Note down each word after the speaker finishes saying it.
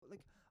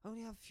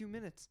only have a few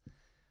minutes.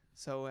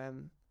 So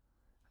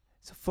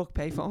fuck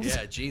payphones.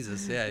 Yeah,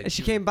 Jesus, yeah. And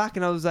she came back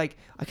and I was like,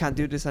 I can't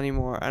do this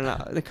anymore.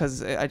 And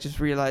because I just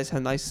realized how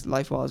nice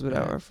life was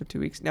without her for 2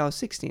 weeks. Now I was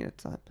 16 at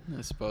the time.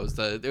 I suppose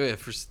that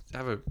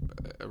have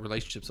a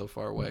relationship so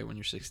far away when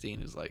you're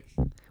 16 is like.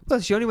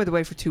 Well, she only went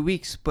away for 2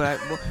 weeks, but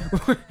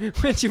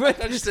when she went,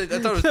 I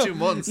thought it was 2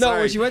 months. No, sorry.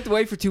 when she went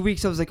away for 2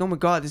 weeks, I was like, oh my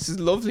god, this is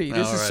lovely.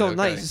 This is so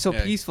nice. It's so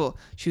yeah. peaceful.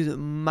 She was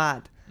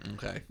mad.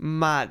 Okay.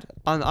 Mad.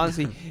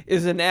 Honestly,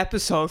 there's an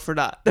episode for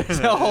that. There's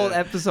a whole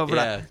episode for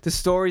that. The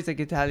stories I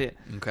could tell you.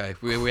 Okay,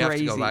 we have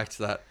to go back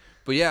to that.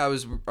 But yeah, I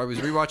was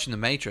rewatching The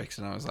Matrix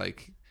and I was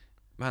like,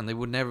 man,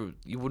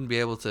 you wouldn't be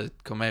able to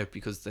come out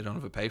because they don't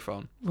have a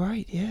payphone.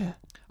 Right, yeah.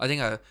 I think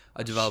I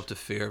developed a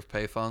fear of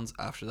payphones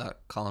after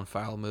that Colin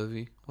Farrell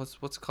movie. What's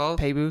it called?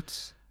 Pay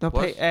boots. No,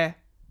 what?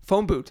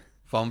 phone boot.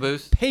 Phone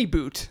booth? Pay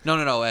boot. No,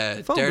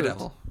 Phone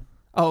Daredevil. Boot.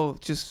 Oh,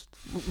 just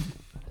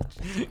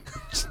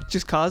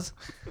cause?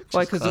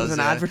 Why? Because there was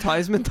an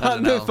advertisement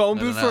on the phone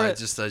booth for it.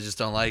 I just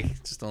don't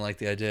like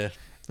the idea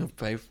of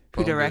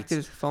Who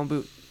directed phone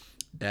boot?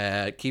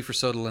 Kiefer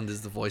Sutherland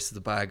is the voice of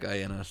the bad guy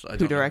in it.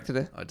 Who directed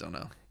it? I don't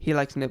know. He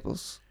likes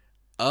nipples.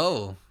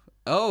 Oh,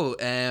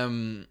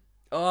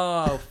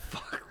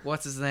 fuck.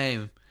 What's his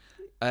name?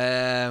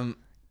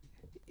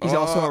 He's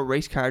also a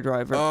race car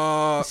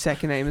driver. His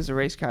second name is a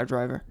race car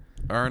driver.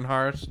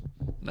 Earnhardt?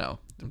 No,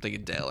 I'm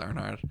thinking Dale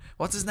Earnhardt.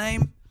 What's his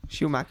name?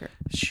 Schumacher.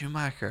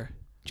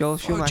 Joel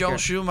Schumacher. Oh, Joel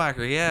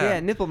Schumacher, yeah. Yeah,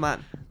 Nipple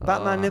Man.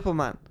 Batman Nipple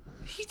Man.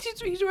 He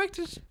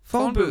directed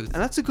Phone Booth.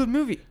 And that's a good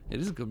movie. It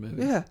is a good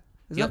movie. Yeah.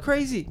 Isn't that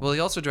crazy? Well, he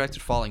also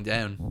directed Falling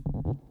Down.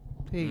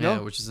 There you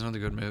go. Which is another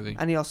good movie.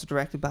 And he also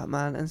directed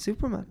Batman and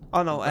Superman.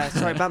 Oh, no.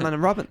 Sorry, Batman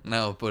and Robin.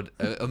 No, but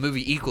a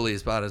movie equally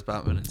as bad as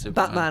Batman and Superman.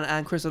 Batman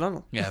and Chris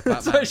O'Donnell. Yeah, Batman.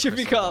 That's what it should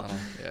be called.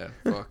 Yeah,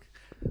 fuck.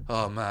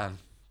 Oh, man.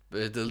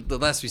 The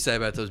less we say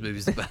about those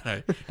movies, the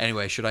better.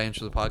 Anyway, should I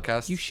intro the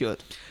podcast? You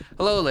should.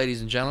 Hello,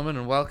 ladies and gentlemen,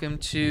 and welcome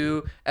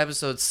to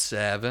episode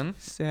 7 of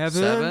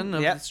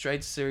the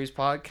Straight to Series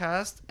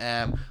podcast.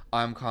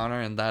 I'm Connor,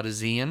 and that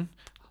is Ian.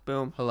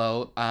 Boom.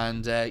 Hello,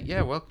 and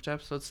welcome to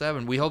episode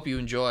 7. We hope you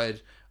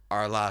enjoyed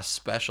our last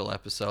special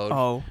episode.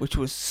 Oh, which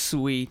was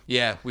sweet.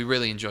 Yeah, we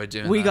really enjoyed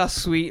doing that. We got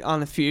sweet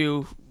on a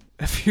few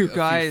guys. Few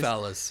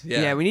fellas.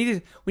 Yeah,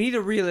 we need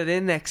to reel it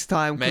in next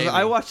time, because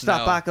I watched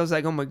that back. I was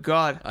like, oh my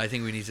god. I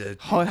think we need to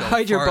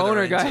hide your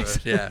boner, guys.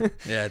 Yeah.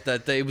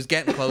 It was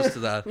getting close to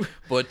that.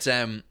 But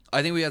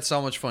I think we had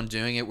so much fun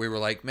doing it. We were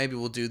like, maybe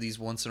we'll do these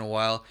once in a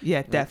while.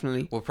 Yeah,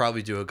 definitely. We'll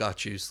probably do a Got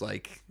Juice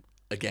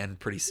again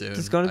pretty soon.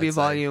 There's going to be a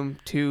volume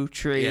 2,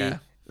 3. Yeah.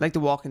 Like The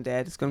Walking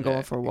Dead. It's going to go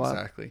on for a while.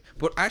 Exactly.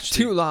 But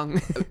actually, too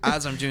long.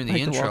 As I'm doing the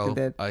like intro, The Walking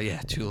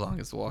Dead. Too long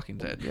is The Walking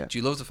Dead. Yeah. Do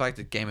you love the fact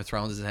that Game of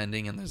Thrones is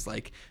ending and there's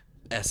like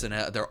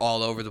SNL, they're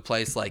all over the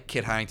place? Like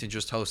Kit Harington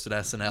just hosted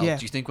SNL. Yeah,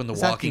 do you think when The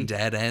Walking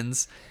Dead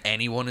ends,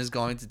 anyone is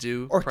going to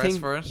do press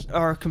for it?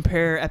 Or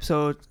compare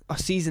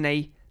season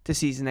 8 to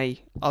season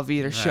 8 of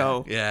either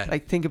show. Yeah.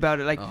 Like, think about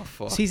it. Like,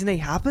 season 8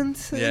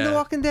 happened in The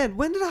Walking Dead.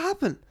 When did it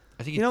happen?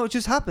 I think it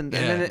just happened.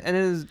 Yeah.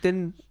 And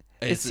then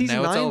it's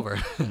season 9. It's over.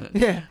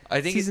 Yeah.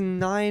 I think season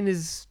 9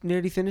 is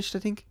nearly finished, I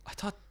think. I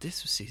thought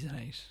this was season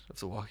 8 of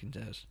The Walking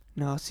Dead.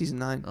 No, it's season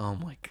 9. Oh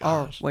my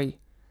god. Oh, wait.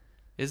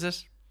 Is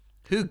it?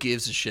 Who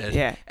gives a shit?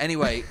 Yeah.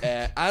 Anyway,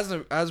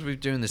 as we're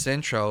doing this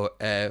intro,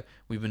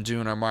 we've been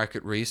doing our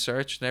market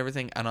research and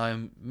everything, and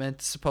I'm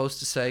supposed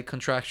to say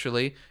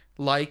contractually,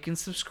 like and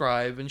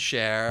subscribe and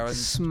share and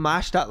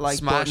smash that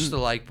like button. Smash the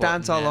like button.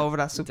 Dance all over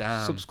that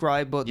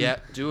subscribe button. Yeah,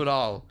 do it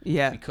all.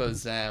 Yeah.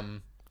 Because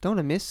don't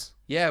I miss?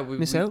 Yeah,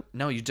 miss out?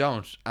 No, you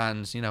don't.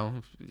 And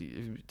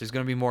there's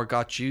going to be more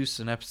Got Juice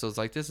and episodes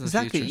like this in the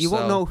future. Exactly. You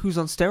won't know who's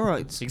on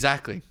steroids.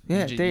 Exactly.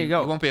 Yeah, there you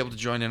go. You won't be able to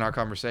join in our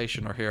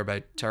conversation or hear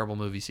about terrible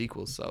movie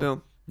sequels. So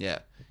boom. Yeah,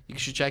 you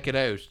should check it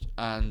out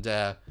and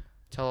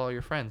tell all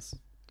your friends.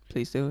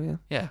 Please do. Yeah.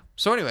 Yeah.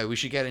 So anyway, we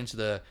should get into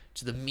the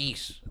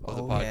meat of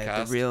the podcast.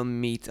 Yeah, the real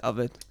meat of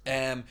it.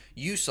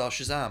 You saw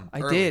Shazam.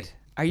 I did.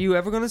 Are you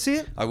ever going to see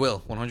it? I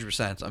will,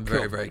 100%. I'm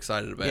very, very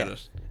excited about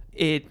it.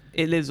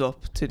 It lives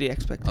up to the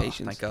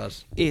expectations. Oh, thank God.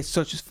 It's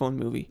such a fun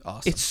movie.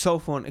 Awesome. It's so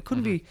fun. It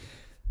couldn't be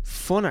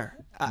funner.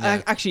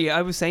 No. Actually,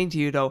 I was saying to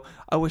you, though,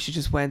 I wish it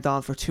just went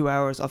on for 2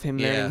 hours of him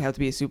learning how to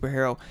be a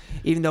superhero.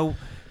 Even though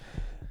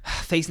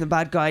facing a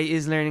bad guy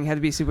is learning how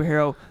to be a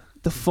superhero,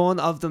 the fun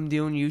of them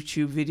doing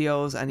YouTube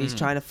videos and he's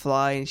trying to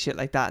fly and shit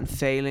like that and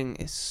failing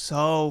is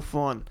so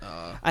fun.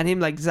 And him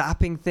like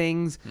zapping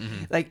things.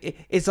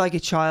 Like it's like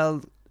a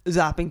child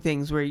zapping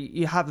things where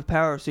you have the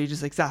power, so you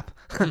just like zap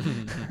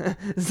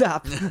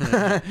zap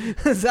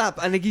zap,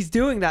 and like he's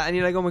doing that and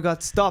you're like, oh my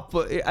god, stop.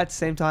 But at the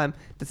same time,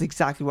 that's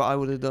exactly what I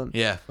would have done.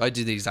 Yeah, I'd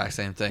do the exact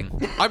same thing.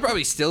 I'd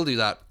probably still do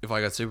that if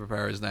I got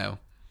superpowers now.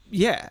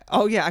 Yeah.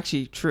 Oh yeah,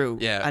 actually true.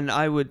 Yeah. And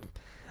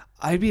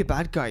I'd be a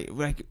bad guy.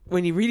 Like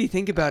when you really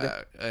think about it,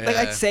 like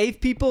I'd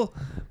save people,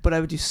 but I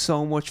would do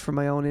so much for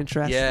my own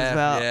interest as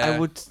well.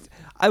 Yeah.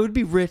 I would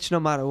be rich no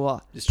matter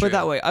what. Put it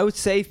that way, I would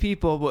save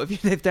people, but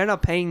if they're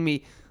not paying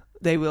me,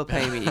 they will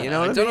pay me. You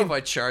know what I don't know mean? if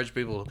I'd charge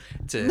people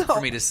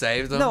for me to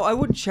save them. No, I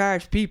wouldn't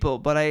charge people,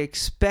 but I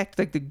expect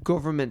like the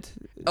government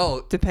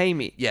to pay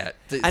me. Yeah.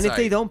 And if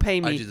they don't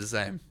pay me, I do the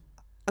same.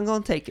 I'm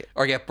gonna take it.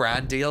 Or get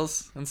brand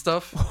deals and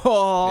stuff.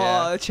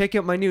 Oh, check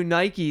out my new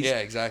Nikes. Yeah,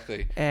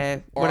 exactly.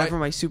 Whatever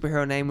my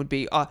superhero name would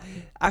be.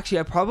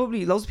 Actually,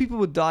 loads of people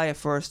would die at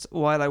first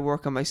while I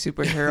work on my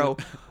superhero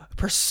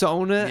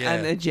persona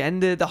and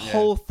agenda. The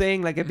whole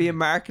thing, like it'd be a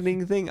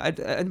marketing thing. I'd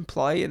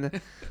employ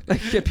and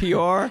like a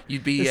PR.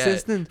 You'd be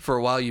assistant. For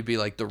a while. You'd be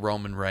like the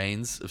Roman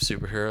Reigns of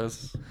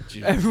superheroes.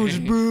 Everyone's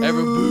boo.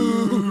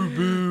 Everyone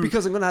boo.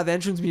 Because I'm gonna have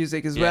entrance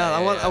music as well.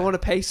 I want to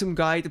pay some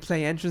guy to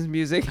play entrance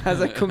music as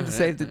I come to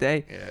save the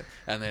day. Yeah,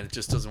 and then it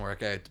just doesn't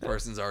work out. The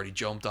person's already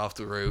jumped off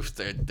the roof.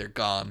 They're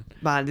gone.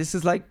 Man, this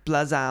is like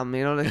Blazam.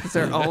 You know, like it's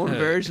their own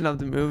version of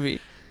the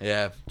movie.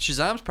 Yeah,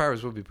 Shazam's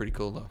powers would be pretty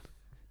cool though.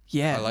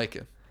 Yeah, I like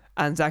it.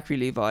 And Zachary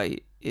Levi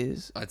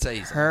is, I'd say,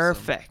 he's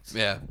perfect. Awesome.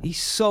 Yeah,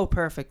 he's so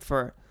perfect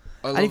for.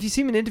 And if you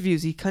see him in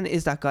interviews, he kind of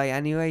is that guy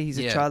anyway. He's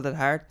a child at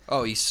heart.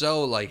 Oh, he's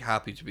so like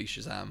happy to be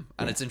Shazam,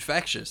 and it's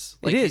infectious.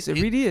 Like, it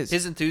really is.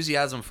 His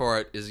enthusiasm for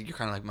it is, you're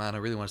kind of like, man, I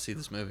really want to see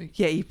this movie.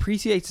 Yeah, he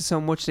appreciates it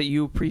so much that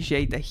you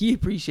appreciate that he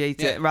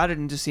appreciates it, rather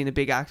than just seeing a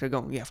big actor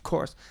going, yeah, of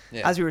course.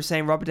 Yeah. As we were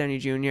saying, Robert Downey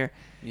Jr.,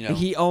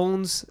 he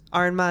owns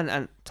Iron Man,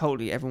 and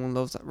totally everyone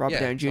loves Robert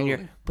Downey Jr.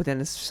 Totally. But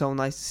then it's so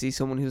nice to see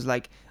someone who's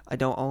like, I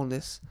don't own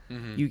this.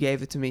 Mm-hmm. You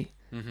gave it to me.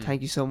 Mm-hmm.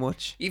 Thank you so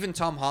much. Even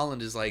Tom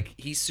Holland is like,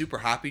 he's super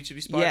happy to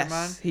be Spider-Man.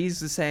 Yes, he's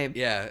the same.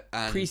 Yeah,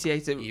 and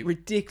appreciates it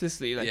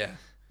ridiculously. Like, yeah,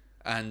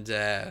 and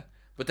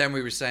but then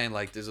we were saying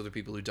like, there's other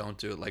people who don't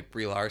do it, like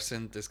Brie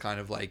Larson. There's kind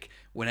of like,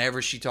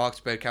 whenever she talks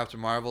about Captain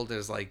Marvel,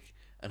 there's like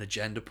an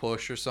agenda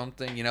push or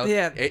something. You know?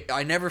 Yeah.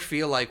 I never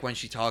feel like when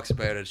she talks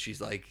about it,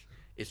 she's like,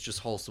 it's just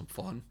wholesome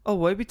fun. Oh,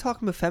 why are we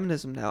talking about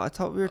feminism now? I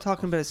thought we were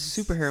talking about a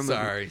superhero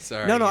movie.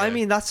 Sorry. No, I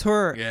mean that's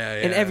her.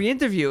 In every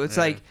interview, it's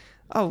like,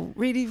 oh,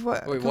 really?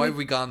 Wait, why have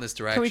we gone this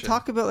direction? Can we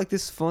talk about like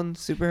this fun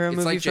superhero movie?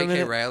 It's like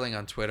J.K. Rowling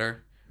on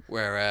Twitter,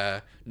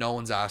 where no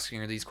one's asking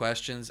her these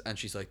questions, and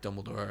she's like,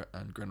 Dumbledore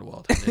and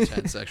Grindelwald had an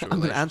intense sexual relationship. I'm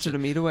going to answer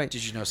them either way.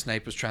 Did you know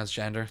Snape was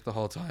transgender the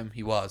whole time?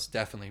 He was,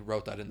 definitely.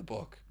 Wrote that in the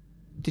book.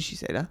 Did she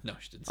say that? No,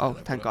 she didn't say that. Oh,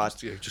 thank God.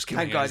 Just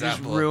thank God, you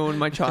just ruined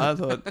my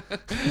childhood.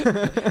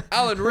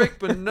 Alan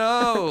Rickman,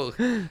 no.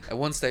 At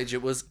one stage,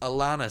 it was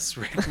Alanis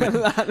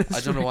Rickman.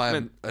 I don't know why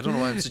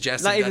I'm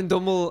suggesting not even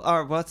Dumbledore,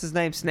 or what's his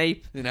name?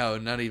 Snape. No,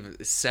 not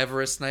even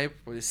Severus Snape.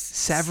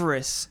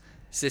 Severus.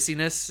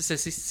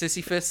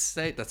 Sisyphus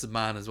Snape. That's a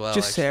man as well.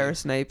 Just actually. Sarah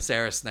Snape.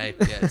 Sarah Snape.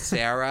 Yeah,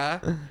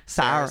 Sarah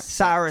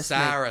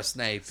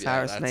Snape.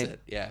 Yeah, that's it.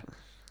 Yeah.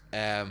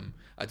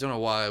 I don't know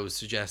why I was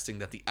suggesting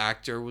that the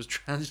actor was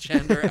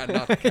transgender and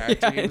not the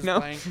character he was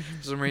playing for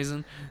some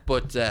reason.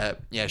 But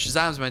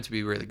Shazam's meant to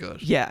be really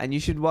good. Yeah, and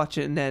you should watch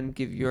it and then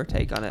give your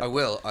take on it. I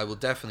will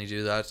definitely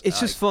do that. It's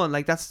just fun.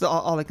 Like that's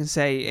all I can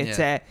say. It's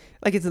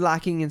like it's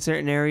lacking in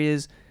certain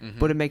areas,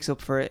 but it makes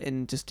up for it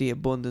in just the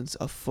abundance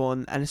of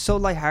fun, and it's so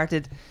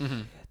lighthearted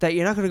that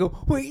you're not going to go,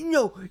 wait,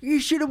 no, you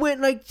should have went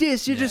like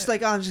this. You're just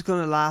like, oh, I'm just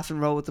going to laugh and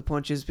roll with the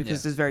punches,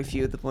 because there's very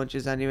few of the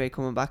punches anyway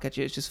coming back at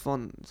you. It's just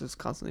fun. It's just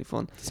constantly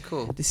fun. It's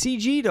cool. The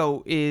CG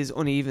though is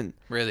uneven.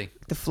 Really?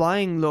 The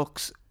flying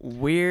looks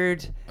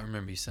weird. I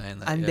remember you saying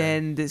that. And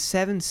then the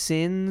Seven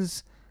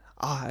Sins,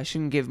 I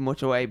shouldn't give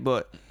much away,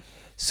 but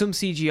some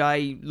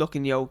CGI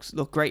looking yokes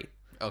look great.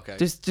 Okay.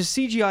 There's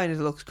CGI and it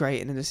looks great,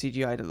 and then the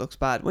CGI that looks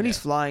bad. When he's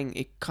flying,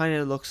 it kind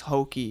of looks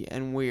hokey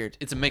and weird.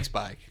 It's a mixed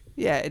bag.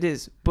 Yeah, it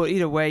is. But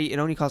either way, it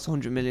only costs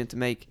 100 million to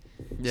make.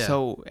 Yeah.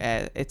 So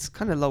it's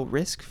kind of low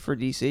risk for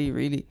DC,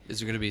 really. Is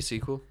there going to be a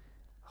sequel?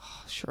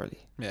 Oh,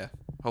 surely. Yeah,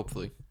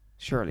 hopefully.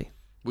 Surely.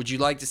 Would you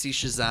like to see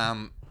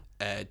Shazam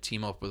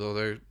team up with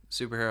other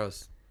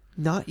superheroes?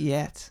 Not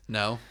yet.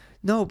 No?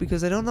 No,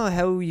 because I don't know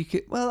how you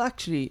could... Well,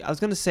 actually, I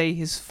was going to say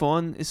his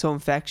fun is so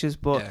infectious,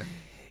 but,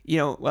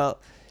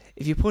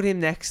 if you put him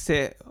next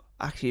to...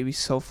 Actually, it'd be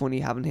so funny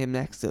having him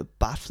next to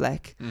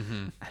Batfleck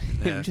and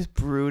him just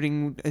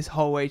brooding his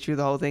whole way through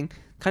the whole thing.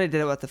 Kind of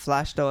did it with the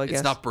Flash, though, I guess.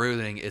 It's not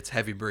brooding, it's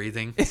heavy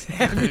breathing. It's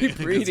heavy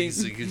breathing.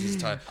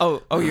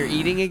 You're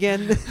eating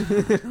again?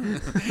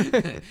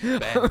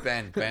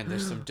 Ben,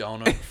 there's some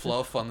donut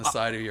fluff on the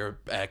side of your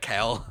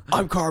cowl.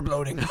 I'm carb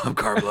loading.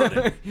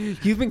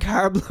 You've been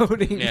carb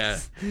loading. Yeah.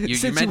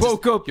 Since you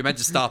woke up. You're meant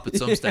to stop at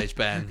some stage,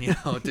 Ben. You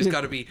know, there's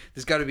got to be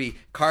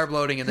carb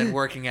loading and then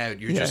working out.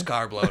 You're just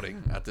carb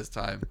loading at this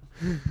time.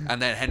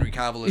 And then Henry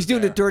Cavill is He's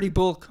doing the dirty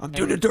bulk. I'm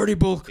doing the dirty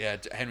bulk. Yeah,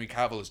 Henry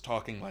Cavill is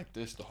talking like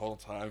this the whole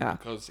time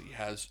because he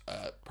has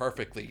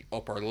perfectly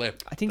upper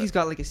lip. I think he's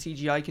got like a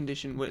CGI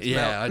condition with his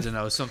mouth. I don't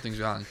know.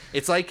 Something's wrong.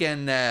 It's like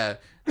in the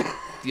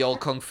old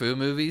Kung Fu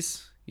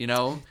movies, you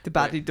know? The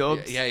badly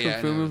dubbed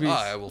Kung Fu movies. Oh,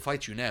 I will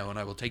fight you now and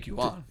I will take you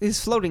on.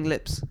 His floating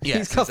lips. Yes,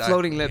 he's got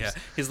floating lips. Yeah.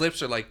 His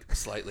lips are like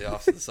slightly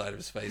off to the side of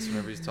his face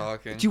whenever he's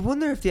talking. Do you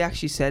wonder if they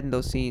actually said in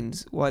those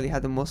scenes while he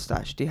had the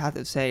mustache, they had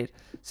to say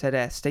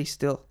stay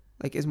still.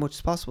 Like as much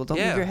as possible. Don't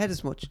move your head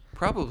as much.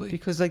 Probably.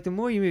 Because like the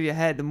more you move your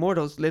head, the more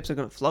those lips are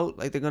gonna float.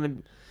 Like they're gonna,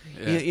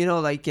 you know,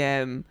 like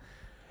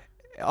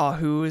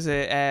who is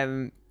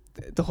it?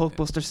 the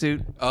Hulkbuster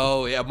suit.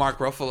 Oh yeah, Mark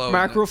Ruffalo.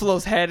 Mark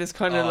Ruffalo's head is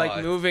kind of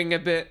like moving a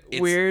bit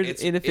weird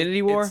in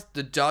Infinity War. It's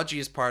the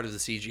dodgiest part of the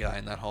CGI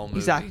in that whole movie.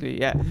 Exactly,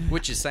 yeah.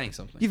 Which is saying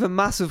something. You have a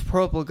massive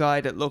purple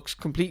guy that looks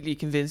completely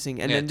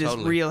convincing, and then this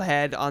real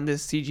head on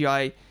this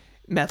CGI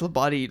metal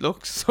body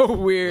looks so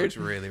weird. Looks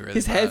really, really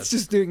His bad. head's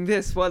just doing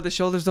this while the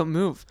shoulders don't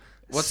move.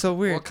 What's so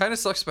weird? What kind of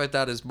sucks about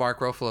that is Mark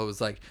Ruffalo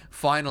was like,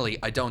 finally,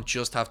 I don't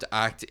just have to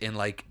act in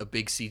like a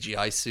big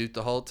CGI suit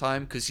the whole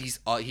time, because he's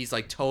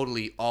like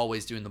totally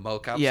always doing the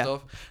mocap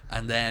stuff,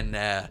 and then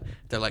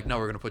they're like, no,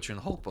 we're gonna put you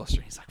in the Hulkbuster.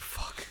 And he's like,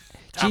 fuck.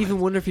 Do you even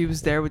wonder if he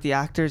was there with the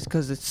actors,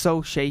 because it's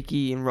so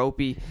shaky and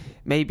ropey?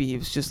 Maybe he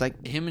was just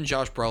like, him and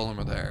Josh Brolin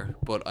were there,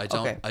 but I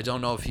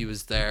don't know if he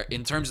was there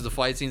in terms of the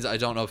fight scenes. I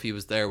don't know if he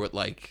was there with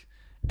like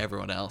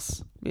everyone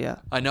else. Yeah,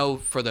 I know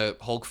for the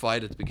Hulk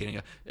fight at the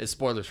beginning,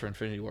 spoilers for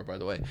Infinity War, by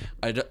the way.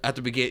 At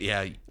the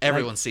beginning,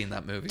 everyone's seen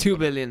that movie. 2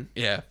 billion.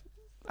 Yeah,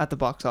 at the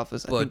box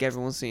office. I think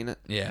everyone's seen it.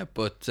 Yeah,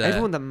 but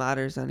everyone that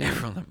matters, anyway.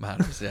 Everyone that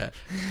matters, yeah.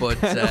 But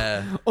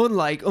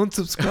unlike,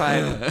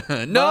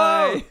 unsubscribe. No,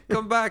 Bye.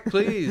 come back,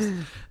 please.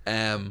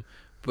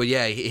 But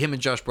yeah, him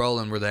and Josh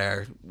Brolin were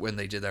there when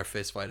they did their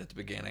fist fight at the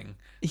beginning.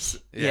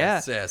 Yeah.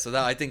 So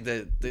that, I think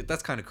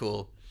that's kind of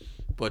cool.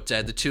 But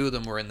the two of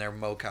them were in their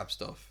mocap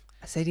stuff.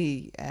 I say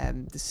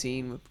the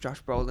scene with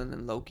Josh Brolin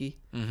and Loki,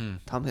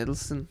 Tom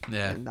Hiddleston,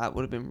 and that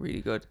would have been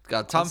really good.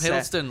 God, Tom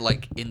Hiddleston,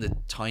 like in the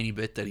tiny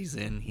bit that he's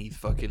in, he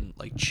fucking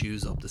like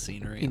chews up the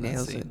scenery. He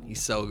nails it.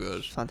 He's so good.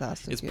 It's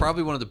fantastic. It's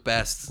probably one of the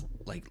best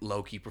like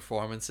Loki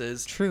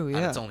performances. True, yeah.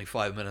 And it's only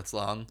 5 minutes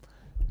long.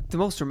 The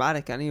most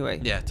dramatic,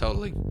 anyway. Yeah,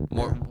 totally.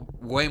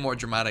 Way more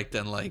dramatic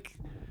than like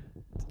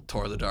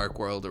Thor: The Dark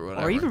World or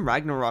whatever, or even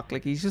Ragnarok.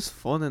 Like, he's just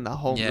fun in the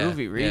whole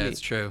movie. Really, yeah, it's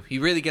true. He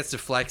really gets to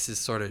flex his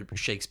sort of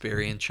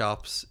Shakespearean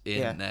chops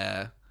in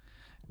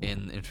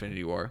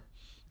Infinity War.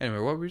 Anyway,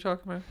 what were we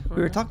talking about?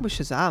 We were talking about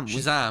Shazam.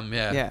 Shazam,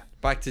 yeah.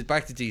 Back to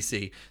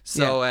DC.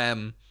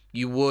 So,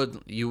 you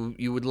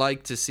would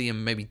like to see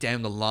him maybe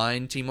down the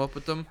line team up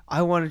with them?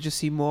 I want to just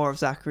see more of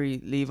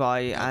Zachary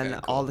Levi and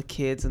all the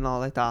kids and all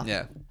like that.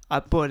 Yeah.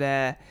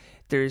 But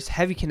there's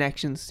heavy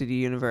connections to the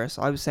universe.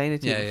 I was saying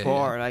it to you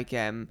before, like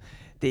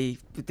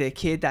the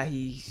kid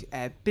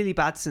that Billy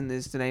Batson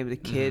is the name of the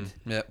kid,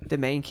 the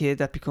main kid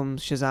that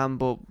becomes Shazam,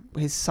 but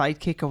his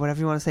sidekick or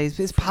whatever you want to say is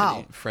his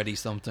pal. Freddy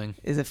something.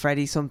 Is it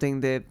Freddy something?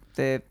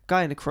 The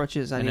guy in the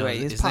crutches anyway.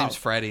 His name's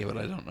Freddy, but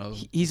I don't know.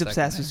 He's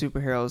obsessed with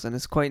superheroes, and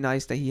it's quite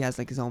nice that he has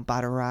like his own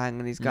Batarang,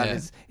 and he's got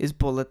his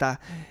bullet that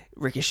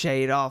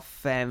ricocheted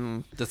off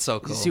that's so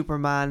cool.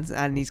 Superman,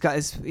 and he's got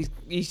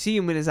you see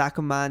him with his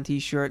Aquaman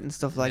t-shirt and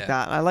stuff like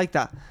that. I like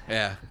that.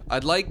 Yeah,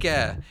 I'd like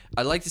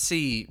to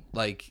see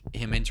like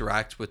him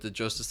interact with the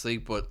Justice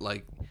League, but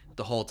like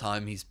the whole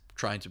time he's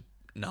trying to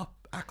not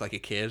act like a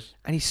kid,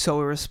 and he's so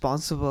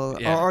irresponsible.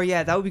 Or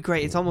that would be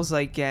great. It's almost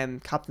like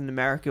Captain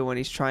America when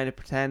he's trying to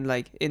pretend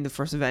like in the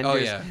first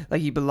Avengers,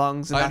 like he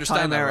belongs in that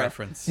time era.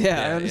 Reference.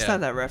 I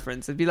understand that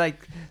reference. It'd be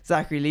like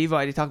Zachary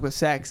Levi. They talk about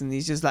sex, and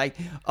he's just like,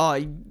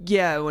 oh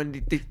yeah,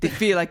 when they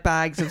feel like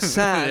bags of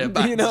sand,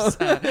 you know.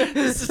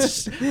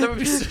 That would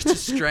be such a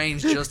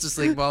strange Justice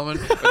League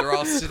moment where they're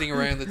all sitting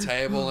around the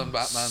table and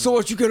Batman. So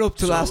what you get up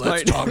to last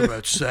night? Let's talk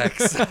about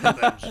sex.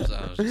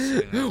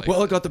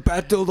 Well, I got the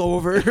bat dildo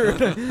over here.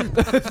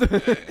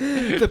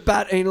 The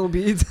bat anal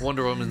beads.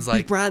 Wonder Woman's like,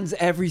 he brands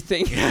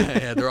everything.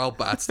 Yeah, they're all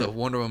bats though.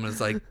 Wonder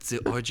Woman's like, the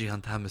orgy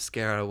on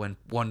Themyscira went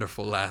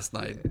wonderful last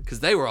night,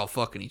 because they were all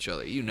fucking each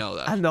other. You know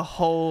that. And the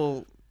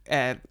whole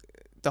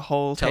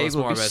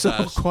table would be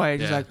so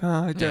quiet. He's like,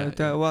 what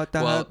the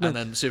hell? And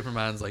then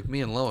Superman's like,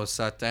 me and Lois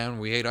sat down,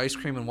 we ate ice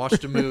cream and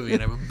watched a movie,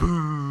 and I went,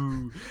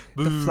 boo.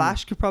 The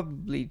Flash could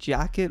probably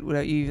jack it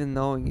without you even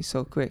knowing. He's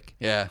so quick.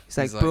 Yeah. He's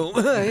like boom.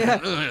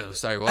 Yeah.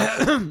 Sorry, what?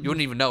 You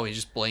wouldn't even know. He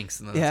just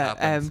blinks and then it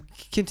happens.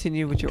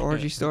 Continue with your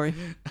orgy story,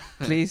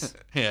 please.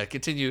 Yeah,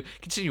 continue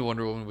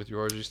Wonder Woman with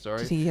your orgy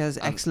story. I think he has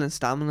excellent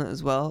stamina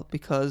as well,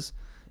 because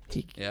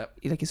he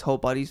like his whole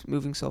body's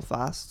moving so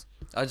fast.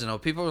 I don't know.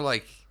 People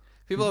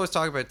always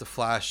talk about the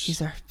Flash.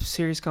 These are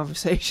serious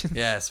conversations.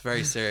 Yeah, it's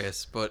very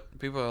serious. But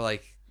people are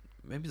like,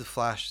 maybe the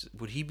Flash,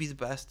 would he be the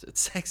best at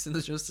sex in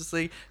the Justice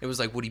League? It was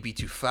like, would he be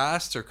too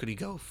fast, or could he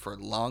go for a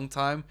long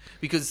time?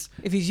 Because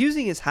if he's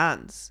using his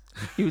hands,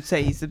 you would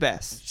say he's the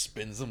best. He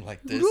spins them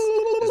like this.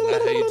 Isn't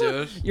that how you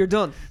do it? You're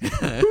done.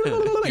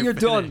 You're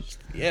done.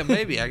 Yeah,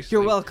 maybe actually.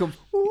 You're welcome.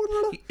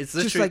 It's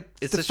just like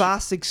the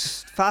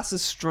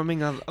fastest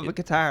strumming of a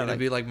guitar. It'd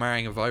be like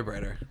marrying a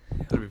vibrator.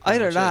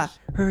 Either that,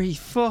 or he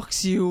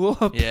fucks you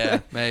up. Yeah,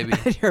 maybe.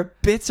 And your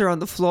bits are on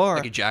the floor.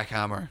 Like a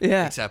jackhammer.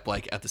 Yeah. Except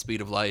like at the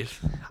speed of light.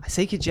 I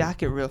say you could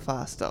jack it real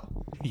fast though.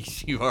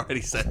 You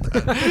already said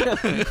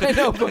that. I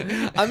know, but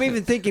I'm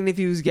even thinking if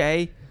he was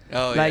gay, he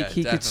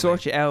definitely could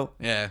sort you out.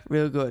 Yeah.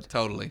 Real good.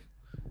 Totally.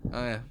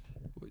 Oh yeah.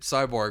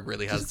 Cyborg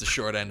really has the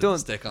short end of the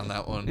stick on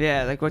that one.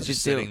 Yeah, like what you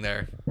just do. sitting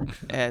there.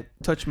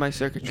 Touch my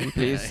circuitry,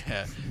 please.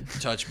 Yeah.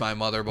 Touch my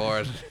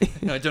motherboard.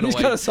 I don't know He's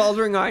why. got a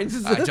soldering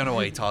irons. I don't know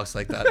why he talks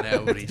like that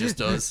now, but he just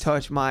does.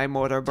 Touch my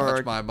motherboard.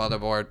 Touch my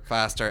motherboard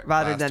faster.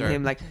 Rather faster. than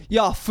him like,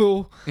 yeah,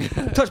 fool.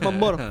 Touch my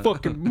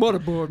motherfucking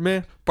motherboard,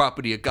 man.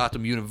 Property at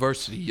Gotham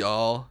University,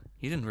 y'all.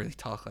 He didn't really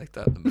talk like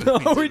that in the movie.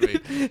 No, he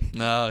did didn't.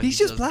 No, He's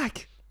just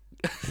black.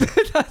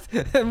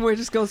 And we're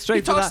just going straight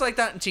He for talks that. like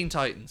that in Teen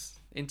Titans.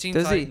 In Teen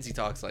Does Titans, he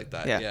talks like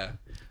that. Yeah.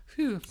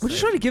 Whew, We're just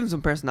trying to give him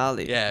some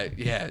personality.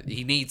 Yeah.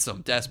 He needs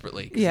some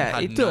desperately. 'Cause Yeah,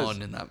 he he had does.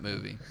 none in that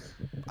movie.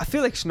 I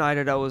feel like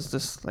Schneider, though, was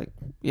just like,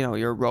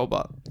 you're a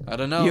robot. I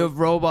don't know. You have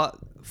robot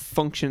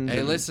functions Hey,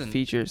 and listen.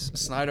 features.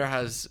 Snyder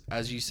has,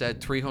 as you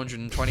said,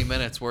 320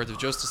 minutes worth of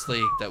Justice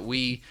League that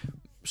we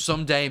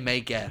someday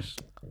may get.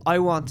 I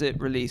want it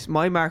released.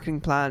 My marketing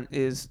plan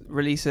is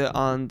release it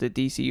on the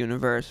DC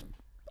universe.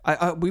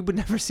 We would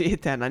never see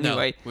it then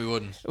anyway. No, we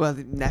wouldn't. Well,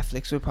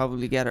 Netflix would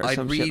probably get it or I'd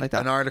some read shit like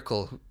that. an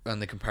article on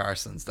the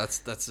comparisons.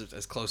 That's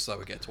as close as I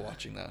would get to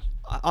watching that.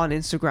 On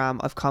Instagram,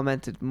 I've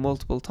commented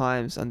multiple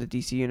times on the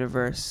DC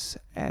universe,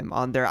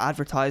 on their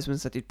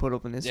advertisements that they'd put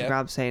up on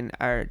Instagram saying,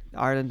 "Are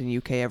Ireland and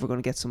UK ever going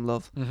to get some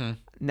love?" Mm-hmm.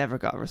 Never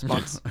got a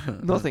response.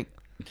 Nothing.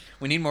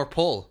 We need more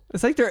pull.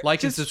 It's like they're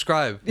Like and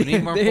subscribe. We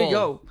need more there pull. you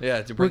go.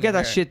 Yeah, to We'll bring get it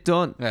that there. shit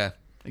done. Yeah,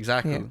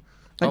 exactly.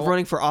 Yeah. Like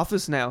running for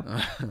office now.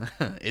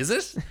 Is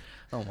it?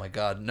 Oh my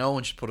god, no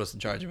one should put us in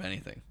charge of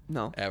anything.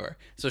 No. Ever.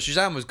 So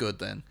Shazam was good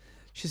then.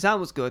 Shazam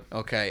was good.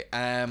 Okay.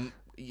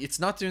 It's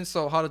not doing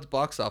so hot at the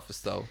box office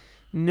though.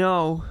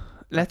 No.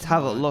 Let's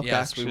have a look,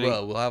 yes, actually. we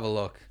will. We'll have a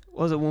look.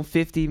 Was it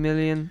 150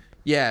 million?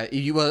 Yeah,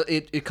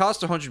 it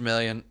cost 100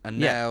 million and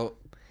Yeah. now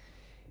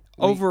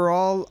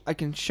Overall, I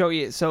can show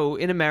you. So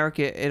in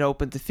America, it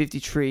opened to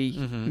 53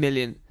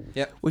 million.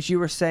 Yep. Which you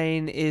were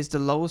saying is the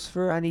lowest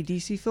for any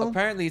DC film?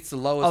 Apparently it's the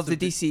lowest Of the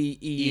DC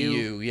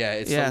EU. Yeah,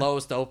 it's the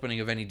lowest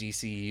opening of any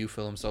DC EU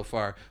film so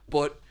far.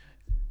 But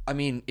I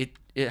mean,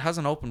 it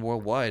hasn't opened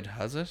worldwide,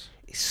 has it?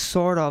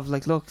 Sort of.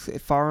 Like, look,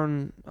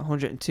 foreign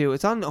 102.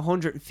 It's on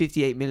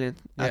 158 million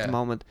at the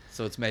moment.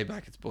 So it's made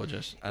back its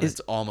budget, and it's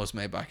almost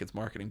made back its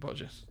marketing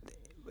budget.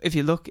 If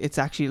you look, it's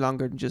actually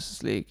longer than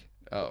Justice League.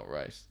 Oh,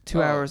 right.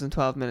 2 hours and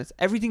 12 minutes.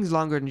 Everything's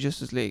longer than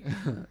Justice League.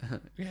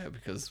 Yeah,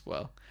 because,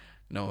 well,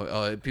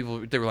 no,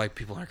 they were like,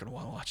 people aren't going to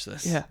want to watch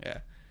this. Yeah. Yeah.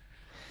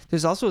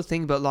 There's also a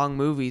thing about long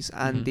movies,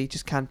 and they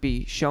just can't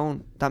be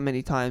shown that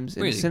many times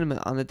in the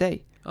cinema on a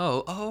day.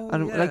 Oh,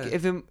 And yeah. like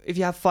if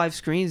you have 5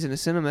 screens in a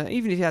cinema,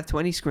 even if you have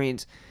 20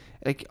 screens,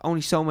 like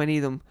only so many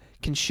of them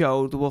can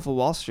show The Wolf of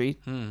Wall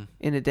Street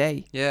in a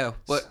day. Yeah,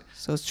 but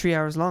so it's 3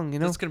 hours long.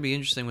 That's going to be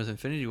interesting with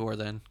Infinity War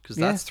then, because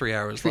that's 3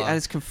 hours long, and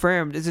it's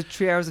confirmed. Is it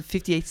 3 hours and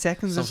 58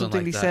 seconds or something?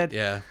 like They that. said.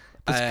 Yeah,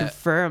 It's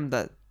confirmed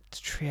that it's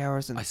 3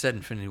 hours and. I said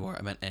Infinity War.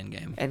 I meant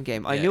Endgame.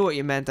 Endgame. I knew what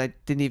you meant. I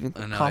didn't even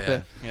cop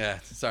it. Yeah,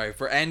 sorry.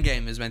 For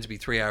Endgame is meant to be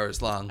 3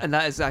 hours long, And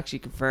that is actually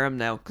confirmed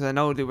now, because I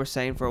know they were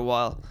saying for a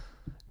while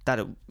that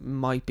it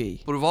might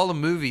be. but of all the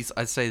movies,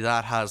 I'd say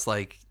that has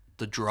like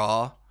the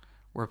draw,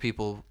 where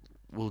people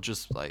will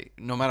just like,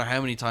 no matter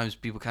how many times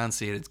people can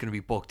see it, it's going to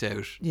be booked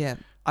out. Yeah,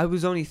 I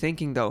was only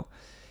thinking though.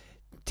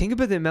 Think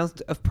about the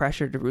amount of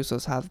pressure the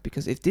Russos have,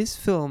 because if this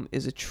film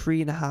is a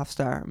 3.5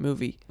 star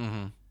movie,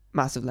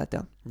 massive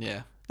letdown.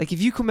 Yeah, Like if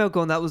you come out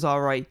going that was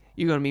all right,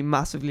 you're gonna be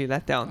massively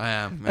let down. I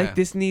am. Like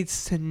this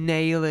needs to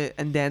nail it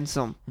and then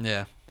some.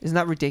 Yeah. Isn't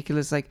that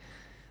ridiculous? Like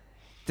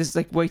there's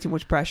like way too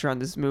much pressure on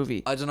this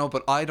movie. I don't know,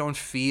 but I don't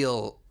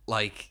feel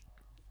like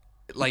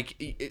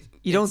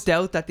you don't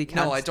doubt that they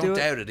can't. No, I don't do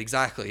doubt it.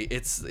 Exactly.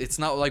 It's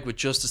not like with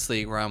Justice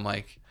League where I'm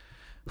like,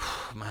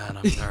 man,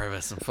 I'm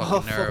nervous. I'm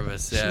fucking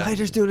nervous. Yeah.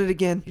 Schneider's doing it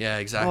again. Yeah,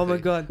 exactly. Oh my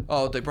god.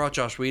 Oh, they brought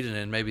Josh Whedon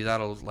in. Maybe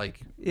that'll like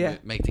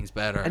make things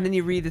better. And then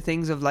you read the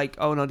things of like,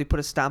 oh no, they put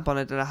a stamp on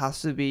it that it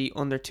has to be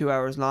under 2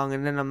 hours long,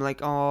 and then I'm like,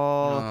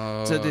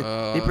 oh. So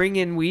they bring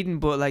in Whedon,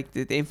 but like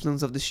the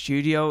influence of the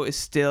studio is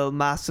still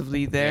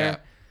massively there. Yeah.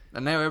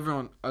 And now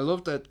everyone, I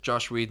love that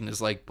Josh Whedon is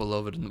like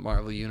beloved in the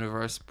Marvel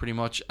universe pretty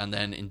much, and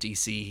then in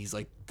DC he's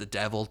like the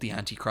devil, the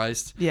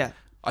Antichrist. Yeah.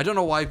 I don't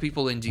know why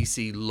people in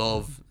DC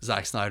love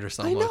Zack Snyder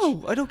so much. I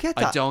know, I don't get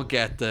that. I don't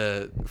get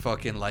the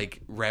fucking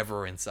like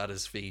reverence at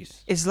his feet.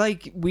 It's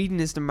like Whedon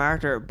is the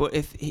martyr, but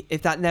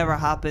if that never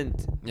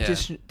happened,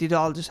 they'd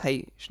all just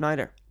hate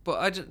Schneider. But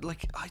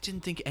I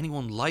didn't think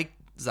anyone liked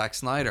Zack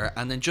Snyder,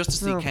 and then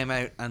Justice League came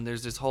out, and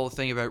there's this whole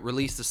thing about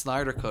release the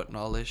Snyder cut and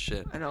all this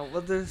shit. I know.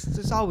 Well,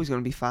 there's always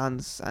going to be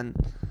fans, and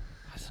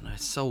I don't know.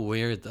 It's so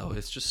weird though.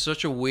 It's just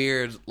such a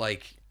weird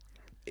like.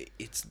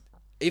 It's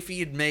if he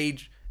had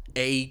made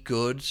a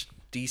good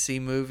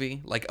DC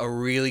movie, like a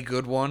really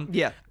good one,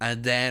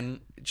 and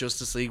then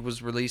Justice League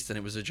was released and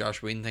it was a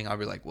Josh Whedon thing, I'd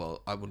be like,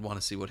 well, I would want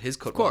to see what his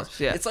cut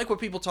was. Yeah. It's like what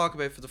people talk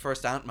about for the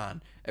first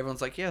Ant-Man.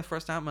 Everyone's like, yeah, the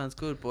first Ant-Man's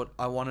good, but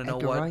I want to know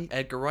what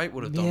Edgar Wright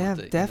would have done with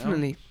it. Yeah,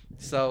 definitely. You know?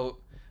 So,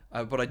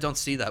 but I don't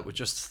see that with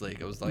Justice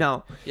League. I was like,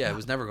 no. Yeah, it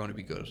was never going to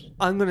be good.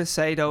 I'm going to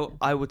say, though,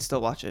 I would still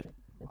watch it.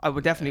 I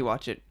would definitely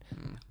watch it.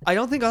 I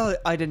don't think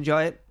I'd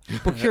enjoy it,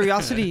 but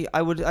curiosity,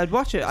 I'd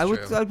watch it. I'd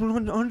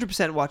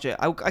 100% watch it.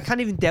 I can't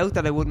even doubt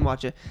that I wouldn't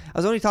watch it. I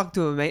was only talking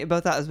to a mate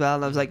about that as well,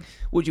 and I was like,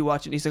 "Would you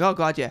watch it?" And he's like, "Oh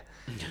God, yeah."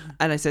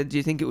 And I said, "Do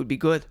you think it would be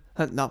good?"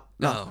 No.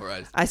 Oh,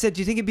 right. I said,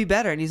 "Do you think it'd be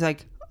better?" And he's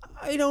like,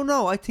 "I don't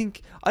know. I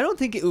don't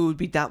think it would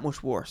be that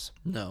much worse."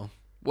 No.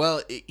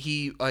 Well,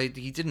 he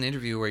did an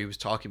interview where he was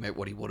talking about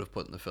what he would have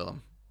put in the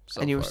film.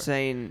 And you were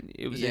saying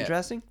it was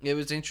interesting? It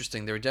was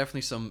interesting. There were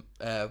definitely some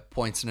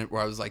points in it where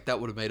I was like,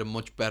 that would have made a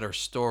much better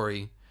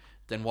story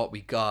than what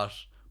we got.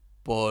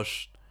 But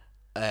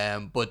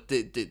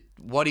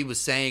what he was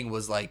saying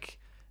was like,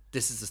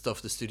 this is the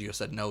stuff the studio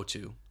said no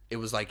to. It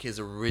was like his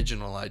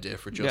original idea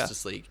for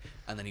Justice League,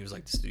 and then he was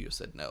like, the studio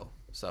said no.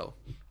 So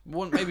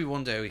maybe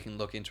one day we can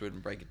look into it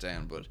and break it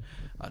down. But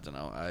I don't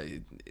know.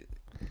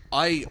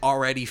 I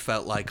already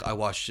felt like I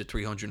watched a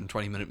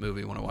 320-minute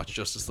movie when I watched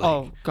Justice League.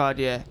 Oh God,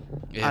 yeah.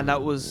 And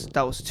that was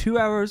 2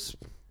 hours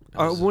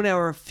or 1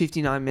 hour and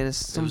 59 minutes,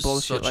 some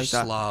bullshit like that.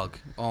 Such a slog.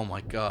 Oh my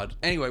God.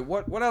 Anyway,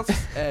 what else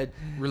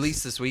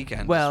released this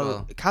weekend?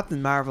 Well,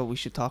 Captain Marvel we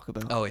should talk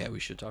about. Oh yeah, we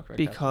should talk about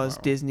because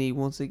Disney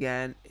once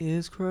again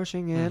is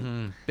crushing it.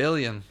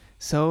 Billion.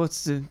 So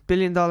it's a $1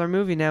 billion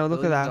movie now.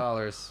 Look at that.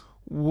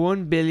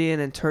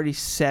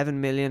 $1,037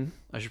 million.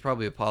 I should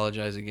probably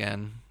apologize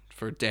again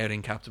for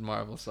doubting Captain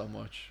Marvel so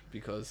much,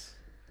 because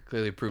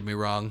clearly it proved me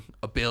wrong.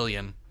 $1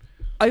 billion.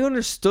 I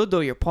understood though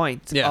your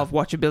point of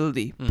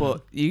watchability,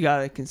 but you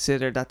gotta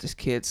consider that there's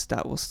kids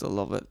that will still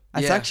love it.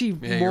 It's actually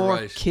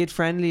more kid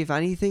friendly, if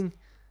anything.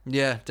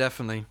 Yeah,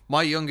 definitely.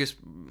 My youngest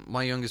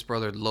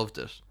brother loved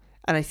it,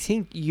 and I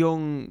think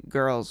young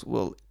girls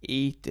will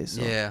eat this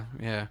up.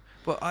 Yeah.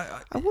 But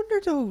I wonder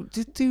though,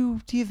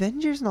 do the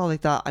Avengers and all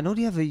like that? I know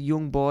they have a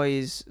young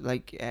boys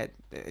like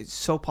it's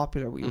so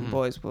popular with young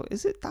boys, but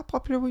is it that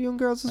popular with young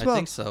girls as well? I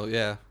think so.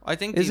 Yeah, I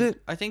think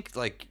I think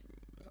like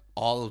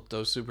all of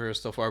those superhero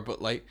stuff are,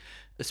 but like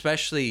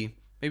especially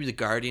maybe the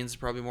Guardians are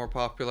probably more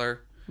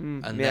popular,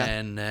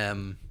 then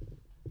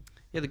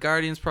the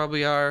Guardians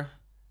probably are.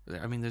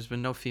 I mean, there's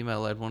been no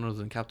female-led one other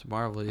than Captain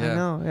Marvel. Yeah, I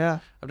know. Yeah,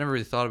 I've never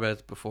really thought about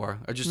it before.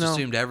 I just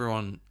assumed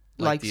everyone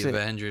liked the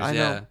Avengers. I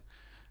know.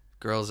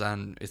 Girls,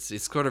 and it's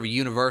sort of a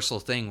universal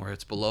thing where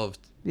it's beloved.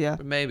 Yeah,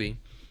 but maybe.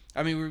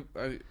 I mean,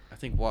 I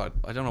think I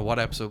don't know what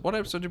episode. What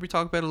episode did we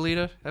talk about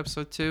Alita?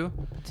 Episode 2?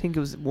 I think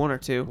it was 1 or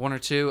 2. 1 or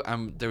 2.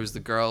 There was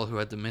the girl who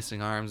had the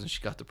missing arms, and she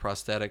got the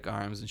prosthetic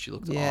arms, and she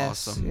looked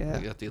awesome. Yeah.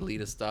 They got the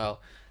Alita style.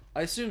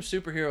 I assume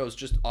superheroes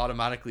just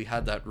automatically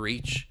had that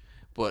reach,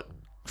 but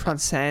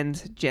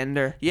transcend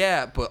gender.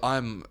 Yeah, but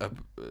I'm a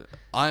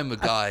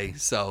guy,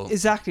 so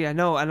exactly. I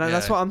know, and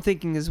that's what I'm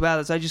thinking as well.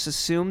 Is I just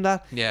assume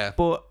that. Yeah.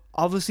 But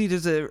obviously,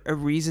 there's a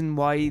reason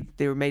why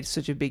they were made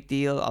such a big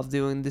deal of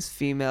doing this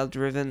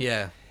female-driven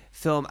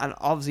film, and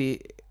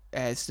obviously,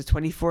 it's the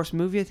 21st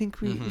movie. I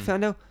think we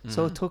found out.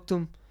 So it took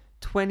them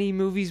 20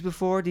 movies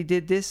before they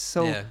did this.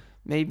 So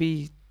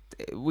maybe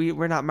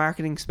we're not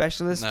marketing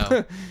specialists,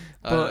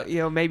 but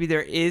maybe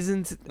there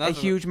isn't a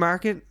huge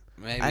market.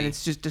 Maybe. And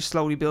it's just they're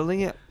slowly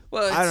building it.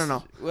 Well, I don't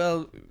know.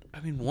 Well,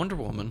 I mean, Wonder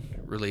Woman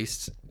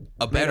released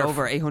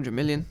over 800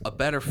 million. A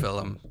better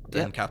film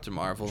than Captain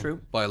Marvel. True.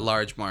 By a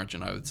large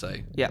margin, I would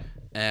say. Yeah.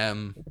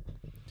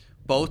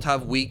 Both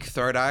have weak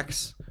third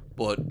acts,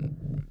 but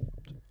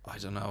I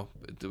don't know.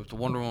 The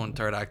Wonder Woman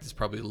third act is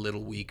probably a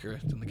little weaker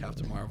than the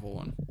Captain Marvel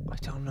one. I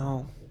don't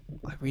know.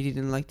 I really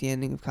didn't like the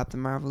ending of Captain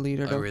Marvel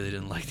either, though. I really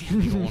didn't like the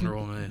ending of Wonder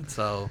Woman,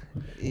 so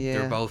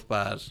they're both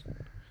bad.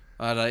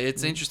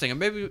 It's interesting, and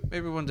maybe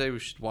one day we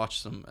should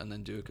watch them and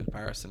then do a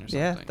comparison or something.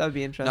 Yeah, that would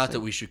be interesting. Not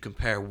that we should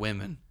compare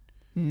women.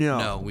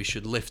 No, we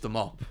should lift them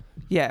up.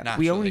 Yeah,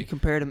 naturally. We only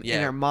compare them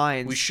in our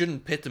minds. We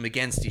shouldn't pit them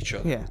against each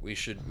other. Yeah, we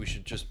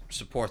should just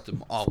support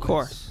them always. Of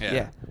course,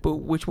 yeah. But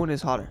which one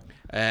is hotter?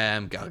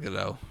 Gal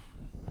Gadot.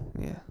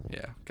 Yeah,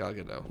 Gal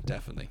Gadot,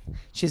 definitely.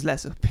 She has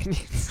less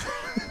opinions.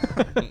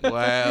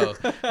 Wow,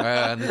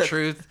 and the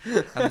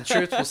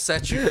truth will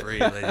set you free,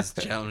 ladies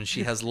and gentlemen.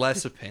 She has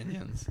less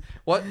opinions.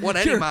 What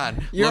any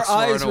man your looks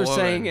eyes for in a were woman.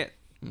 saying it.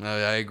 No,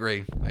 I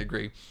agree.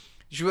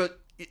 You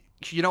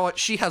know what?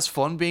 She has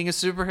fun being a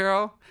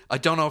superhero. I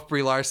don't know if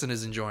Brie Larson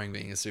is enjoying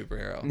being a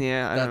superhero.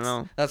 Yeah, I don't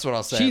know. That's what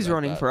I'll say. She's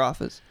running for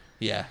office.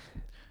 Yeah.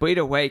 But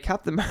either way,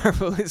 Captain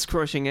Marvel is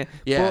crushing it.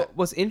 Yeah. But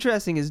what's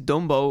interesting is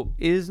Dumbo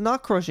is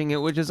not crushing it,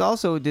 which is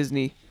also a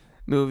Disney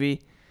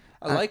movie.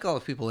 I like all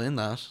the people in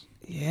that.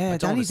 Yeah,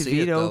 Danny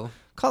DeVito,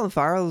 Colin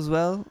Farrell as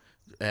well.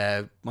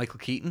 Michael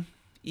Keaton.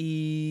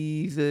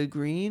 Eva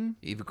Green.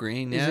 Yeah.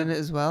 Is in it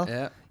as well.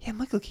 Yeah. Yeah,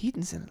 Michael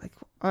Keaton's in it. Like,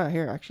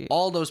 here, actually.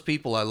 All those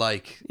people I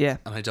like. Yeah.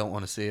 And I don't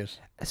want to see it.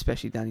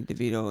 Especially Danny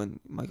DeVito and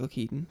Michael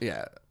Keaton.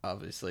 Yeah,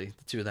 obviously.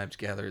 The two of them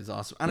together is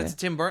awesome. And it's a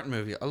Tim Burton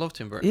movie. I love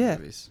Tim Burton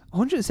movies.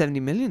 170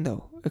 million,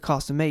 though, it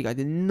cost to make. I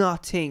did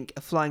not think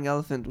a flying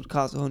elephant would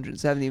cost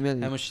 170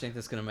 million. How much do you think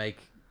that's going to make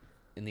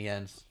in the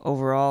end?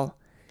 Overall,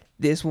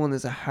 this one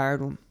is a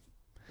hard one.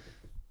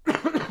 Do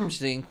you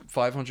think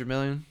 500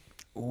 million?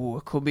 Oh,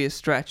 it could be a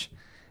stretch.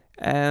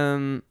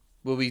 Will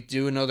we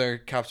do another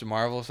Captain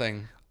Marvel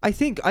thing? I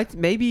think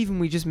maybe even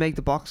we just make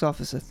the box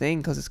office a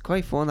thing because it's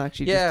quite fun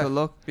actually. Just to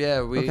look.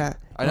 Yeah,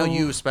 I know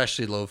you Oh.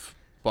 especially love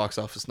box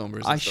office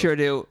numbers. And I stuff. sure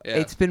do. Yeah.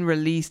 It's been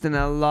released in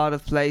a lot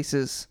of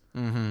places,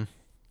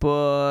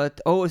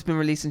 but it's been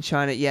released in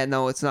China. Yeah,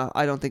 no, it's not.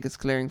 I don't think it's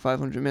clearing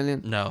 500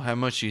 million. No, how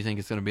much do you think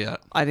it's going to be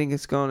at? I think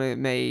it's going to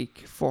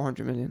make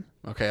 400 million.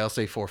 Okay, I'll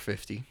say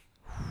 450.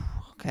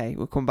 Okay,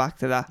 we'll come back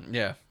to that.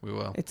 Yeah, we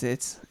will.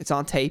 It's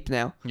on tape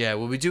now. Yeah,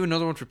 will we do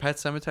another one for Pet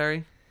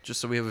Sematary? Just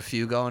so we have a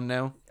few going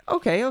now.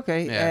 Okay.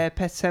 Yeah.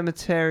 Pet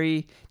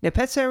Sematary. Now,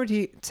 Pet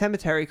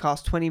Sematary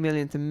cost 20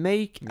 million to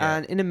make,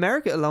 and in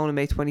America alone, it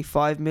made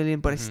 25 million.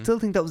 But I still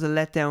think that was a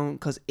letdown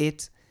because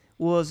it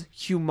was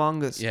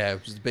humongous. Yeah,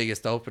 it was the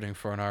biggest opening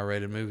for an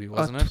R-rated movie,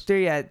 wasn't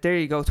it? There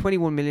you go.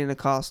 21 million it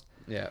cost.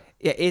 Yeah.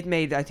 Yeah, it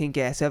made, I think,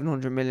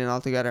 700 million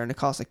altogether, and it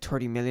cost like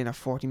 30 million or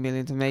 40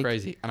 million to make.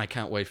 Crazy. And I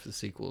can't wait for the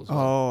sequel as well.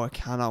 Oh, I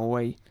cannot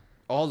wait.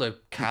 All the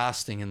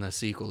casting in the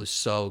sequel is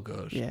so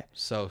good. Yeah.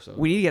 So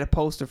We need to get a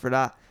poster for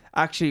that.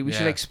 Actually, we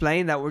should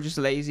explain that we're just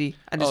lazy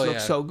and this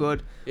looks so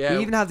good. Yeah.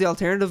 We even have the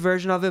alternative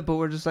version of it, but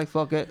we're just like,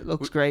 fuck it,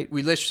 looks great.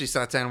 We literally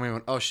sat down and we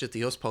went, oh shit,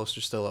 the Us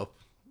poster's still up.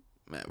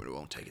 Man, we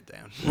won't take it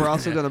down. We're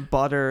also going to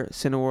bother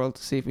Cineworld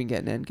to see if we can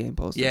get an Endgame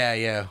poster.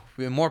 Yeah.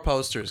 We have more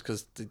posters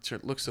because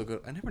it looks so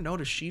good. I never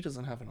noticed she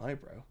doesn't have an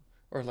eyebrow.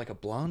 Or like a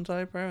blonde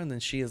eyebrow, and then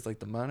she has like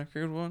the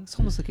manicured one. It's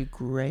almost like a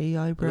grey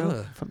eyebrow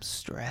Ugh. from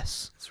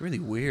stress. It's really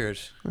weird.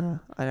 I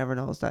never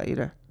noticed that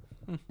either.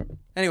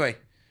 Anyway,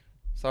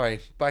 sorry.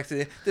 Back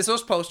to this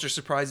Us poster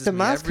surprises The me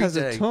mask every has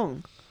day. a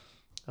tongue.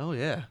 Oh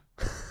yeah.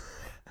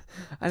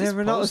 I This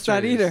never noticed poster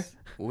that either. is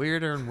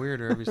weirder and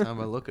weirder every time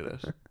I look at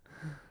it.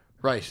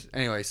 Right.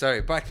 Anyway,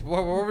 sorry. Back.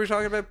 What were we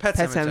talking about? Pet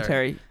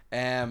Sematary.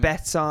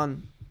 Bets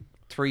on.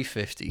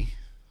 350.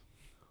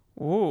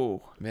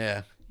 Oh,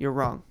 Yeah. you're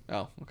wrong.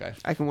 Oh, okay.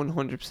 I can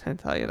 100%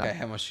 tell you that. Okay.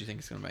 How much do you think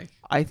it's gonna make?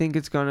 I think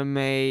it's gonna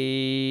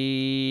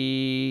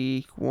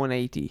make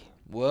 180.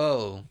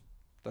 Whoa,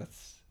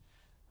 that's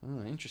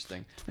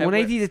interesting.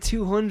 180 to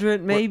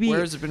 200, maybe. Where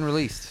has it been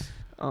released?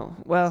 Oh,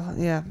 well,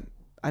 yeah.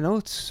 I know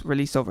it's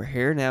released over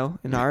here now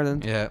in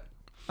Ireland. Yeah.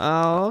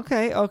 Oh,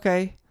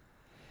 okay.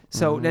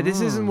 So now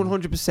this isn't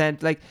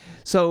 100%. Like,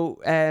 so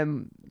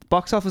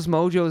Box Office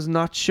Mojo is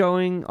not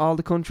showing all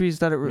the countries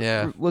that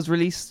it was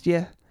released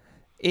yet,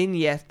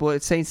 but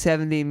it's saying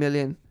 17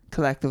 million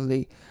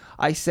collectively.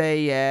 I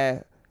say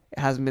it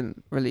hasn't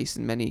been released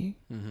in many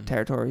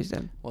territories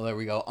then. Well, there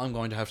we go. I'm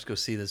going to have to go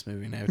see this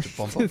movie now to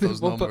bump up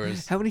those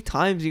numbers. How many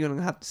times are you going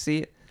to have to see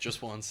it?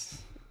 Just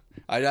once.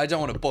 I don't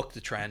want to buck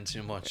the trend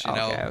too much, you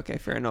know. Okay,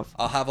 fair enough.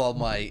 I'll have all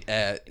my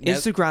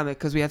Instagram it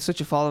because we have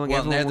such a following. Well,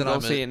 everyone now that will I'm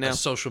go see it now. a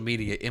social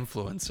media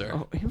influencer,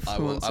 Oh,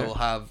 influencer. I will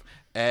have.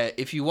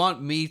 If you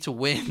want me to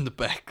win the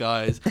bet,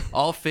 guys,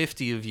 all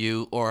 50 of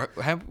you, or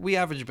we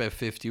average about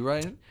 50,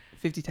 right?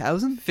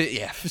 50,000?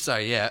 Yeah,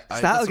 sorry, yeah.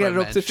 That'll get it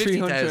up to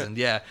 300. 50,000,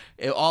 yeah.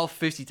 All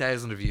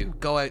 50,000 of you,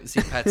 go out and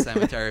see Pet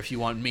Sematary if you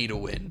want me to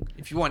win.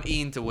 If you want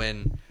Ian to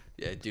win,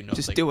 yeah, do nothing.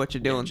 Just do what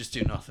you're doing. Yeah, just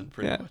do nothing,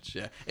 pretty much,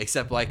 yeah.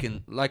 Except like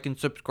and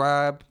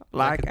subscribe.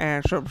 Like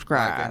and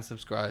subscribe. Like and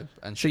subscribe.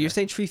 And So you're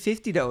saying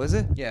 350 though, is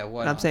it? Yeah,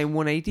 why And I'm not? saying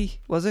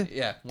 180, was it?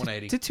 Yeah,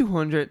 180. To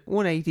 200,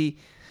 180.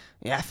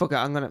 Yeah, fuck it,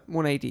 I'm gonna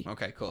 180.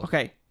 Okay, cool.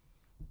 Okay.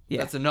 Yeah.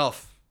 That's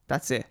enough.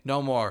 That's it.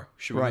 No more.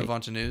 Should we Right. move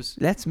on to news?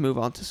 Let's move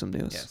on to some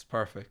news. Yes,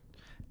 perfect.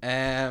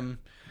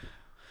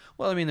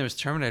 Well, I mean, there was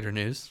Terminator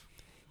news.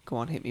 Go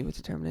on, hit me with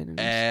the Terminator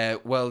news.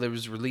 Well, there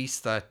was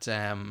released that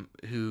I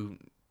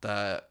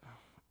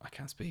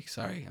can't speak.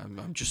 Sorry,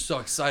 I'm just so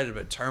excited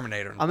about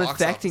Terminator. And I'm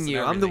box affecting office and you.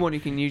 I'm the everything. one who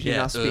can usually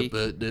not speak.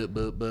 But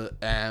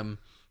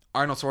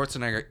Arnold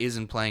Schwarzenegger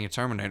isn't playing a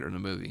Terminator in the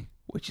movie.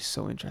 Which is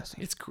so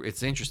interesting.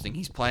 It's interesting.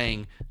 He's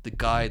playing the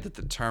guy that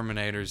the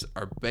Terminators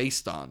are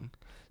based on.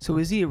 So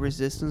is he a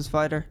resistance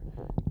fighter?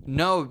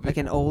 No, Like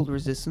an old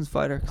resistance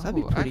fighter? Because that'd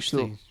be pretty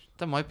actually, cool.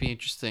 that might be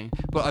interesting.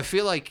 But I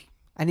feel like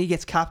And he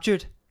gets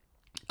captured?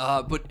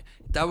 but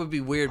that would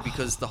be weird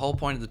because the whole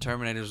point of the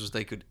Terminators was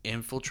they could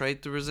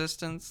infiltrate the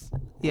Resistance,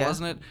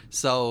 wasn't it?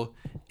 So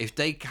if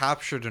they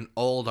captured an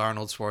old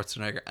Arnold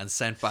Schwarzenegger and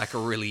sent back a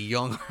really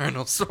young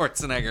Arnold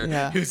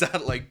Schwarzenegger who's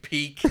at like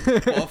peak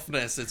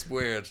buffness, it's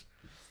weird.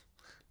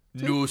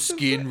 No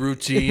skin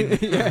routine.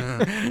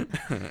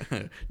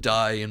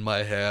 Dye in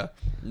my hair.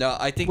 No,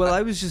 I think. Well,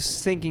 I was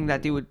just thinking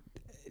that they would.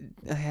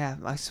 Yeah,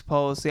 I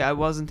suppose. Yeah, I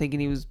wasn't thinking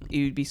he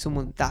would be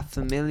someone that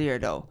familiar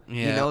though.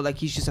 Yeah. You know, like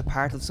he's just a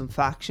part of some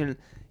faction.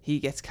 He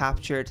gets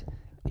captured.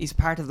 He's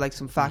part of like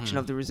some faction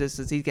of the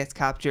Resistance. He gets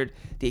captured.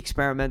 They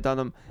experiment on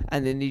him,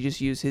 and then they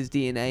just use his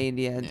DNA in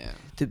the end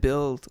to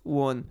build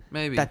one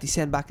that they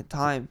send back in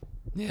time.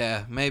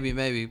 Yeah,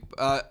 maybe.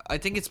 I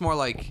think it's more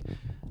like,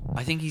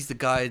 I think he's the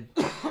guy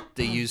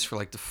they use for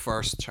like the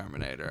first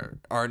Terminator,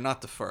 or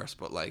not the first,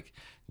 but like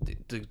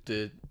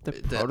the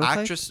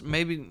actress.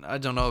 Maybe I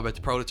don't know about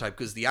the prototype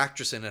because the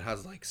actress in it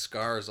has like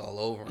scars all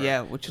over her.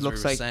 Yeah, which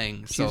looks like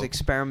she was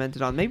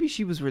experimented on. Maybe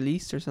she was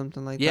released or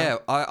something like that. Yeah,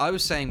 I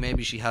was saying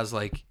maybe she has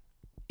like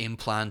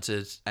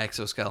implanted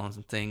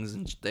exoskeleton things,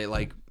 and they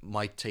like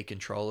might take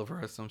control of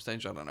her at some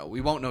stage. I don't know.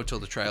 We won't know till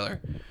the trailer.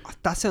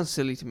 That sounds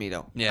silly to me,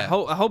 though. Yeah.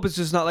 I hope it's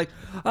just not like,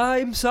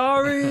 I'm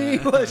sorry,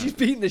 while she's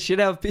beating the shit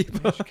out of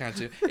people. She can't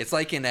do. It's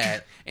like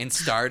in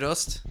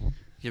Stardust.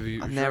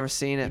 I've never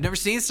seen it. You've never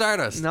seen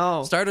Stardust?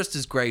 No. Stardust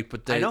is great,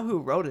 but I know who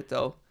wrote it,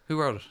 though. Who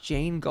wrote it?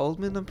 Jane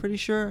Goldman, I'm pretty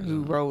sure,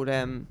 who wrote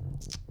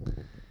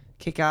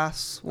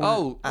Kick-Ass.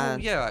 Oh,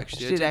 yeah,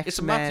 actually. It's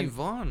a Matthew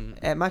Vaughn.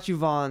 Matthew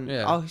Vaughn.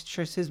 Yeah. Oh,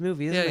 sure, it's his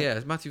movie, isn't it? Yeah,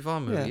 it's Matthew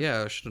Vaughn movie.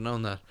 Yeah, I should have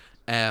known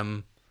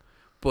that.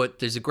 But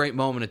there's a great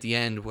moment at the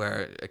end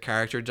where a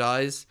character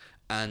dies,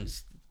 and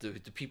the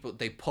people,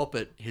 they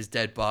puppet his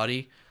dead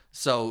body.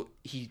 So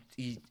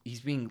he's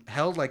being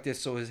held like this,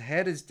 so his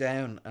head is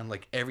down and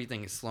like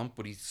everything is slumped,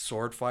 but he's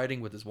sword fighting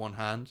with his one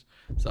hand.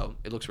 So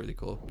it looks really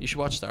cool. You should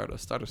watch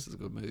Stardust. Stardust is a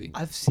good movie.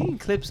 I've seen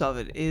clips of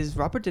it. Is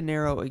Robert De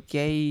Niro a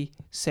gay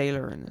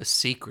sailor in it? A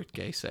secret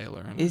gay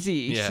sailor. Is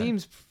he? He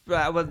seems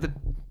well.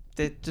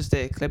 Just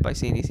the clip I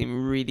seen, he seemed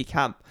really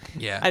camp.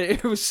 Yeah. And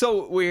it was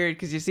so weird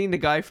because you've seen the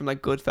guy from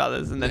like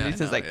Goodfellas, and then he's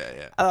just like,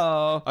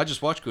 oh. I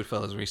just watched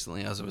Goodfellas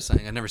recently, as I was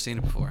saying. I'd never seen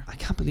it before. I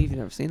can't believe you've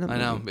never seen it. I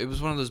know. It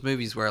was one of those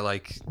movies where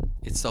like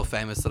it's so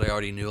famous that I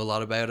already knew a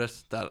lot about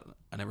it that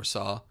I never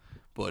saw,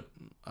 but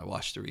I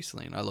watched it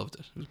recently and I loved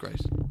it. It was great.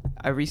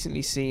 I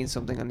recently seen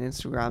something on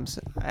Instagram.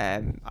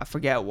 I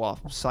forget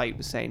what site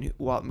was saying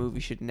what movie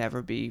should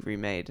never be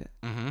remade,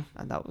 and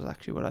that was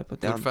actually what I put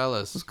down.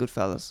 Goodfellas. It was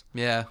Goodfellas.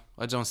 Yeah,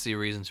 I don't see a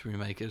reason to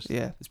remake it.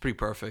 Yeah, it's pretty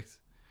perfect.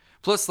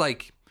 Plus,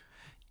 like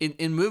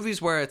in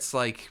movies where it's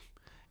like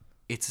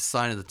it's a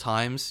sign of the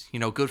times. You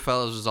know,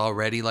 Goodfellas was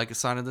already like a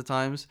sign of the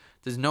times.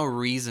 There's no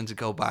reason to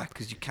go back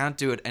because you can't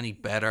do it any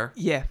better.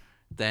 Yeah.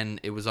 Than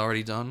it was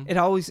already done.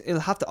 It'll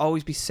have to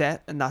always be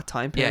set in that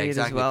time period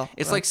as well.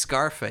 It's like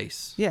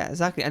Scarface. Yeah,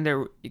 exactly. And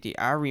they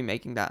are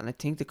remaking that, and I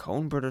think the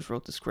Coen brothers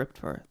wrote the script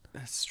for it.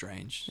 That's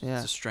strange. Yeah.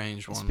 It's a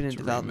strange one. It's been in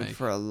development remake.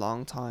 for a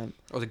long time.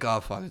 Or The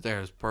Godfather.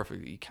 There is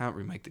perfect. You can't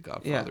remake the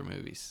Godfather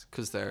movies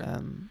because they're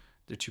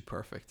too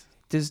perfect.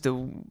 There's the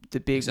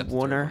big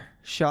oneer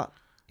shot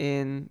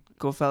in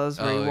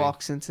Goodfellas where he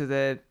walks into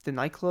the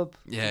nightclub.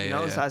 Yeah,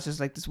 notice that's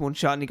just like this one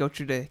shot, and he go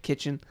through the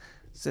kitchen.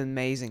 It's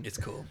amazing. It's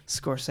cool.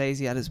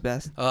 Scorsese at his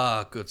best.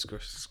 Good.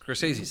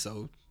 Scorsese's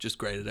so just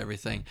great at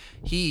everything.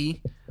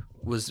 He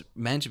was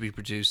meant to be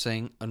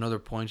producing another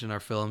point in our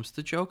films,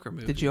 the Joker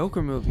movie. The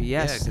Joker movie,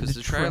 yes. Yeah, because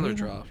the trailer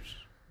dropped.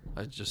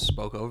 I just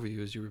spoke over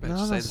you as you were about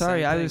to say the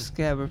sorry. same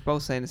thing. We're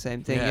both saying the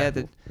same thing. Yeah,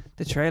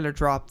 the trailer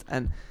dropped,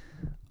 and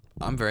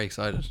I'm very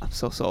excited. I'm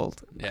so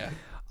sold. Yeah.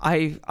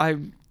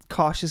 I'm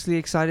cautiously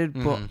excited,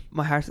 but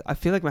I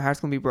feel like my heart's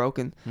gonna be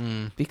broken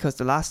because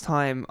the last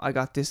time I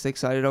got this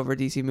excited over a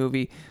DC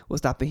movie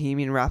was that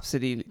Bohemian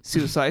Rhapsody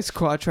Suicide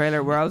Squad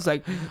trailer where I was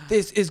like,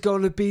 this is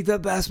going to be the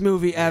best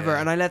movie ever,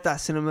 and I let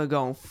that cinema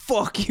go,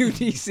 fuck you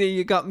DC,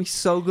 you got me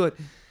so good.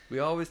 We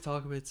always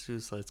talk about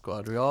Suicide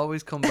Squad. We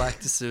always come back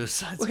to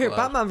Suicide Squad. Well, here,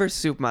 Batman vs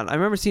Superman. I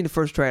remember seeing the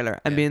first trailer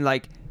and being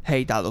like,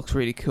 hey, that looks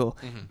really cool.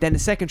 Then the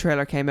second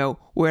trailer came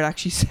out where it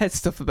actually said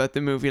stuff about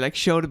the movie, like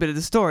showed a bit of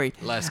the story.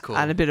 Less cool.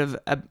 And a bit of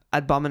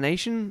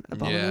Abomination.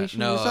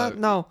 Abomination? Yeah. Was that?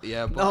 No.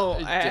 Yeah, but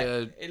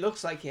no, it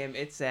looks like him.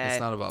 It's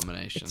not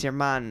Abomination. It's your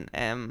man,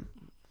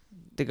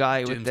 the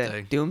guy with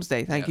the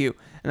Doomsday. Thank you.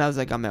 And I was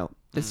like, I'm out.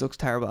 This looks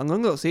terrible. I'm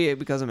going to go see it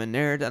because I'm a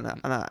nerd and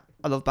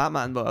I love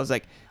Batman, but I was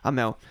like, I'm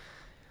out.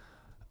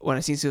 When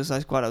I seen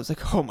Suicide Squad, I was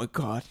like, oh my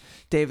god,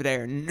 David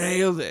Ayer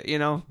nailed it, you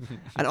know?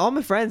 And all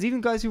my friends,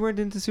 even guys who weren't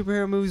into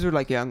superhero movies, were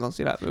like, yeah, I'm going to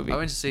see that movie. I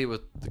went to see it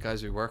with the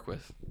guys we work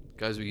with,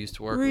 guys we used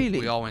to work with.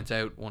 We all went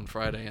out one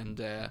Friday and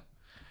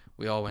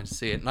we all went to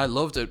see it. And I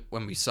loved it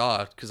when we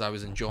saw it because I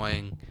was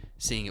enjoying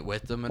seeing it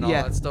with them and all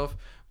that stuff.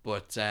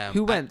 But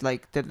who went?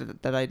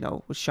 That I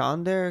know, was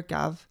Sean there?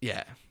 Gav?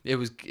 Yeah, it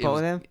was both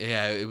of them.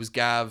 Yeah, it was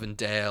Gav and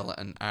Dale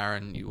and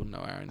Aaron. You wouldn't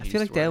know Aaron. I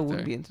feel like Dale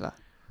wouldn't be into that.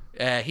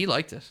 He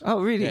liked it.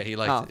 Oh, really? Yeah, he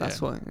liked it.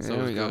 That's why. So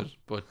it was good.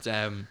 But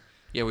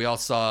yeah, we all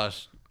saw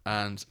it,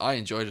 and I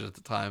enjoyed it at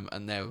the time.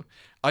 And now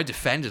I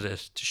defended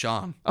it to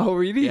Sean. Oh,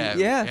 really?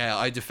 Yeah.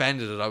 I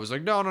defended it. I was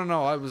like, no.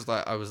 I was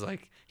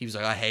like, he was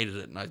like, I hated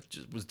it, and I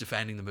just was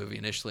defending the movie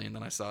initially, and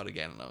then I saw it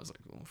again, and I was like,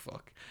 oh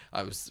fuck.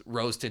 I was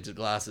rose tinted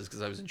glasses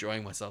because I was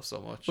enjoying myself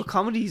so much. But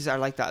comedies are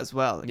like that as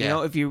well. You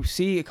know, if you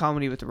see a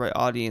comedy with the right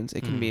audience,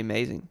 it can be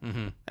amazing.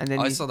 And then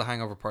I saw The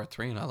Hangover Part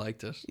 3 and I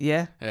liked it.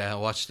 Yeah. Yeah, I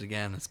watched it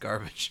again. It's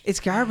garbage.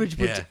 It's garbage,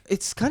 but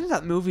it's kind of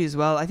that movie as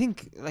well. I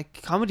think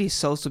like comedy is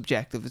so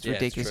subjective. It's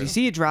ridiculous. You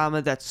see a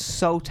drama that's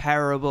so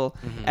terrible,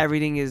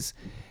 everything is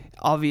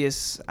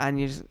obvious, and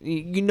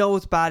you know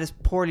it's bad, it's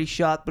poorly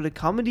shot. But a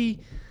comedy,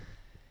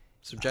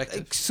 subjective.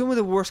 Like some of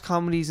the worst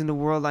comedies in the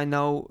world, I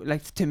know,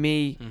 like to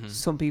me,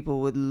 some people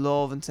would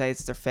love and say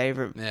it's their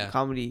favorite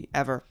comedy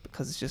ever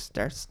because it's just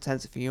their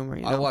sense of humor.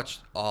 You know? I watch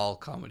all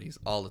comedies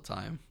all the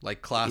time,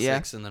 like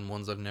classics and then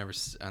ones I've never,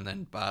 and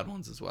then bad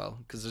ones as well.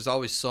 Because there's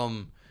always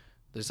some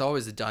There's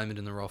always a diamond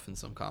in the rough in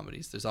some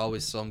comedies. There's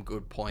always some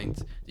good point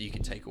that you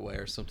can take away,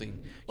 or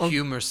something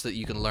humorous that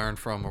you can learn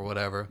from, or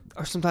whatever.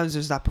 Or sometimes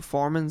there's that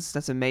performance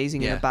that's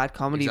amazing in a bad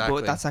comedy,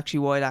 but that's actually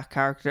why that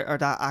character or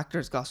that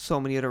actor's got so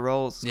many other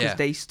roles, because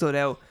they stood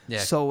out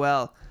so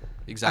well.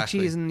 Exactly.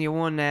 Actually, isn't the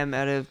one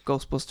out of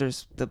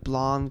Ghostbusters, the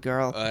blonde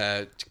girl?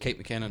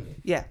 Kate McKinnon.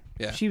 Yeah.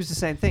 She was the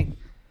same thing.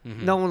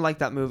 Mm-hmm. No one liked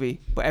that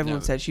movie, but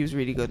everyone said she was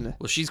really good in it.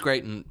 Well, she's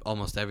great in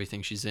almost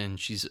everything she's in.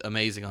 She's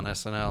amazing on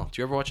SNL. Do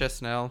you ever watch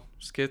SNL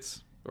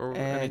skits or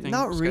anything?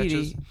 Not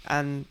really.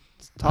 And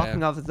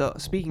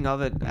speaking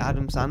of it,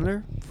 Adam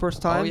Sandler,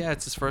 first time. Oh yeah,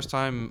 it's his first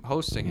time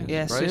hosting it.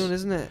 Yeah, right? soon,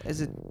 isn't it?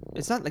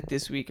 It's not like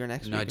this week or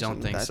next week. No, I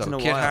don't think so.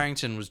 Kit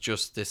Harington was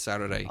just this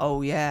Saturday.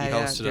 Oh yeah, he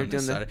hosted on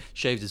this Saturday.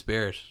 Shaved his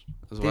beard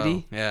as well. Did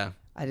he? Yeah.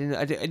 I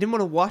didn't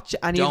want to watch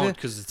any of it. Don't,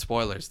 because it's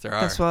spoilers. There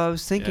are. That's what I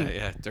was thinking.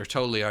 Yeah, there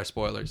totally are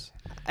spoilers.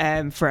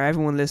 For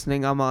everyone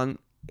listening, I'm on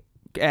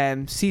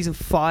season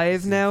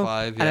 5 now,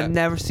 and I've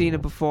never seen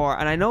it before.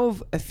 And I know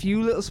of a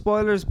few little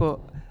spoilers, but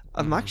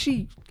I'm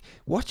actually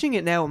watching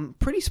it now. I'm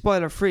pretty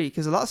spoiler free,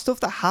 because a lot of stuff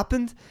that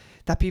happened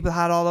that people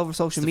had all over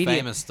social media,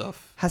 famous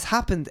stuff, has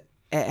happened.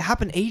 It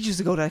happened ages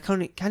ago that I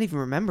can't even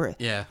remember it.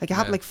 Yeah, like it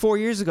happened like 4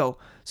 years ago.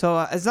 So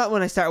it's not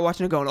when I started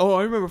watching it going, oh,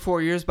 I remember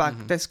 4 years back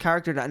this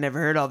character that I never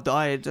heard of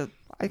died.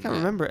 I can't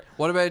remember it.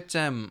 What about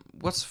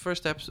what's the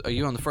first episode? Are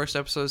you on the first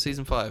episode of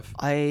season 5?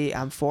 I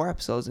am 4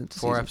 episodes into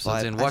season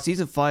 5. What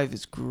season 5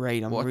 is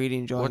great. I'm really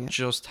enjoying it. What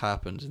just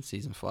happened in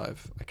season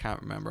 5? I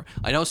can't remember.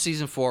 I know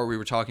season 4. We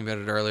were talking about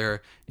it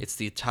earlier. It's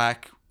the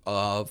attack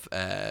of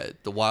the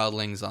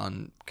wildlings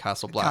on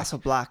Castle Black. Castle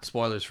Black.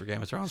 Spoilers for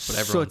Game of Thrones, but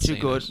everyone's such a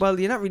good. Well,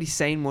 you're not really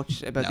saying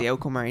much about the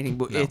outcome or anything,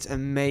 but it's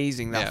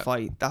amazing. That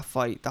fight,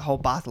 the whole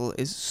battle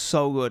is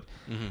so good.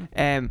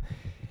 Mm-hmm.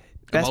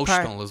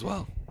 Emotional as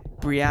well.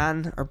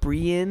 Brienne, and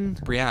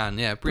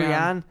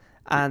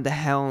the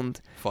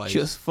Hound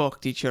just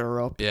fucked each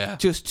other up. Yeah.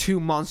 Just 2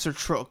 monster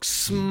trucks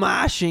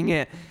smashing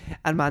it.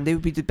 And man, they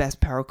would be the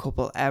best power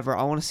couple ever.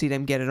 I want to see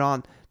them get it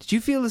on. Did you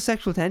feel the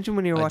sexual tension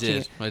when you were watching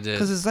it? I did.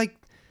 Because it's like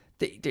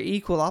they're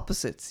equal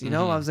opposites, you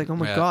know? I was like, oh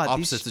my God.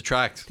 Opposites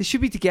attract. They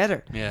should be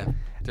together. Yeah.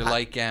 They're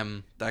like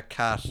that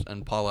cat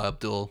and Paula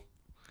Abdul.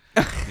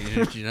 you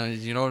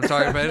know what I'm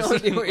talking about? I know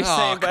what you're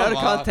saying, but out of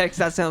context,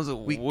 that sounds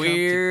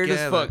weird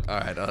as fuck. All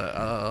right,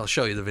 I'll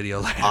show you the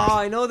video later. Oh,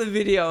 I know the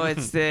video.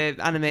 It's the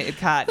animated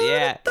cat.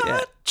 Yeah.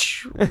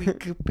 We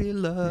could be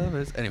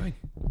lovers. Anyway.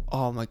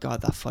 Oh my God,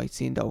 that fight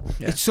scene though.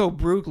 Yeah. It's so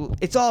brutal.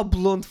 It's all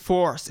blunt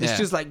force. It's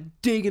just like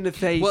dig in the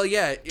face. Well,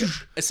 yeah.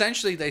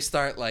 Essentially, they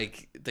start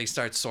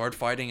sword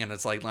fighting, and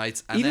it's like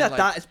lights. And even then, at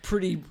that, it's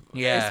pretty.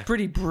 Yeah. It's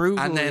pretty brutal.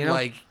 And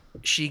then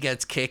she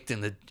gets kicked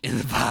in the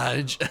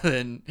badge, and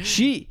then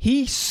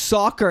he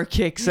soccer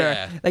kicks her.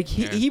 Yeah, like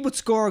he would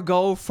score a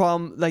goal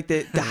from like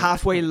the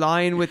halfway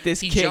line with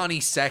this kick. Johnny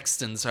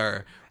Sextons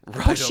her.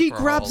 Right, but she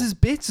grabs his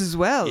bits as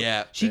well.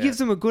 Yeah, she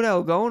gives him a good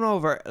old going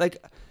over.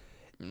 Like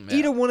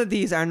either one of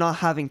these are not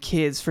having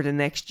kids for the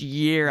next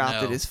year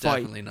after this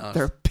fight. Definitely not.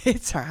 Their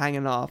bits are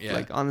hanging off. Yeah.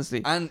 Like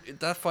honestly, and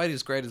that fight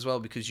is great as well,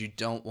 because you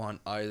don't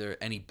want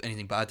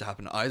anything bad to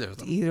happen to either of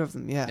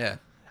them. Yeah.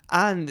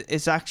 And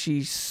it's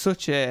actually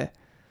such a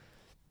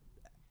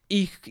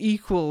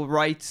equal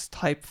rights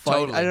type fight.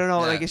 Totally. I don't know.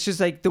 Like it's just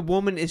like the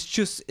woman is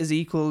just as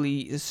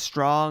equally as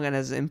strong and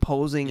as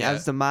imposing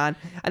as the man.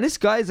 And this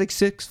guy is like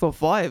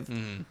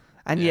 6'5",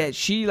 and yet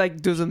she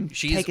like doesn't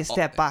take a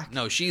step back.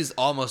 No, she's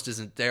almost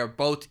isn't. They're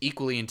both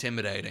equally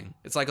intimidating.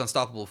 It's like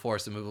unstoppable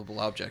force, immovable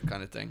object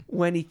kind of thing.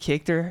 When he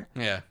kicked her,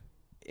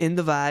 in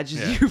the vag,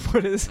 as you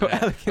put it so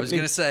elegantly. I was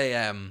gonna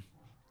say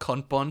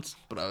cunt punt,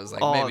 but I was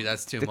like, maybe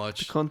that's too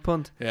much. The cunt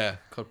punt. Yeah,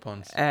 cunt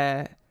punt.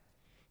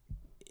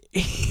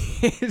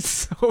 It's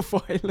so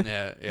violent.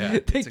 Yeah.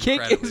 The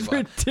kick is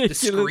ridiculous.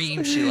 The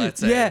scream she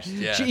lets out.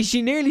 Yeah.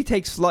 She nearly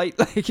takes flight.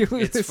 Like it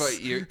was.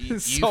 You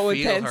so feel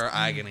intense. her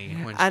agony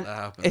when that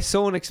happens. It's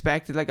so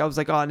unexpected. Like I was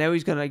like, oh, now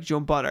he's gonna like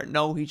jump on her.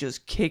 No, he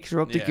just kicks her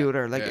up the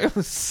gooter. Like it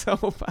was so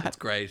bad. It's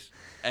great.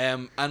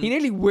 And he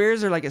nearly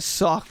wears her like a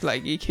sock.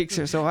 Like he kicks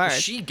her so hard.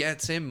 She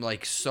gets him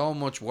like so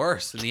much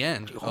worse in the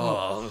end.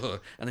 And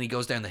then he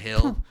goes down the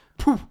hill.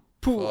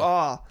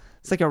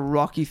 It's like a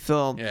Rocky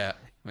film. Yeah.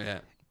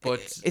 But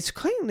it's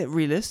kind of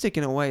realistic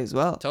in a way as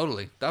well.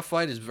 Totally. That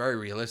fight is very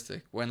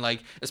realistic. When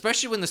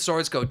especially when the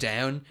swords go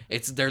down,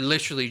 they're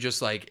literally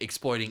just like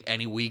exploiting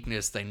any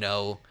weakness they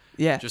know.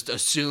 Yeah. Just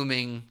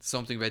assuming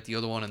something about the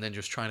other one and then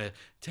just trying to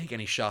take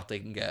any shot they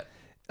can get.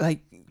 Like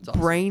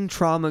brain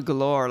trauma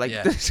galore. Like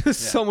there's just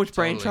so much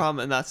brain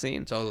trauma in that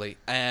scene. Totally.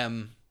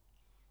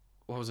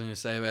 What was I going to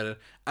say about it?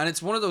 And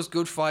it's one of those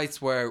good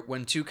fights where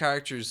when two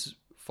characters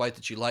fight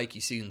that you like,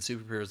 you see in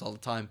superheroes all the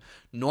time.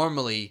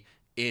 Normally,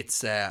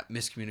 it's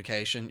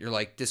miscommunication. You're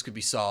like, this could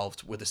be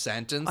solved with a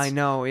sentence. I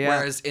know, yeah.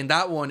 Whereas in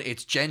that one,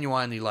 it's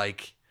genuinely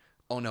like,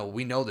 oh no,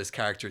 we know this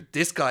character.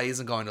 This guy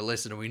isn't going to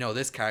listen, and we know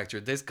this character.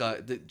 This guy,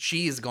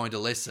 she is going to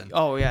listen.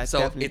 Oh yeah. So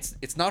definitely.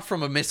 it's not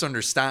from a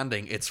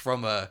misunderstanding. It's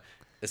from a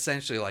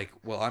essentially like,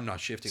 well, I'm not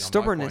shifting on my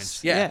Stubbornness,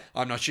 point. Yeah, yeah.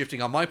 I'm not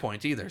shifting on my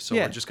point either, so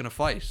Yeah. we're just gonna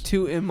fight.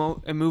 Two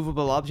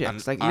immovable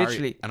objects, like Arya,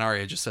 literally. And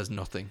Arya just says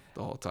nothing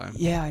the whole time.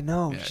 Yeah, I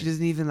know. Yeah. She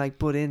doesn't even like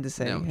butt in to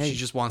say, No, hey, she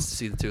just wants to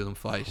see the two of them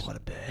fight. what a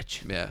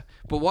bitch. Yeah,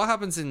 but what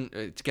happens in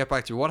to get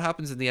back to what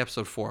happens in the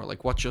episode 4?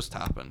 Like, what just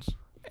happened?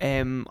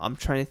 I'm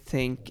trying to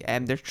think.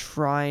 They're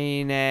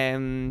trying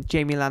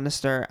Jaime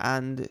Lannister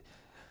and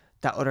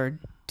that other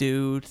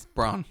dude,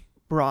 Bronn.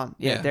 Yeah,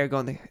 Yeah. they're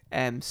going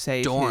to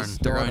save Dorne. his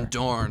They're daughter. going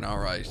Dorne. All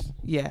right.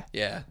 Yeah,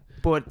 Yeah.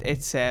 but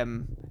it's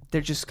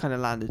they're just kind of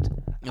landed,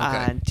 Okay.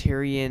 and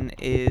Tyrion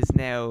is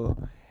now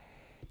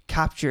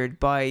captured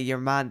by your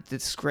man, the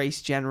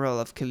disgraced general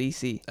of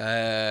Khaleesi.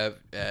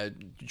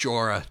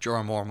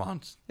 Jorah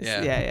Mormont.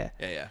 Yeah.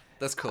 Yeah.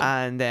 That's cool.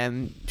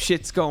 And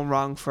shit's going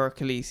wrong for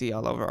Khaleesi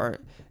all over. Or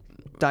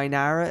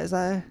Daenerys, is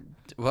that it?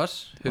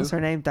 What? Who? What's her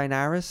name?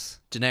 Daenerys.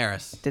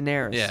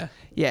 Daenerys.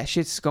 Yeah,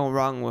 shit's going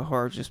wrong with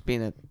her just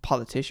being a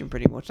politician,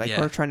 pretty much. Like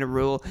her trying to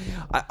rule.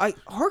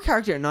 Her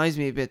character annoys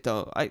me a bit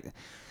though.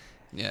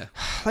 Yeah.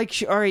 Like,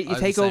 all right, you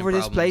take over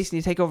this place and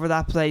you take over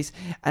that place,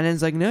 and then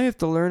it's like, now you have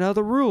to learn how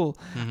to rule.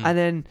 Mm-hmm. And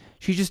then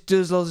she just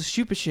does loads of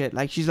stupid shit.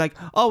 Like, she's like,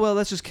 oh, well,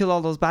 let's just kill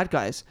all those bad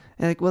guys.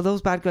 And like, well,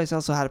 those bad guys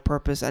also had a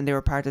purpose and they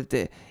were part of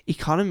the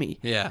economy.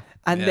 Yeah.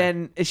 And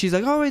then she's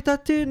like, all right,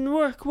 that didn't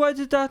work. Why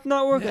did that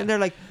not work? Yeah. And they're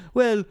like,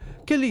 well,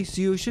 Khaleesi,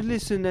 you should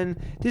listen, and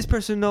this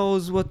person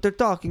knows what they're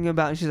talking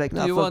about. And she's like,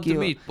 no, you fuck want you.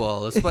 the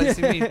meatball, a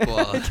spicy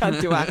meatball. I can't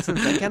do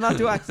accents. I cannot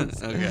do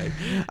accents. Okay.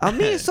 I'm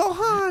me so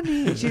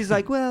honey. And she's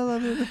like, well, I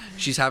mean,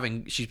 She's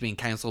being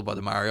cancelled by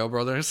the Mario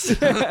Brothers.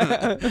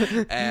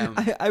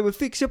 I will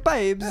fix your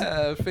pipes.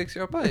 Fix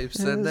your pipes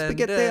and then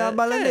Spaghetti on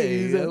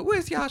bolognese. hey,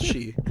 where's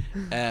Yashi?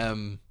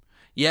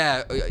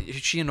 Yeah,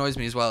 she annoys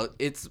me as well.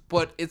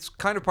 But it's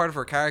kind of part of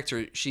her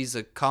character. She's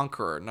a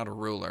conqueror, not a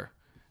ruler.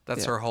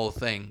 That's her whole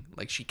thing.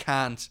 Like she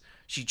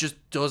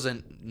just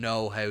doesn't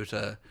know how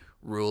to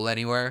rule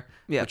anywhere.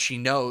 Yeah. But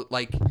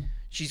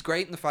she's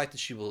great in the fact that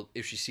she will,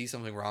 if she sees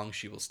something wrong,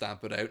 she will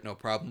stamp it out, no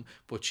problem.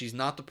 But she's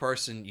not the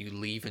person you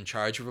leave in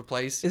charge of a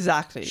place.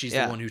 Exactly. She's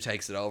the one who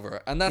takes it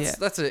over, and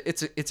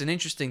it's an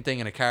interesting thing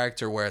in a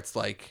character where it's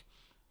like,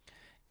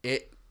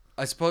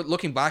 I suppose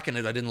looking back on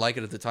it, I didn't like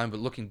it at the time, but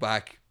looking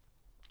back,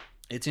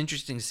 it's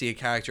interesting to see a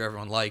character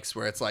everyone likes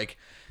where it's like,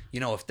 you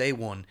know, if they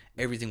won,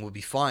 everything would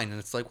be fine, and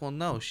it's like, well,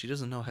 no, she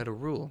doesn't know how to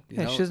rule. You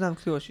know? She doesn't have a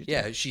clue what she's doing.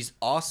 Yeah, she's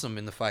awesome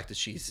in the fact that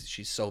she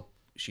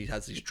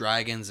has these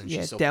dragons and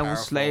she's so down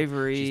powerful. with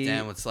slavery. She's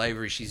down with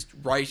slavery. She's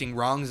righting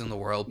wrongs in the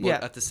world,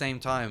 but at the same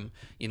time,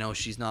 you know,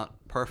 she's not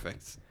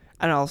perfect.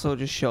 And it also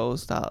just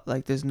shows that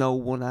like there's no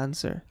one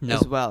answer No,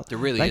 as well. there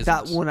really like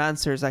isn't. that one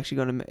answer is actually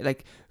going to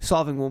like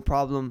solving one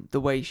problem. The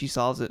way she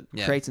solves it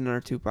creates another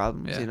two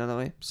problems. Yeah. You know what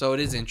I mean? So it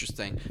is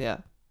interesting. Yeah.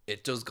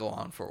 It does go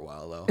on for a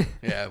while though.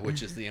 Yeah,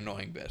 which is the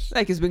annoying bit.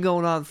 Like it's been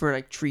going on for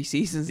like 3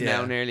 seasons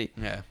now, nearly.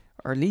 Yeah.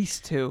 Or at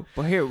least 2.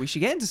 But here we should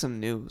get into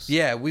some news.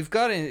 Yeah, we've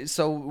got it.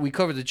 So we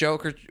covered the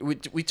Joker.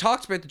 We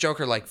talked about the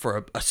Joker like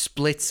for a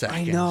split second.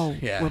 I know.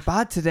 Yeah. We're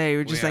bad today.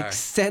 We're just We like are.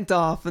 sent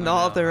off in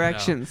all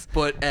directions.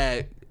 But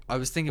I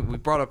was thinking I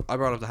brought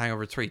up The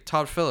Hangover 3.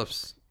 Todd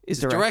Phillips is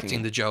directing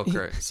it. the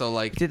Joker. So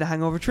like Did the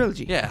Hangover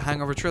trilogy. yeah,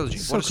 Hangover trilogy.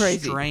 So what a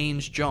crazy.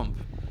 strange jump.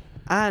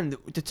 And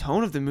the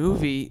tone of the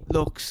movie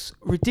looks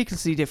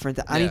ridiculously different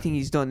to anything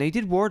he's done. They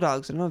did War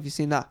Dogs. I don't know if you've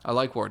seen that. I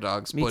like War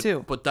Dogs. Me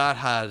too. But that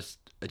had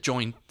a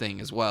joint thing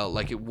as well.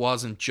 Like it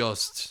wasn't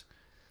just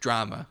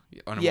drama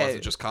and it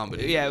wasn't just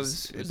comedy. Yeah, it it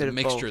was was a bit of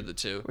mixture both. of the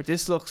two. Where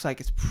this looks like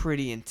it's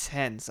pretty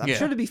intense. I'm sure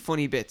there'll be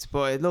funny bits,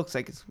 but it looks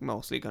like it's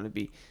mostly going to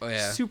be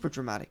super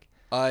dramatic.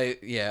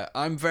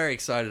 I'm very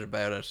excited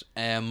about it.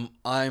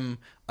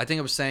 I think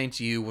I was saying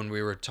to you when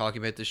we were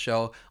talking about the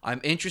show,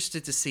 I'm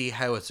interested to see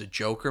how it's a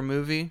Joker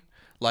movie.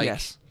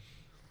 Like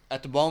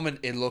at the moment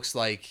it looks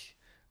like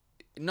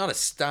not a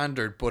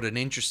standard but an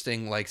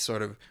interesting like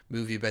sort of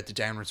movie about the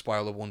downward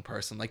spiral of one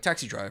person, like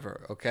Taxi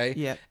Driver, okay?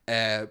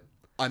 Yeah.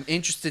 I'm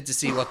interested to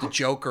see what the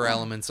Joker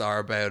elements are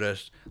about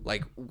it,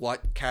 like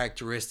what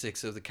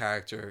characteristics of the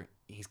character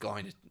he's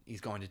going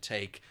to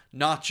take,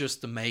 not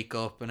just the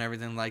makeup and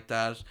everything like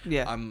that.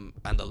 Yeah. And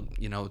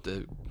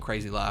the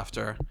crazy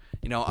laughter.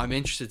 You know, I'm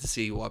interested to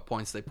see what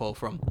points they pull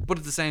from. But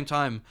at the same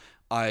time,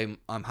 I'm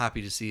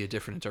happy to see a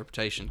different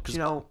interpretation. You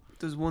know,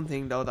 there's one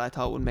thing though that I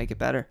thought would make it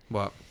better.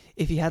 What?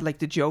 If he had like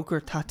the Joker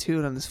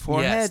tattooed on his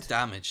forehead. Yes,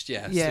 damaged.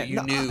 Yeah. So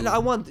you knew. I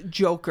want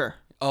Joker.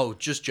 Oh,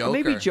 just Joker. Or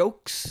maybe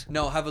jokes.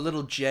 No, have a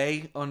little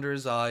J under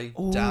his eye,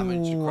 Ooh,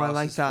 damage across I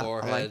like his that.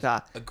 forehead. I like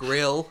that. A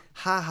grill.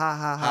 Ha ha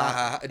ha ha.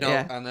 Ha, ha. No,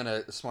 yeah. and then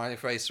a smiley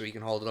face so he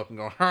can hold it up and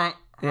go. Ha,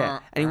 yeah,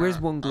 and he wears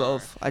one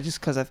glove.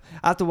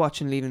 After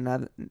watching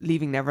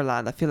Leaving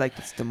Neverland, I feel like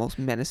it's the most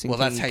menacing. Well,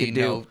 thing that's how you you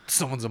could know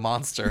someone's a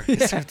monster.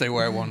 Is if they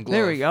wear one glove.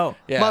 There we go.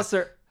 Yeah.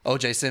 Monster.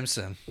 O.J.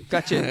 Simpson.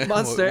 Gotcha.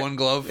 Monster. One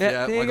glove.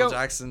 Yeah, there you Michael go.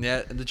 Jackson.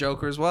 Yeah, and the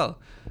Joker as well.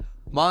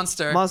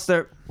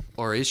 Monster.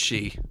 Or is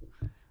she?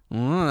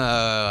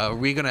 Are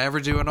we gonna ever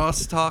do an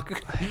Us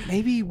talk?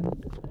 Maybe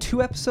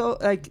 2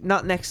 episodes. Like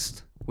not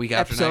next week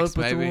after episode, next,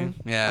 but the maybe. one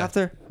Yeah.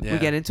 after Yeah. we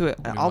get into it.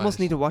 I We almost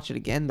might. need to watch it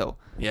again though,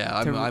 Yeah,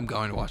 I'm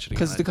going to watch it again.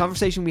 because I the think.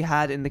 conversation we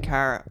had in the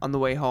car on the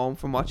way home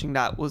from watching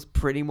that was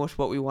pretty much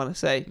what we want to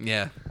say.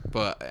 Yeah,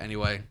 but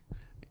anyway.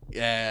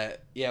 Yeah,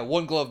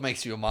 one glove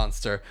makes you a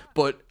monster.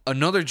 But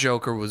another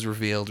Joker was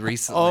revealed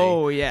recently.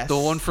 Oh yes, The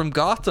one from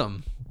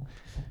Gotham.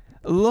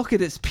 Look at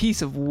this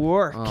piece of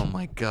work. Oh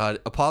my god.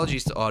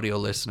 Apologies to audio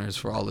listeners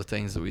for all the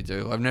things that we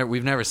do.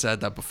 We've never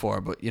said that before,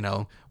 but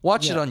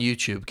watch it Yeah. on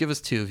YouTube. Give us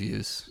 2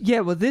 views.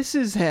 Yeah, well, this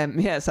is yeah,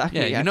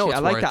 exactly. Yeah, you actually. know it's I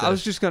like worth that. it. I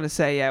was just gonna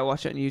say, yeah,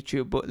 watch it on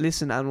YouTube, but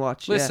listen and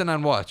watch. Listen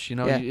and watch.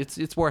 Yeah.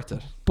 It's worth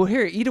it. But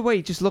here, either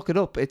way, just look it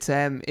up. It's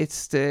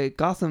the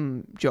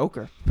Gotham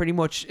Joker. Pretty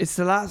much, it's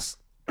the last.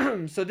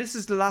 So this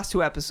is the last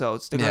 2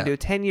 episodes. They're gonna do a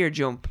 10-year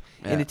jump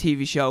in the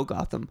TV show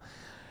Gotham.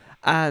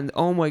 And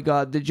oh my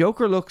god, the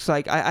Joker looks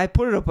like I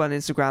put it up on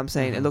Instagram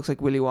saying it looks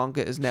like Willy Wonka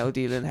is now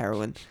dealing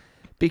heroin,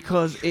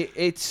 because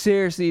it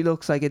seriously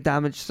looks like a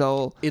damaged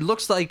soul. It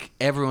looks like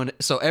everyone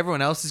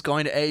else is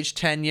going to age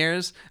 10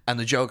 years and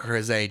the Joker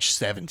has aged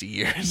 70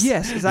 years.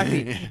 Yes,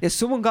 exactly. Yeah,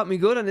 someone got me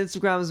good on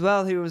Instagram as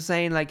well, who was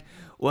saying like,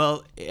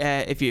 well,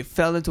 if you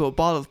fell into a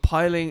ball of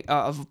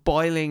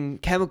boiling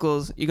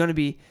chemicals, you're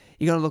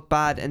gonna look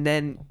bad, and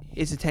then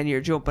it's a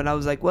 10-year jump. And I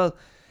was like, well,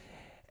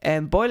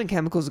 boiling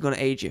chemicals are going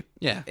to age you.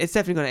 Yeah. It's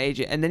definitely going to age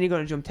you. And then you're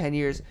going to jump 10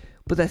 years.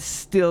 But that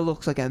still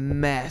looks like a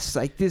mess.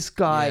 Like this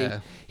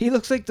guy, he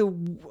looks like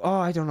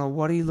I don't know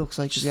what he looks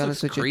like, to be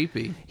honest with you.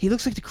 Creepy. He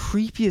looks like the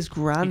creepiest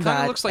granddad He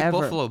kind of looks like ever.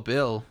 Buffalo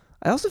Bill.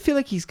 I also feel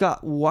like he's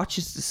got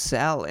watches to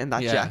sell in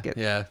that jacket.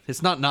 Yeah.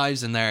 It's not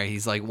knives in there.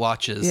 He's like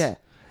watches. Yeah.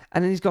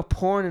 And then he's got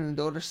porn on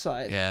the other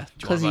side. Yeah.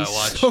 Because he's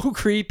watch? so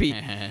creepy.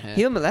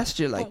 He'll molest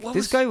you. Like,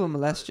 this guy will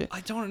molest you.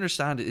 I don't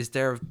understand it. Is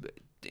there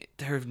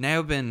have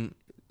now been,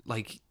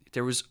 like,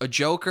 there was a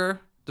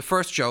Joker, the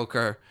first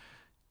Joker,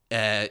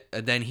 and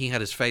then he had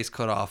his face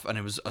cut off, and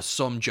it was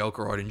some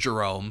Joker or in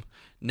Jerome.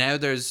 Now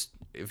there's,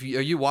 are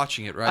you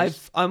watching it, right?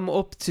 I'm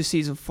up to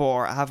season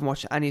 4. I haven't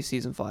watched any of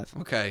season 5.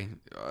 Okay,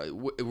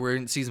 we're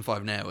in season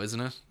 5 now,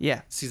 isn't it?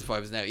 Yeah. Season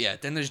 5 is now. Yeah.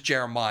 Then there's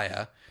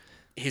Jeremiah,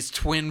 his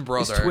twin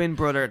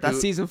brother. That's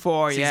season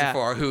 4. Season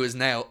 4, who is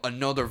now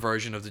another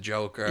version of the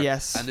Joker.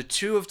 Yes. And the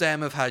 2 of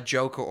them have had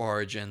Joker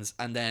origins,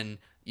 and then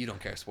you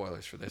don't care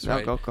spoilers for this,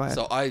 right? Go ahead.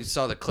 So I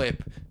saw the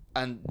clip,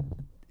 and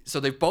so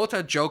they've both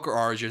had Joker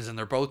origins, and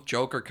they're both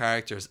Joker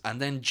characters,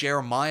 and then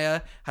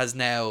Jeremiah has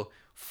now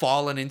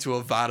fallen into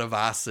a vat of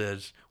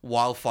acid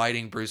while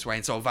fighting Bruce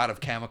Wayne, so a vat of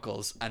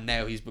chemicals, and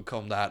now he's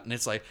become that. And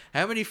it's like,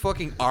 how many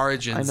fucking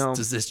origins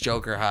does this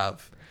Joker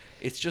have?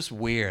 It's just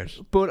weird.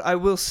 But I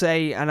will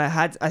say, and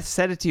I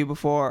said it to you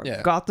before,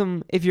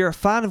 Gotham, if you're a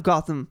fan of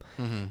Gotham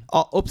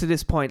up to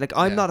this point, like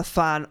I'm not a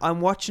fan, I'm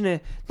watching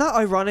it, not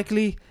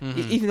ironically,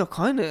 even though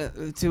kind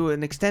of to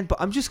an extent, but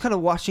I'm just kind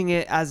of watching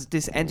it as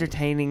this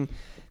entertaining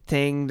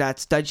thing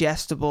that's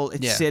digestible.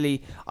 It's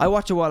silly. I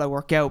watch it while I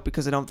work out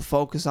because I don't have to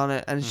focus on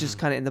it, and it's just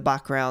kind of in the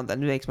background,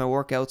 and it makes my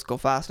workouts go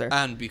faster.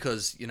 And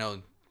because,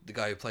 the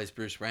guy who plays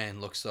Bruce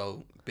Wayne looks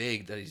so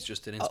big that he's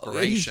just an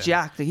inspiration. He's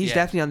jacked. He's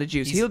definitely on the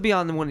juice. He'll be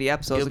on one of the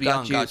episodes. He'll be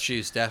on Got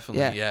Juice,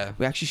 definitely. Yeah.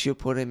 We actually should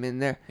put him in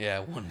there. Yeah,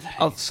 one day.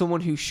 Of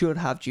someone who should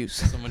have juice.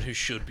 Someone who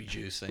should be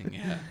juicing.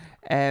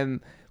 Yeah.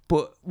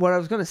 But what I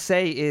was gonna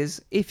say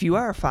is, if you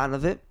are a fan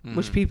of it,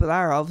 which people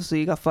are,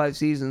 obviously, you got 5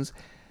 seasons.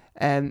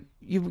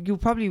 You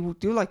probably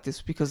do like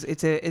this because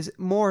it's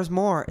more is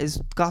more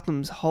is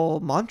Gotham's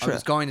whole mantra. I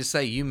was going to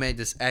say, you made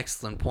this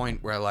excellent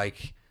point where,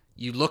 like,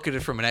 you look at it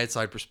from an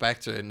outside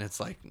perspective and it's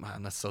like,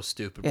 man, that's so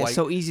stupid. Yeah, it's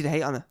so easy to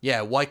hate on it. Yeah,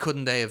 why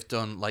couldn't they have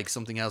done like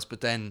something else? But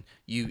then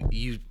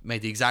you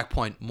made the exact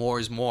point, more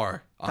is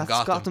more on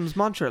That's Gotham's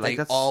mantra. Like,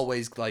 that's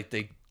always, like,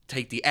 they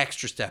take the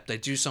extra step. They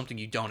do something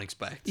you don't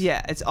expect.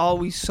 Yeah, it's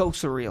always so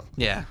surreal.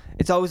 Yeah.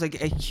 It's always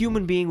like a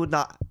human being would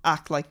not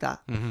act like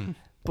that.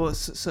 But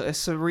so a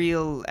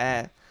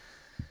surreal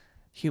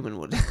human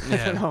would. I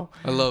don't know.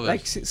 I love it.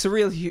 Like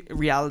surreal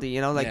reality,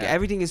 like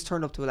everything is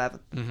turned up to 11.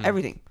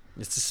 Everything.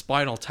 It's the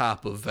Spinal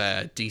Tap of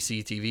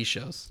DC TV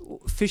shows.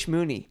 Fish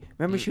Mooney.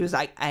 Remember she was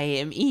like, I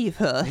am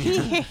evil.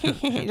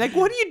 Like,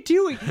 what are you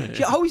doing?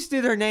 She always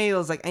did her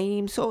nails like, I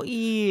am so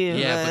evil.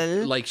 Yeah,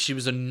 but like she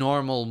was a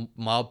normal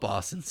mob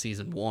boss in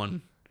season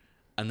 1.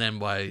 And then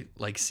by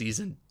like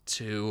season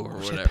 2 or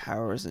whatever. She had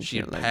powers and she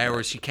shit had like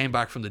powers. that. She came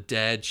back from the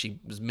dead. She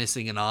was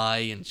missing an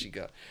eye and she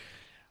got...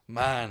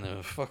 Man,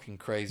 a fucking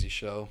crazy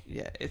show.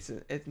 Yeah, it's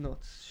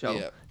nuts show.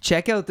 Yeah.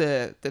 Check out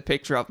the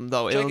picture of him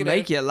though. It'll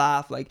make you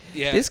laugh. Like,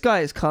 this guy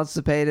is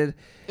constipated.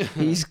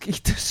 There's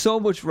so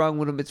much wrong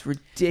with him. It's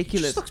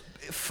ridiculous. He just looks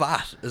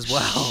fat as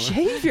well.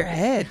 Shave your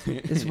head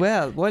as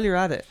well while you're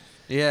at it.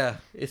 Yeah,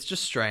 it's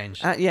just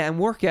strange. And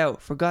work out.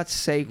 For God's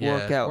sake,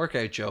 work out. Work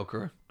out,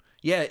 Joker.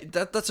 Yeah,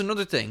 that's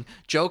another thing.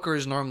 Joker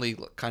is normally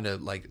kind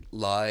of like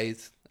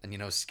lithe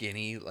and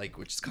skinny, like,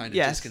 which is kind of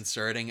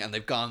disconcerting, and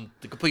they've gone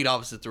the complete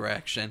opposite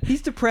direction.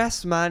 He's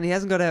depressed, man. He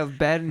hasn't got out of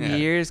bed in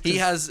years.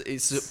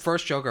 It's the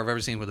first Joker I've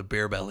ever seen with a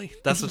beer belly.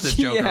 That's what this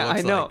Joker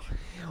looks like.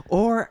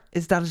 Or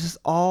is that just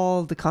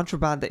all the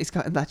contraband that he's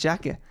got in that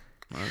jacket?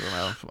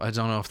 I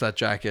don't know if that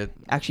jacket.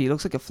 Actually, he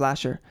looks like a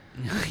Flasher.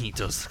 He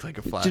does look like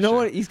a Flasher. Do you know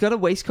what? He's got a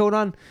waistcoat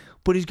on,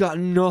 but he's got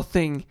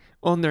nothing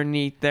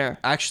underneath there.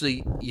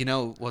 Actually, you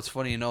know what's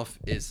funny enough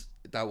is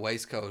that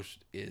waistcoat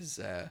is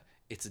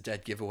it's a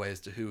dead giveaway as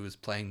to who is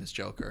playing this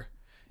Joker.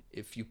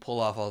 If you pull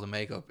off all the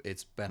makeup,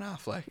 it's Ben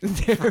Affleck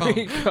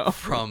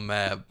from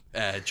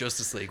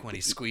Justice League when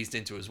he's squeezed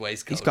into his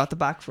waistcoat. He's got the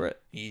back for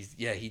it.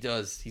 He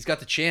does. He's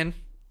got the chin.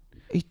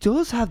 He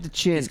does have the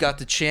chin. He's got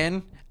the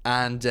chin,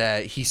 and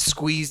he's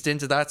squeezed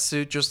into that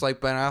suit just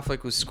like Ben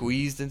Affleck was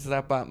squeezed into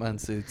that Batman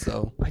suit.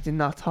 So I did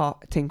not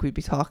think we'd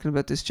be talking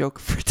about this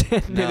Joker for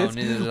 10 minutes.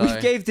 Neither did I.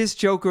 We gave this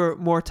Joker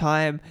more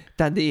time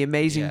than the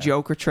amazing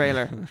Joker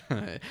trailer.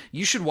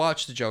 You should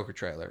watch the Joker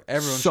trailer.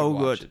 Everyone so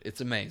should watch good. it.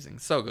 It's amazing.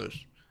 So good.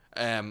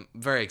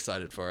 Very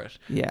excited for it.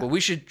 Yeah. But we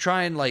should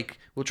try and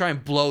we'll try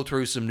and blow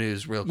through some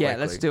news real quickly. Yeah,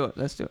 let's do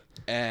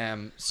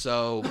it.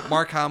 So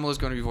Mark Hamill is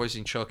going to be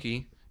voicing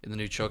Chucky in the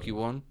new Chucky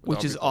one,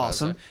 which is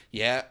awesome.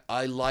 Yeah,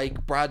 I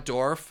like Brad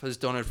Dourif has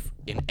done it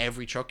in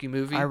every Chucky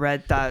movie. I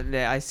read that.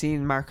 I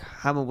seen Mark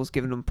Hamill was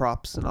giving him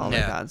props and all like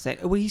that, and saying,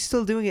 "Well, he's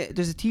still doing it.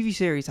 There's a TV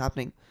series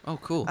happening." Oh,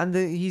 cool. And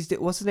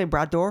what's his name?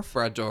 Brad Dourif.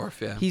 Brad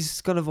Dourif, yeah.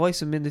 He's gonna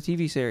voice him in the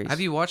TV series.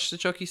 Have you watched the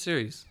Chucky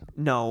series?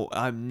 No,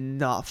 I'm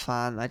not a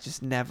fan. I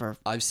just never.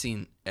 I've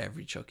seen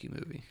every Chucky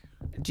movie.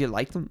 Do you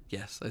like them?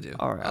 Yes, I do.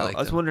 All right. I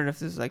was wondering if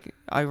this is like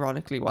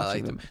ironically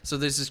watching them. So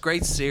there's this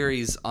great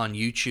series on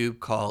YouTube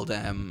called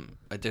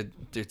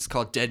it's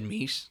called Dead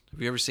Meat.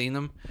 Have you ever seen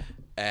them?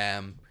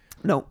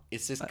 No.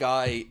 It's this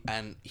guy,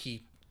 and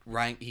he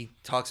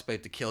talks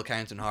about the kill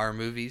count in horror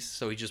movies.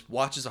 So he just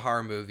watches a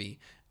horror movie,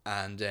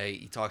 and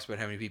he talks about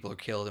how many people are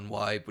killed and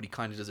why, but he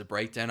kind of does a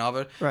breakdown of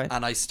it. Right.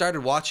 And I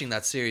started watching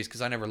that series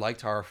because I never liked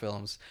horror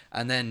films,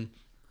 and then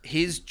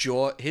his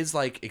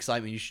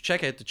excitement. You should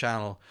check out the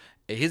channel.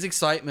 His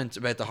excitement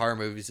about the horror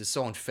movies is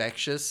so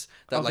infectious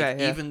that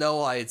even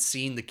though I had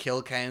seen the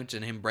kill count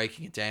and him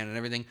breaking it down and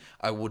everything,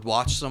 I would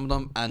watch some of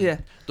them.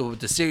 And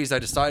the series I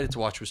decided to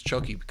watch was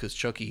Chucky, because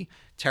Chucky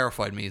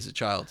terrified me as a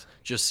child.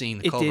 Just seeing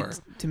the cover.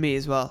 It did to me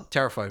as well.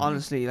 Terrified me.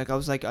 Honestly, like I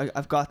was like,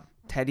 I've got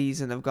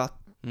teddies and I've got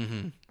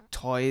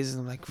toys,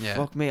 and I'm like,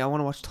 fuck me, I want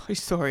to watch Toy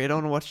Story. I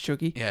don't want to watch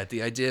Chucky. Yeah,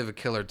 the idea of a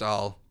killer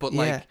doll. But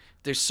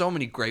there's so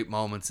many great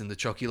moments in the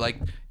Chucky. Like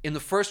in the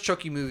first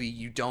Chucky movie,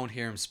 you don't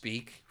hear him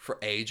speak for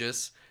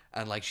ages,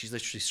 and like she's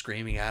literally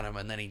screaming at him,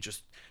 and then he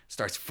just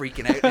starts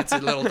freaking out. It's a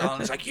little doll,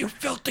 and he's like, "You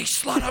filthy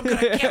slut, I'm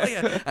gonna kill you!"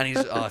 And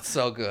it's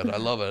so good. I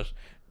love it.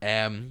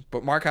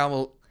 But Mark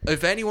Hamill,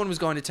 if anyone was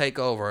going to take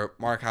over,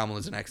 Mark Hamill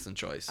is an excellent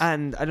choice.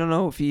 And I don't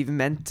know if he even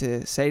meant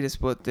to say this,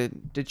 but the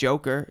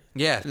Joker,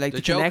 like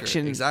the Joker,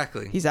 connection,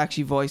 exactly. He's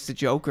actually voiced the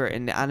Joker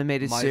in the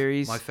animated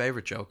series. My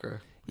favorite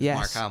Joker. Yes.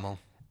 Mark Hamill.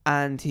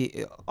 And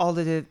all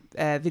the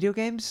video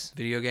games.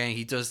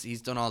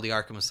 He's done all the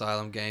Arkham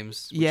Asylum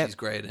games, which he's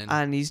great in.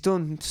 And he's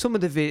done some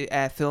of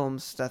the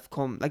films that have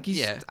come. Like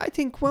I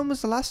think, when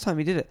was the last time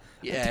he did it?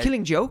 Yeah, The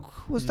Killing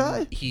Joke, was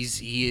that? He's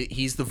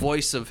the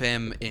voice of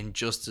him in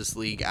Justice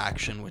League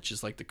Action, which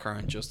is like the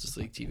current Justice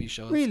League TV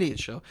show. Really?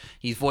 Show.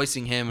 He's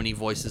voicing him, and he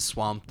voices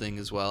Swamp Thing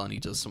as well, and he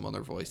does some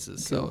other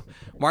voices. Cool.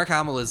 So Mark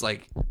Hamill is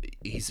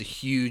he's a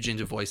huge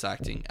into voice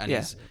acting, and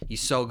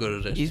he's so good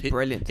at it. He's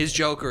brilliant. His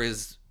Joker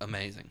is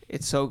amazing.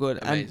 It's so good.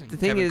 Amazing. And the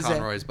thing Kevin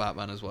Conroy's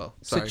Batman as well.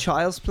 So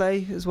Child's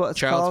Play is what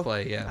it's called. Child's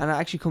Play, yeah. And it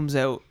actually comes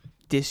out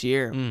this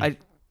year. I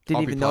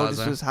didn't even know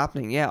this was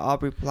happening. Yeah,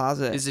 Aubrey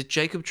Plaza. Is it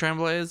Jacob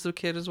Tremblay as the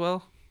kid as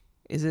well?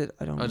 Is it?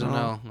 I don't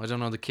know. I don't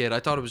know the kid.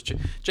 I thought it was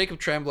Jacob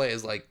Tremblay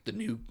is like the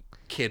new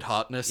kid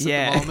hotness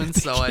at the moment,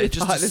 so I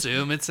just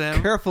assume it's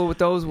him. Careful with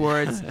those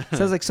words.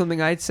 Sounds like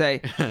something I'd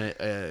say.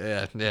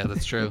 Yeah,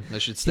 that's true. I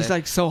should say. He's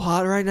like so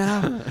hot right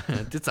now.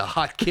 It's a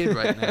hot kid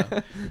right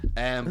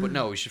now. But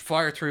no, we should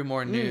fire through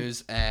more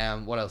news.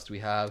 What else do we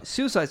have?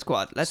 Suicide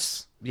Squad.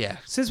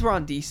 Since we're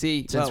on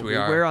DC.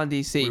 We're on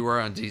DC. We were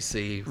on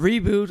DC.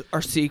 Reboot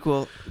or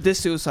sequel, this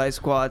Suicide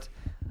Squad.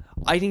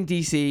 I think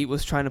DC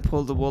was trying to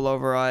pull the wool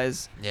over our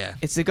eyes. Yeah.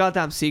 It's the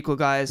goddamn sequel,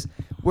 guys.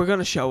 We're going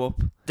to show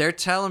up. They're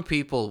telling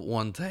people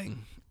one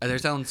thing. They're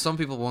telling some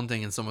people one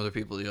thing and some other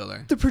people the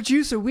other. The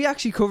producer, we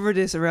actually covered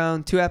this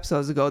around 2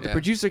 episodes ago. The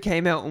producer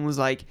came out and was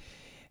like,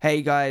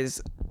 hey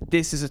guys,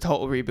 this is a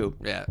total reboot.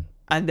 Yeah.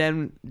 And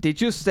then they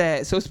just, so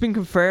it's been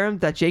confirmed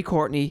that Jay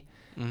Courtney,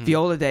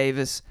 Viola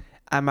Davis,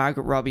 and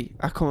Margaret Robbie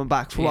are coming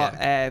back for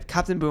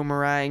Captain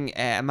Boomerang,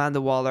 Amanda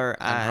Waller,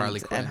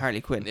 and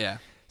Harley Quinn. Yeah.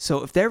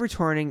 So if they're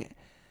returning...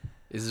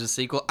 Is it a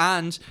sequel?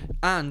 And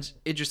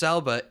Idris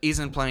Elba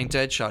isn't playing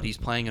Deadshot. He's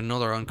playing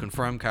another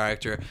unconfirmed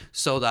character,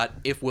 so that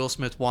if Will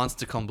Smith wants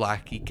to come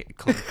back, he can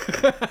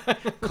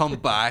come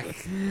back.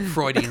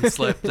 Freudian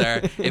slip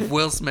there. If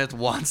Will Smith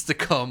wants to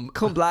come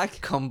black,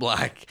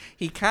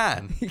 he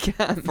can. He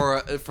can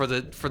for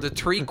the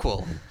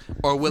trequel,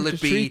 or will it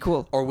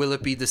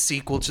be the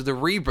sequel to the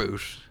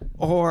reboot?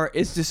 Or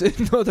is this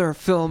another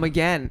film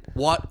again?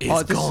 What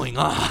is going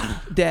on?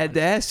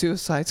 The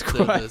Suicide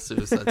Squad. The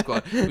Suicide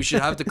Squad. We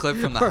should have the clip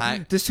from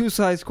the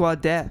Suicide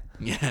Squad. Yeah,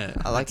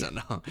 I don't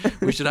know.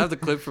 We should have the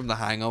clip from The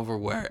Hangover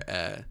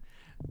where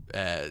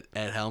Ed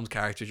Helms'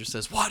 character just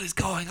says, "What is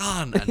going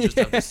on?" and just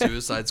have the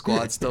Suicide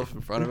Squad stuff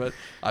in front of it.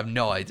 I have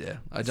no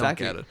idea. I don't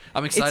get it.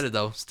 I'm excited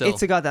though. Still,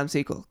 it's a goddamn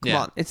sequel. Come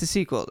on, it's a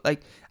sequel.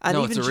 Like, and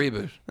no, even it's a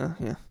reboot.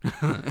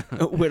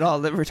 Yeah, with all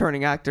the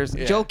returning actors.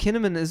 Yeah. Joel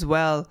Kinnaman as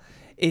well.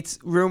 It's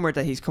rumored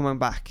that he's coming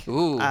back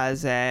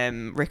as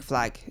Rick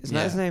Flag. Isn't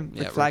that his name?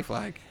 Yeah, Rick Flag. Rick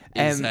Flag. He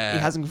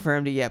hasn't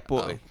confirmed it yet,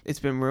 but it's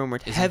been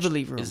rumored,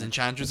 heavily rumored. Is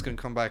Enchantress going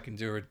to come back and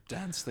do her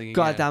dance thing again?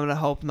 God damn it, I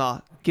hope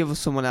not. Give us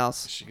someone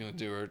else. Is she going to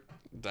do her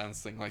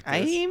dance thing like this?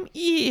 I'm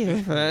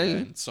evil.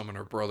 And summon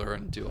her brother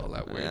and do all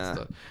that weird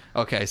stuff.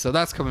 Okay, so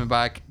that's coming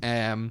back.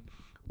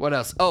 What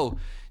else? Oh,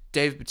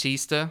 Dave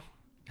Bautista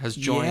has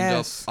joined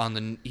up on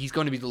the... He's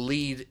going to be the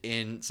lead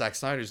in Zack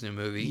Snyder's new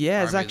movie.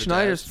 Yeah, Army Zack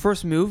Snyder's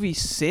first movie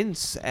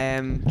since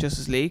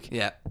Justice League.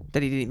 Yeah.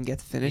 That he didn't even get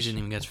to finish. He didn't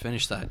even get to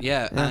finish that.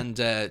 Yeah.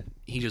 And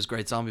he does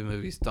great zombie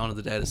movies. Dawn of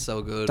the Dead is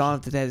so good. Dawn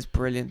of the Dead is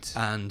brilliant.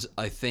 And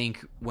I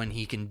think when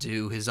he can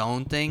do his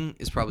own thing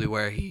is probably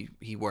where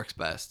he works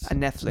best.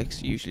 And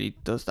Netflix usually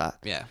does that.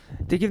 Yeah.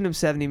 They're giving him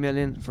 $70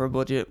 million for a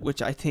budget,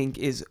 which I think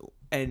is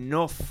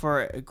enough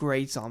for a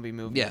great zombie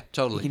movie. Yeah,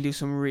 totally. You can do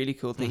some really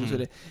cool things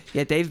with it.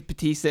 Yeah, Dave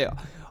Bautista.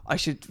 I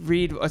should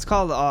read. It's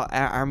called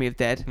Army of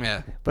Dead.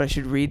 Yeah. But I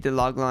should read the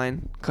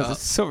logline because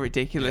it's so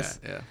ridiculous.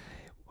 Yeah.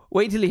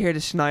 Wait until you hear the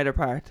Schneider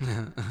part.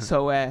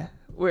 So,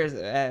 where is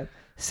it?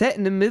 Set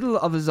in the middle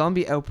of a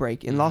zombie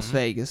outbreak in Las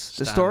Vegas,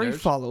 the story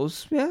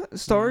follows. Yeah, the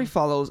story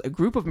follows a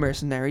group of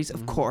mercenaries,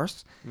 of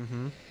course,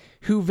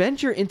 who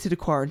venture into the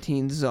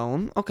quarantine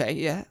zone. Okay,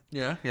 yeah.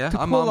 Yeah. To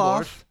I'm pull on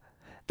board. off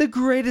the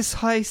greatest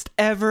heist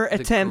ever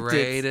attempted.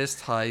 The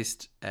greatest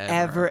heist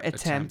ever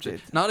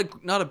attempted.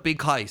 Not a big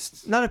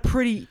heist. Not a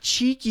pretty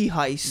cheeky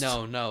heist.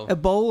 No. A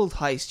bold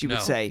heist, you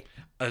would say.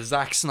 A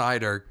Zack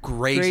Snyder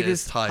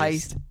greatest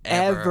heist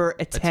ever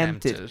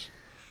attempted.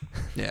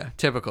 Yeah,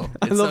 typical.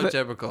 It's so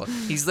typical.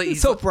 He's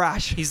so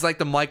brash. He's like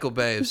the Michael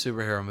Bay of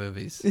superhero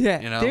movies.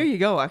 Yeah, you know? There you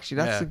go. Actually,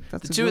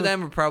 that's the two of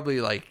them are probably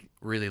like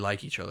really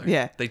like each other.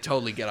 Yeah, they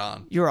totally get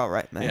on. You're all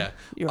right, man. Yeah,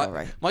 you're all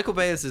right. Michael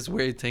Bay has this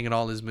weird thing in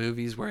all his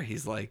movies where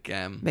he's like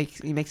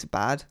he makes it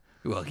bad.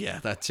 Well,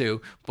 yeah, that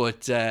too.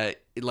 But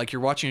like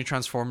you're watching a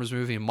Transformers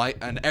movie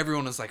and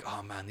everyone is like,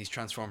 "Oh man, these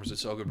Transformers are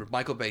so good." But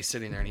Michael Bay's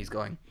sitting there and he's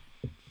going,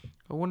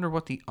 I wonder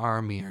what the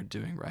army are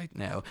doing right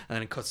now. And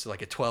then it cuts to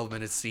like a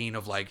 12-minute scene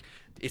of like,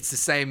 it's the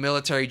same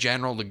military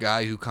general, the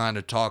guy who kind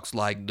of talks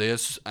like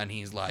this. And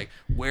he's like,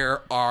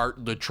 where are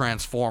the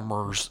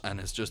Transformers? And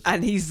it's just...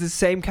 And he's the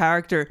same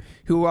character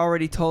who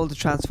already told the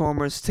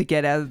Transformers to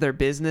get out of their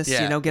business,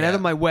 get out of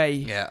my way.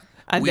 Yeah.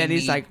 And then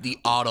he's like... the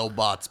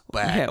Autobots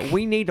back. Yeah,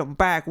 we need them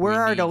back. Where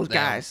are those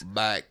guys?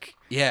 Back.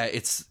 Yeah,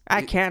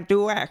 I can't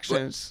do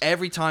accents.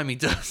 Every time he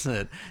does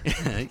it.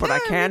 But I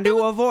can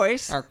do a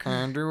voice. I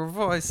can do a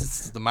voice.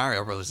 It's the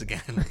Mario Brothers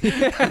again.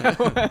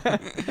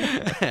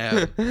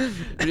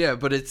 Yeah,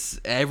 but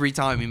it's every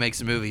time he makes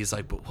a movie, he's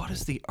like, but what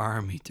is the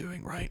army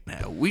doing right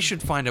now? We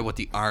should find out what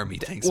the army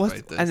thinks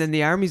about this. And then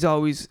the army's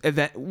always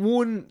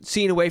one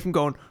scene away from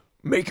going,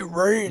 make it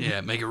rain.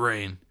 Yeah, make it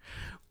rain.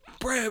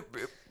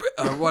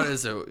 What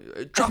is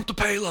it? Drop the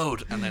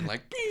payload, and then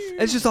like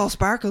it's just all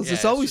sparkles.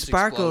 It's always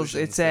sparkles.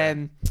 It's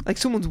like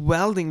someone's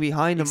welding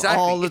behind them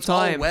all the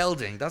time. All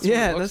welding. That's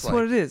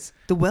what it is.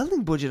 The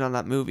welding budget on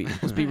that movie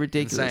must be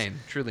ridiculous. Insane,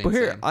 truly insane. But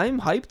here, I'm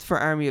hyped for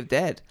Army of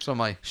Dead. So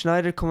am I.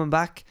 Schneider coming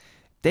back.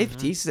 Dave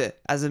Bautista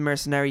as a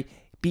mercenary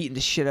beating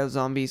the shit out of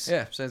zombies.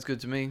 Yeah, sounds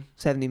good to me.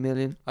 70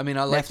 million. I mean,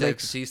 I like Dave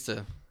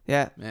Bautista.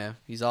 Yeah,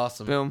 he's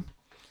awesome. Boom.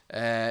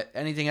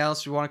 Anything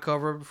else you want to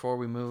cover before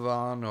we move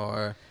on,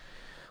 or?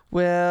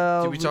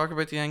 Well, did we talk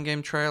about the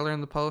Endgame trailer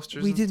and the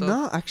posters? We and did stuff?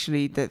 not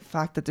actually. The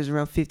fact that there's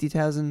around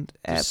 50,000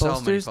 posters so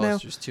many now.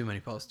 There's too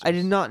many posters. I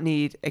did not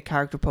need a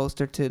character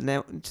poster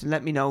to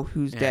let me know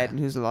who's dead and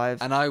who's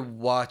alive. And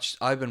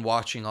I've been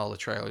watching all the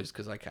trailers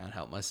because I can't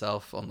help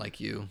myself. Unlike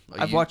you,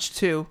 I've watched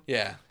two.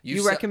 Yeah,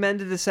 you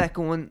recommended the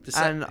second one,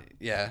 and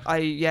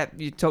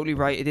you're totally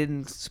right. It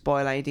didn't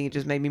spoil anything. It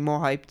just made me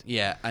more hyped.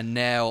 Yeah, and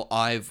now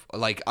I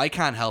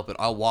can't help it.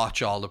 I'll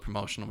watch all the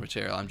promotional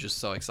material. I'm just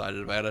so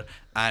excited about it.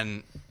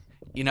 And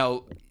you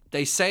know,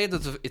 they say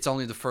that it's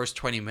only the first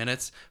 20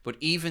 minutes, but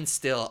even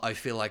still, I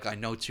feel like I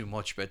know too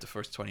much about the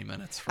first 20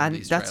 minutes from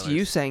these trailers. And that's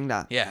you saying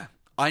that. Yeah,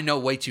 I know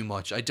way too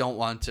much. I don't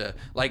want to,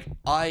 like,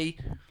 I'm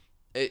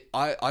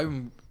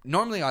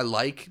normally I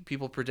like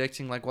people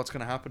predicting like what's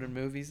going to happen in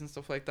movies and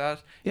stuff like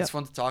that. Yeah. It's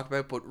fun to talk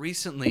about, but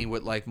recently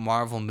with like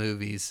Marvel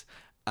movies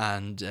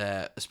and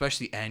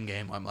especially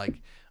Endgame, I'm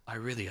like, I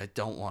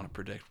don't want to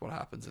predict what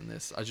happens in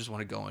this. I just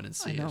want to go in and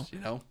see it, you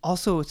know?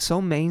 Also, it's so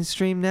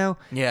mainstream now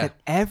that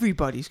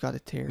everybody's got a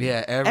theory.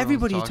 Yeah,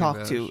 everybody you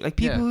talk to. Like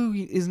people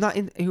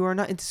who are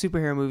not into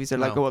superhero movies, they're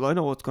like, oh, well, I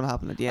know what's going to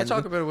happen at the end. I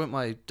talk about it with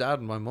my dad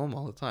and my mum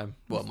all the time.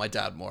 Well, my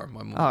dad more,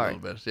 my mum a little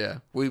bit, yeah.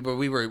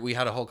 We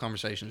had a whole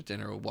conversation at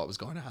dinner of what was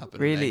going to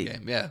happen in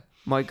Endgame, yeah.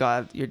 My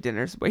God, your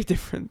dinner's way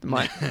different than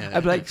mine.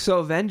 I'd be like, so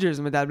Avengers,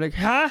 and my dad'd be like,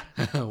 huh?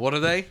 What are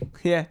they?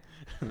 Yeah.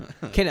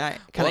 Can I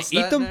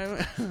eat them?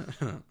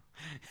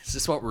 Is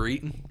this what we're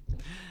eating?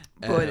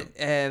 But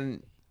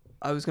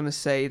I was gonna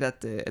say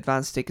that the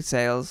advanced ticket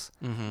sales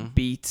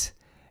beat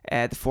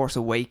the Force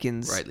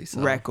Awakens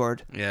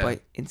record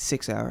in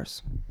 6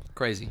 hours.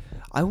 Crazy.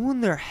 I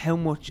wonder how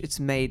much it's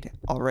made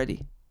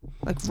already,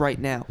 like right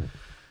now.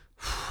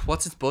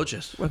 What's its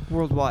budget? Like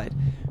worldwide,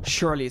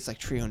 surely it's like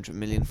 300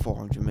 million,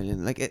 400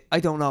 million. Like I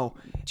don't know.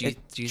 Do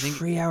you think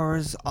 3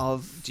 hours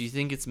of? Do you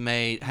think it's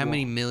made? How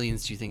many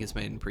millions do you think it's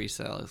made in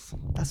pre-sales?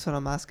 That's what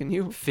I'm asking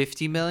you.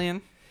 50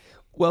 million.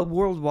 Well,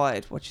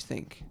 worldwide, what you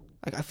think?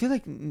 Like I feel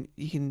like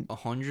you can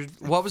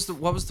 100. What was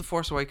the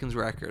Force Awakens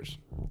record?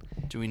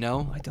 Do we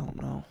know? I don't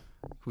know.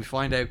 We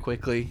find out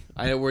quickly.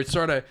 I know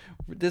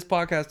this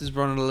podcast is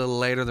running a little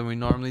later than we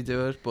normally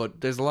do it, but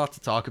there's a lot to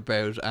talk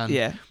about,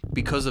 and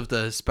because of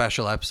the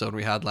special episode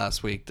we had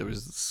last week, there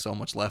was so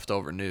much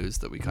leftover news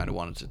that we kind of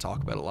wanted to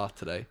talk about a lot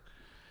today.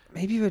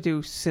 Maybe if I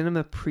do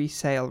cinema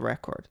pre-sale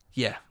record.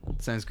 Yeah,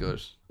 sounds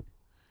good.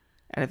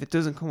 And if it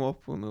doesn't come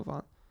up, we'll move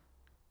on.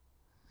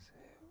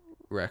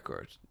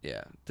 Record,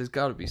 yeah. There's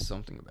got to be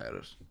something about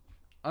it.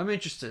 I'm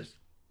interested.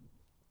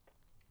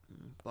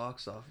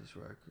 Box office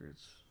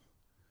records.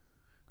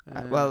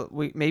 Well,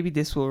 maybe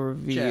this will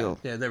reveal.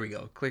 Yeah, there we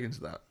go. Click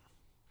into that.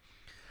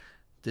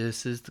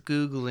 This is the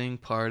Googling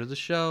part of the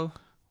show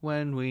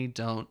when we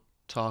don't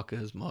talk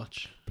as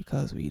much.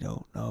 Because we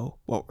don't know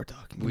what we're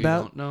talking about. We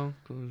don't know.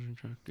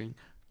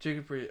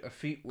 Ticket for a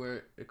feat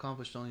were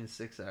accomplished only in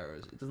 6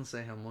 hours. It doesn't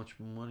say how much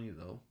money,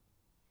 though.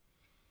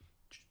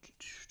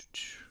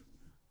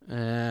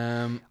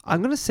 I'm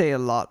going to say a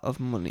lot of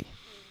money.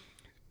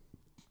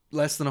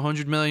 Less than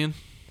 100 million?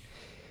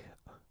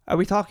 Are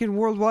we talking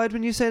worldwide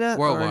when you say that?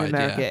 Worldwide,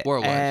 yeah.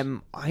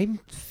 Worldwide. I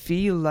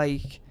feel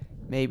like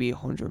maybe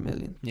 100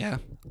 million. Yeah.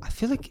 I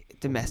feel like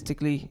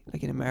domestically,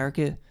 like in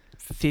America,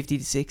 50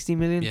 to 60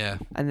 million. Yeah.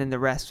 And then the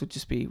rest would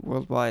just be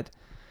worldwide.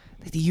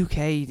 Like the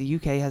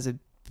UK has a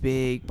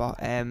big...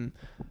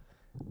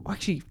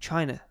 actually,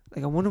 China.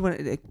 Like I wonder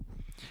when...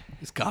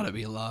 It's got to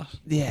be a lot.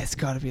 Yeah, it's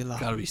got to be a lot.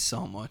 Got to be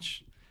so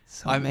much.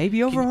 So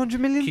maybe over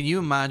 100 million? Can you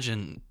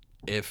imagine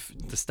if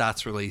the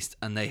stats released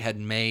and they had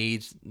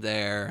made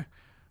their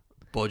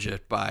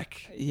budget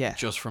back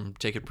just from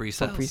ticket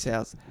pre-sales? From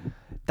pre-sales.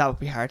 That would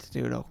be hard to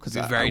do though, because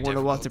I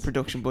wonder what the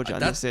production budget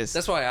on this is.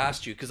 That's why I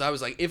asked you, because I was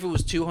like, if it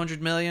was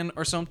 200 million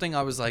or something,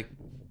 I was like,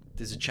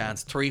 there's a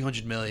chance.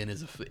 300 million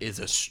is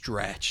a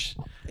stretch.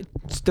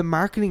 The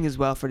marketing as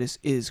well for this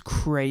is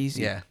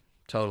crazy. Yeah.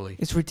 Totally.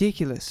 It's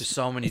ridiculous. There's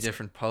so many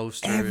different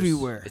posters.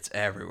 Everywhere. It's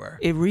everywhere.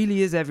 It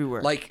really is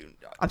everywhere. Like,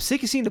 I'm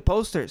sick of seeing the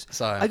posters.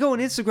 Sorry. I go on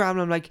Instagram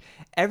and I'm like,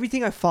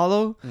 everything I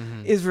follow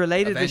is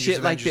related to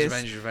shit like this.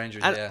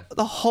 Avengers, and yeah.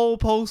 The whole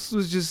post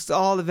was just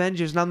all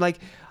Avengers. And I'm like,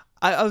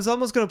 I was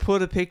almost going to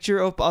put a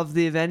picture up of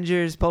the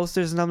Avengers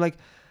posters. And I'm like,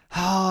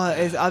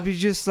 I'll be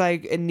just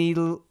like a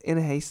needle in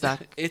a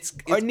haystack.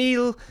 Or a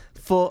needle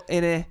full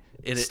in a...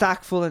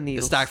 stack full of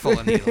needles. A stack full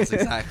of needles,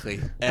 exactly.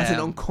 That's an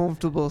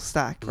uncomfortable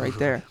stack right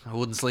there. I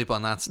wouldn't sleep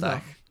on that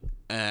stack.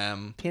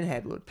 No.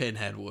 Pinhead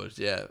would,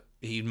 yeah.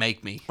 He'd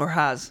make me. Or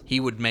has.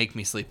 He would make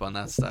me sleep on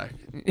that stack.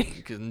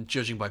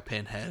 Judging by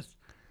Pinhead.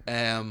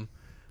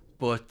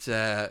 But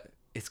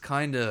it's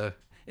kind of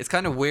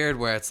weird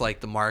where it's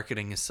like the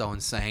marketing is so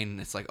insane.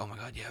 It's like, oh my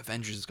god, yeah,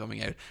 Avengers is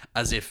coming out.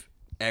 As if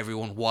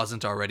everyone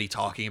wasn't already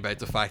talking about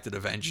the fact that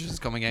Avengers is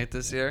coming out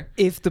this year.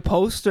 If the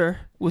poster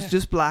was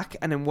just black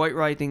and in white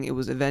writing it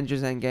was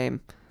Avengers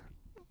Endgame,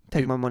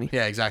 take my money.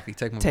 Yeah, exactly.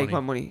 Take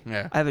my money.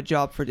 Yeah. I have a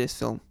job for this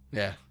film.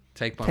 Yeah.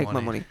 Take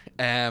my money.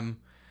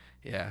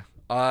 Yeah.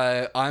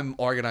 I'm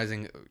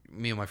organizing,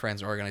 me and my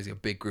friends are organizing a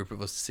big group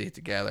of us to see it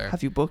together.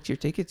 Have you booked your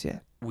tickets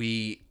yet?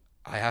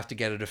 I have to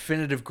get a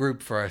definitive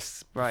group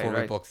first before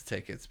we book the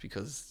tickets,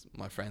 because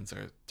my friends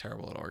are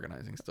terrible at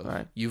organizing stuff.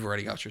 Right. You've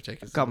already got your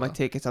tickets. Got my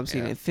tickets. I'm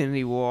seeing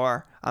Infinity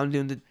War. I'm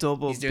doing the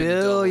double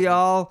bill,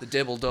 y'all. The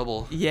dibble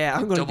double. Yeah,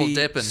 I'm going to be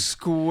dipping.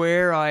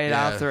 Square-eyed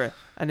after it.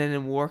 And then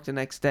in work the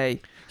next day.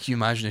 Can you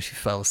imagine if you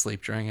fell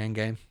asleep during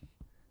Endgame?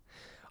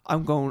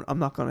 I'm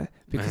not gonna,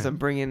 because I'm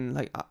bringing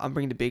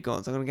the big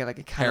guns. I'm gonna get like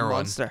a can of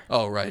Monster.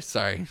 Oh right,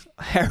 sorry.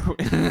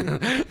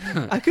 Heroin.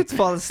 I could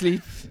fall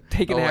asleep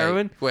taking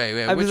heroin.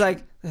 Wait. I was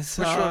like, which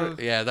one?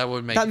 Yeah, that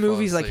would make that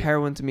movie's like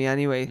heroin to me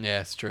anyway.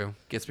 Yeah, it's true.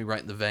 Gets me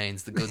right in the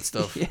veins. The good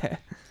stuff. Yeah.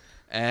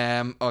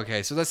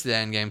 Okay, so that's the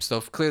Endgame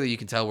stuff. Clearly, you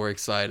can tell we're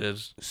excited.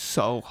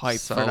 So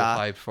hyped for that.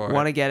 Hyped for it.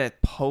 Want to get a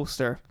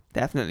poster.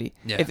 Definitely.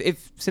 Yeah.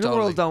 If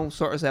Cineworld don't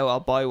sort us out, I'll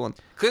buy one.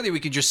 Clearly, we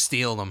can just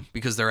steal them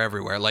because they're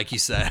everywhere, like you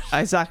said.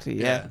 Exactly,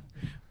 yeah.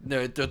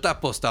 That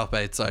bus stop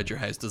outside your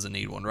house doesn't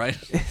need one, right?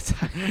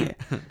 Exactly. Yeah.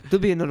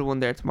 There'll be another one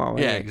there tomorrow.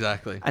 Yeah,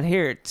 exactly. And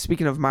here,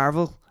 speaking of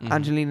Marvel,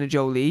 Angelina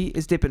Jolie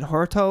is dipping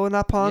her toe in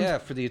that pond. Yeah,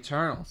 for the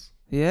Eternals.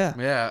 Yeah.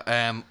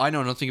 Yeah. I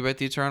know nothing about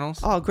the Eternals.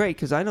 Oh, great,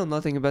 because I know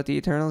nothing about the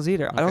Eternals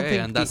either. Okay, I don't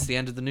think that's the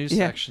end of the news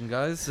section,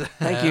 guys.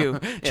 Thank you.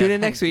 Tune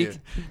in next week.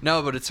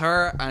 No, but it's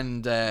her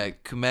and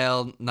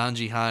Kumail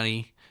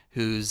Nanjiani,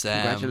 who's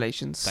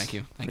congratulations. Thank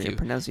you. For your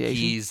pronunciation.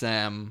 He's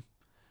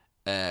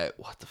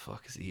what the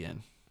fuck is he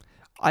in?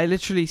 I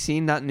literally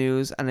seen that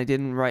news and I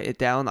didn't write it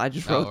down. I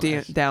just wrote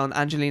down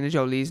Angelina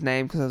Jolie's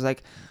name because I was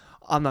like,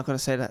 I'm not going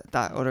to say that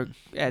other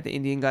the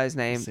Indian guy's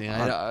name. See,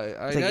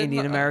 it's like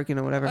Indian American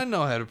or whatever. I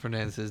know how to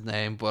pronounce his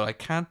name, but I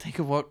can't think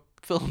of what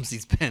films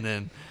he's been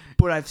in.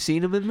 But I've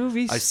seen him in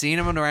movies. I've seen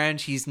him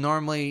around. He's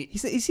normally...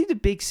 Is he the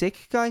big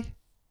sick guy?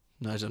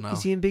 I don't know.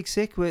 Is he in Big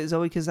Sick with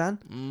Zoe Kazan?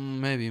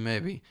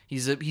 Maybe.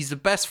 He's the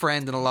best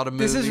friend in a lot of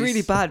movies. This is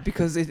really bad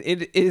because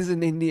it is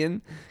an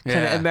Indian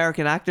kind of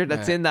American actor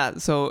that's in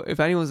that. So if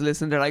anyone's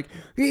listening, they're like,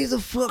 he's a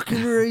fucking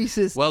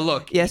racist. Well,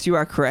 look. Yes, you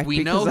are correct.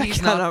 We know I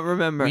cannot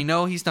remember. We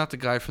know he's not the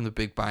guy from The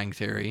Big Bang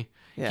Theory.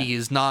 Yeah. He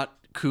is not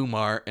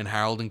Kumar in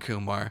Harold and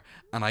Kumar,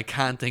 and I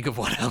can't think of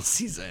what else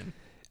he's in.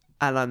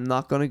 And I'm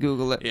not going to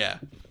Google it. Yeah.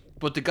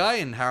 But the guy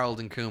in Harold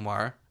and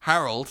Kumar,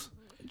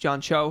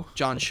 John Cho,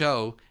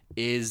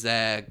 is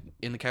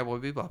in the Cowboy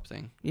Bebop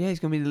thing. Yeah, he's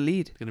going to be the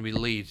lead. He's going to be the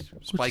lead.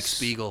 Spike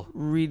Spiegel.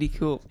 Really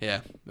cool. Yeah.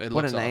 What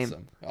looks a name.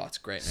 Awesome. Oh, it's a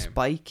great name.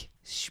 Spike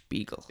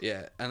Spiegel.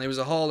 Yeah. And there was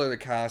a whole other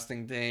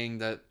casting thing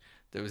that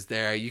was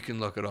there. You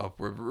can look it up.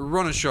 We're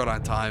running short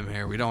on time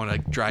here. We don't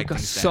want to drag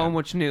things down. So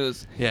much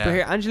news. Yeah. But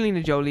here,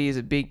 Angelina Jolie is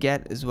a big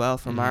get as well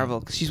for Marvel.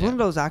 Because she's one of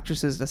those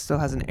actresses that still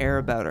has an air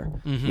about her.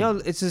 You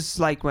know, it's just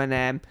like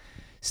when...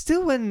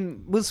 Still,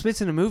 when Will Smith's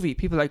in a movie,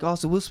 people are like, oh,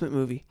 it's a Will Smith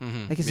movie.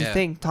 Like, it's a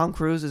thing. Tom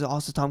Cruise is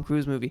also a Tom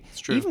Cruise movie. It's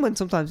true. Even when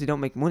sometimes they don't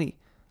make money.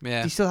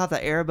 Yeah. They still have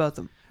that air about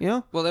them, you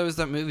know? Well, there was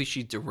that movie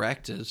she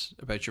directed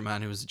about your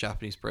man who was a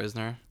Japanese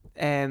prisoner.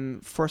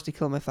 First They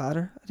Killed My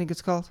Father, I think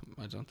it's called.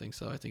 I don't think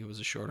so. I think it was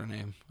a shorter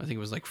name. I think it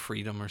was like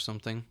Freedom or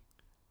something.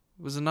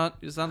 Was it not?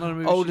 Is that not a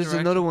movie? Oh, there's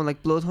another one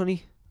like Blood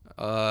Honey.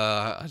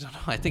 I don't know.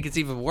 I think it's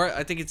even worse.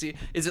 I think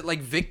is it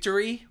like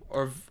Victory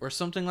or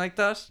something like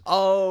that?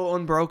 Oh,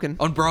 Unbroken.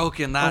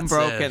 That's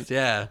Unbroken. it.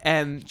 Yeah.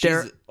 There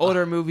are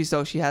other movies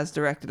though she has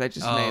directed. I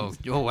just named.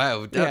 Oh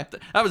wow, that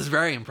was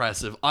very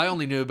impressive. I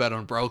only knew about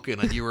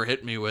Unbroken, and you were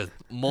hitting me with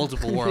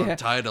multiple world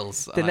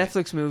titles. The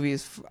Netflix movie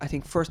is, I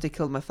think, First They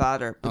Killed My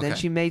Father, but then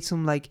she made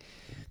some like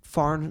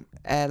foreign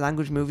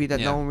language movie that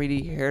no one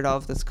really heard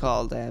of. That's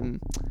called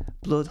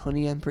Blood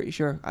Honey. I'm pretty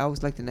sure. I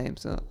always like the name,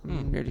 so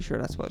I'm nearly sure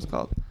that's what it's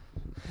called.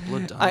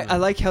 I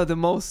like how the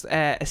most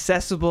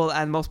accessible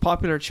and most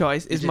popular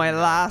choice is my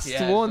last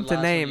one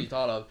to name. One you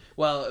thought of.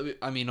 Well,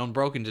 I mean,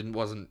 Unbroken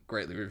wasn't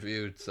greatly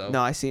reviewed, so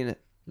no, I seen it.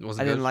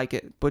 I didn't like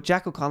it, but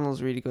Jack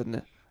O'Connell's really good in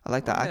it. I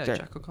like that actor.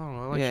 Jack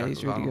O'Connell. Jack he's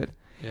O'Connell. really good.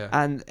 Yeah.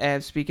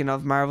 And speaking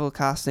of Marvel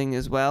casting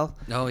as well.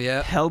 Oh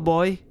yeah.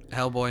 Hellboy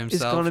himself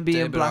is going to be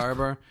in Black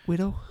Harbour.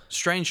 Widow.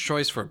 Strange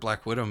choice for a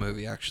Black Widow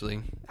movie,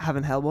 actually.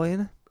 Having Hellboy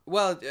in it.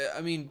 Well,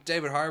 I mean,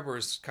 David Harbour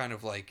is kind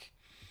of like,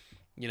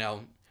 you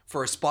know,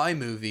 for a spy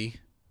movie,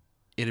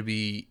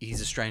 he's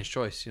a strange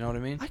choice. You know what I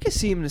mean? I could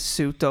see him in a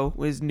suit though,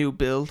 with his new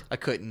build. I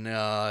couldn't.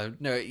 But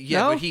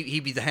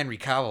he'd be the Henry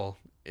Cavill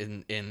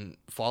in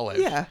Fallout.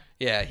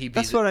 Yeah, he'd be.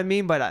 That's what I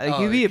mean by that.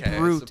 Like, he'd be a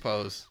brute. I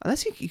suppose.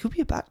 Unless he could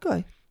be a bad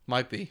guy.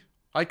 Might be.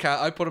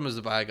 I'd put him as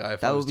a bad guy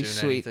if I was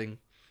doing anything.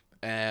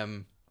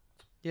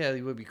 Yeah,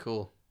 he would be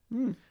cool.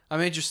 I'm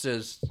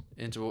interested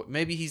into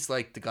maybe he's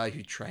like the guy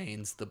who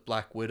trains the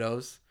Black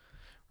Widows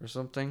or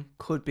something.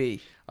 Could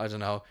be. I don't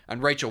know.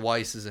 And Rachel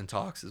Weisz is in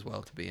talks as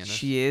well to be in it.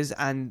 She is,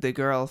 and the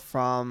girl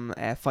from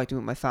Fighting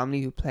With My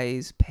Family who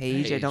plays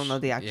Paige. I don't know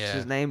the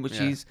actress's name, but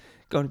she's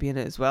going to be in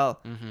it as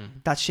well.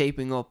 That's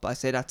shaping up. I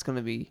say that's going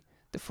to be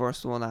the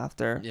first one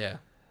after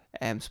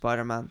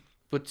Spider-Man.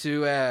 But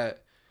to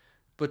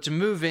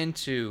move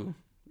into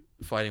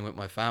Fighting With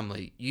My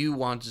Family, you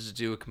wanted to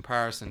do a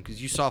comparison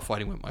because you saw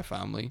Fighting With My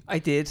Family. I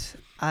did,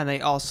 and I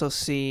also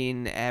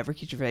seen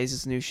Ricky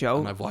Gervais's new show.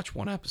 And I've watched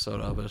one episode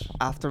of it.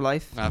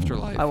 Afterlife.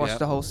 I watched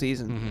the whole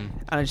season,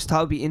 and I just thought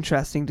it'd be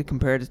interesting to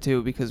compare the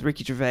two because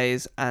Ricky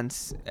Gervais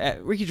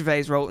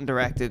wrote and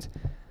directed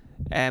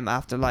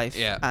Afterlife,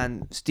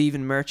 and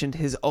Stephen Merchant,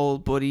 his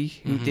old buddy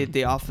who did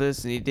The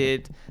Office, and he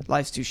did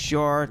Life's Too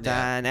Short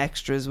and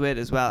Extras with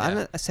as well,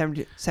 and a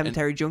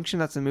Cemetery Junction.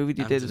 That's a movie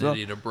they did as well.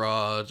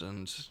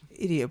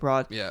 Idiot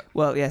Abroad. Yeah.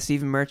 Well,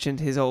 Stephen Merchant,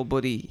 his old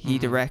buddy, he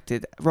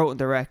wrote and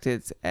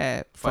directed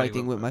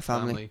Fighting With My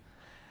Family.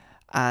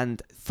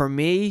 And for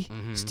me,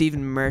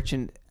 Stephen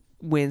Merchant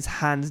wins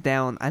hands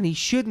down, and he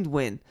shouldn't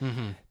win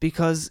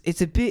because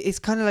it's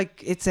kind of like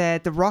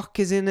The Rock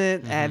is in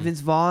it, Vince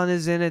Vaughn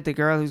is in it, the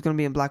girl who's going to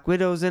be in Black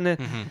Widow's in it,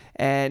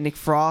 Nick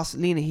Frost,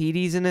 Lena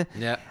Headey's in it,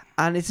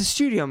 and it's a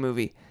studio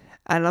movie,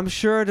 and I'm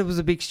sure there was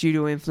a big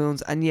studio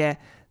influence, and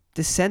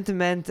the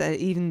sentiment,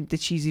 even the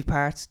cheesy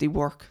parts, they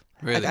work.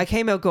 Really? I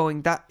came out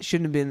going, that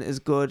shouldn't have been as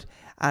good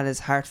and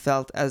as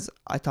heartfelt as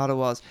I thought it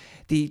was.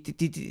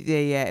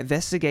 They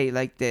investigate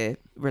like the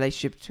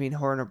relationship between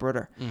her and her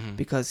brother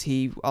because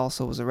he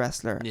also was a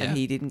wrestler and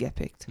he didn't get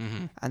picked,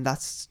 and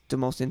that's the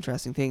most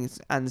interesting thing.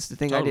 And it's the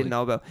thing I didn't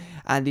know about.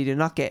 And he did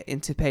not get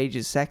into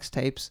Paige's sex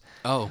tapes,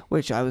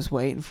 which I was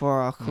waiting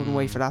for. I couldn't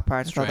wait for that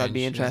part. I thought that'd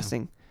be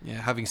interesting. Yeah,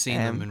 having seen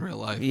them in real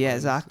life. Yeah,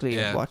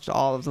 exactly. I've watched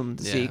all of them,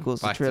 the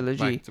sequels, the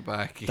trilogy, back to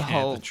back. the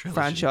whole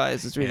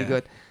franchise is really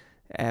good.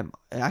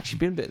 Actually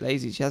been a bit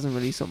lazy. She hasn't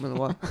released something in a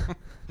while.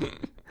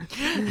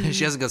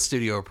 She hasn't got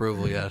studio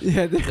approval yet.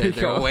 Yeah,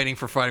 they're waiting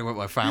for Fighting With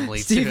My Family.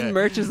 Stephen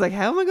Merchant's like,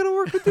 how am I going to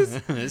work with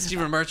this?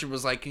 Stephen Merchant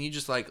was like, can you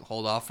just like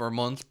hold off for a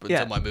month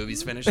until my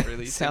movie's finished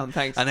releasing?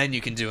 Thanks. And then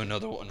you can do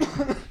another one.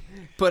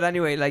 But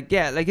anyway, like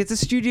it's a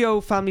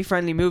studio family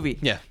friendly movie.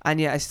 Yeah.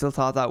 And I still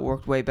thought that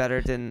worked way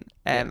better than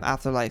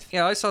Afterlife.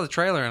 Yeah, I saw the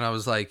trailer and I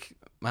was like,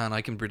 man,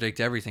 I can predict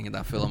everything in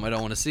that film. I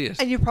don't want to see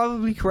it. And you're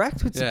probably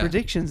correct with the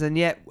predictions, and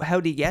yet how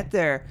do you get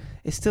there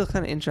is still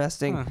kind of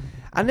interesting. Huh.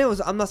 And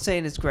I'm not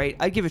saying it's great.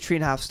 I give it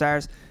 3.5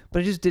 stars, but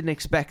I just didn't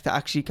expect to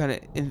actually kind of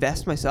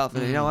invest myself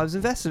in it. I was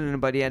invested in it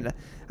by the end.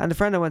 And the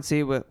friend I went to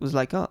see was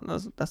like, oh, no,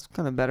 that's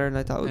kind of better than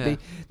I thought it would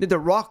be. The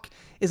Rock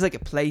is like a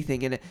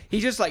plaything in it.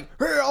 He's just like,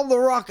 hey, I'm The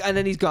Rock, and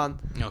then he's gone.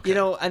 Okay.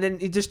 And then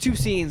there's 2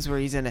 scenes where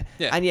he's in it.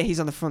 Yeah. And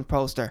he's on the front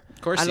poster.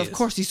 Of course and of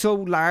course he's so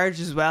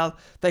large as well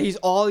that he's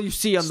all you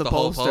see on the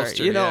poster.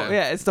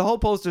 It's the whole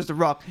poster's The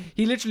Rock.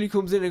 He literally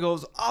comes in and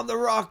goes, I'm The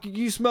Rock,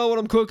 you smell what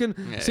I'm cooking.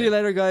 See you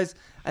later, guys.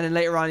 And then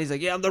later on he's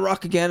like, yeah, I'm The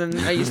Rock again, and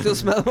you still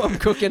smell what I'm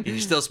cooking. You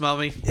still smell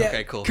me? Yeah,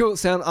 okay, cool. Cool,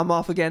 sound, I'm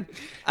off again.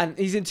 And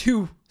he's in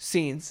 2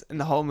 scenes in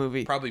the whole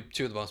movie. Probably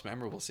 2 of the most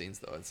memorable scenes,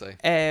 though, I'd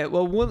say.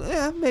 Well,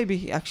 one,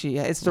 maybe, actually,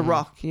 it's The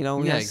Rock,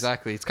 Yeah,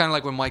 exactly. It's kind of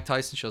like when Mike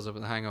Tyson shows up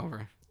in The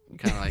Hangover.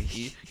 Kind of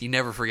like, you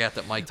never forget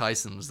that Mike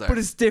Tyson was there. But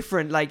it's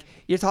different. Like,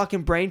 you're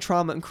talking brain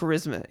trauma and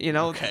charisma,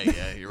 Okay,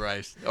 yeah, you're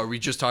right. Are we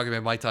just talking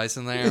about Mike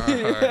Tyson there?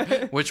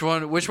 Or which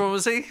one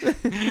was he?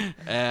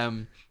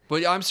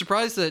 But I'm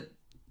surprised that...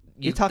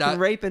 You're talking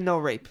rape and no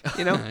rape, Yeah,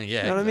 you know what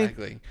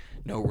exactly. I mean?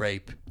 No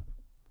rape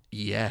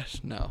yet.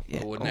 No,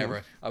 yeah.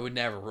 I would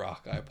never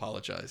rock. I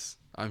apologize.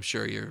 I'm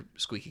sure you're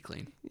squeaky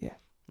clean. Yeah.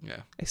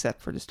 Yeah.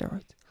 Except for the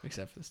steroids.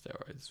 Except for the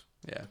steroids.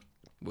 Yeah.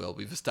 Well,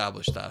 we've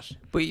established that.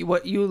 But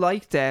what you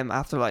liked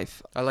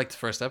Afterlife? I liked the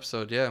first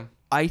episode. Yeah.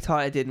 I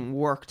thought it didn't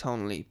work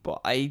tonally, but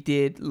I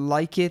did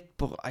like it,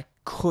 but I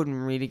couldn't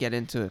really get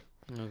into it.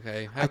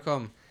 Okay. How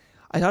come?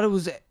 I thought it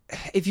was...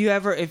 If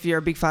you're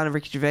a big fan of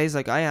Ricky Gervais,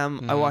 like I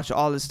am, I watch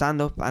all his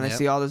stand-up and I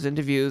see all his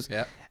interviews,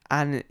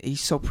 and he's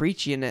so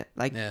preachy in it.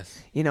 Like,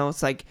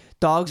 it's like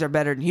dogs are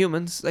better than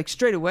humans. Like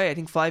straight away, I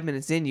think 5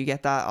 minutes in, you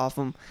get that off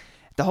him.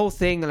 The whole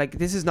thing, like,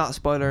 this is not a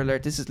spoiler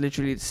alert. This is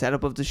literally the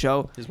setup of the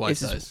show. His wife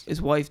dies.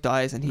 His wife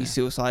dies, and he's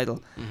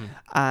suicidal.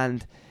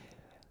 And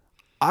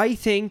I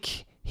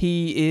think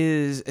he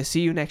is a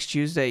see you next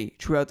Tuesday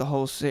throughout the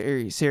whole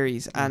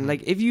series. And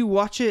like, if you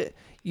watch it,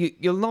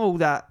 you'll know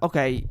that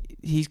okay.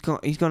 He's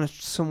gonna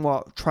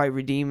somewhat try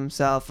redeem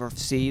himself or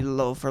see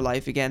love for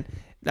life again.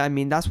 I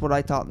mean, that's what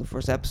I thought in the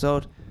first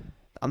episode.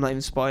 I'm not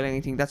even spoiling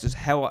anything. That's just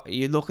how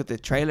you look at the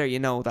trailer. You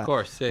know that. Of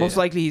course, most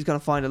likely he's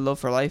gonna find a love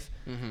for life.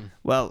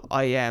 Well,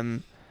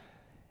 I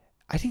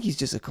think he's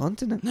just a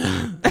continent.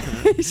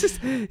 He's just.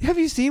 Have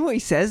you seen what he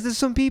says to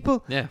some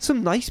people? Yeah.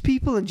 Some nice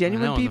people and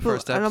genuine people,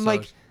 and I'm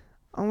like,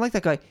 I don't like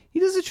that guy.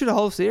 He does it through the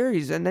whole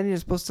series, and then you're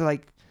supposed to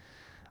like.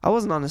 I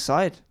wasn't on his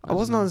side. I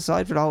wasn't on his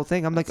side for the whole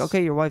thing. I'm like,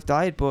 okay, your wife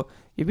died, but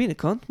you're being a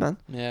cunt, man.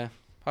 Yeah.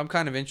 I'm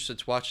kind of interested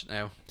to watch it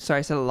now. Sorry,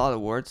 I said a lot of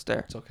words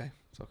there. It's okay.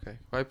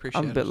 I appreciate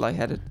it. I'm a bit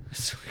lightheaded.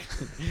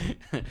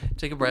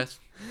 Take a breath.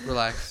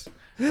 Relax.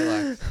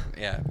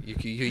 Yeah.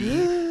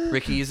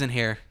 Ricky isn't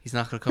here. He's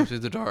not going to come through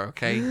the door,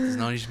 okay? There's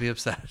no need to be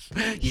upset.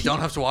 You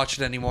don't have to watch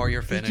it anymore.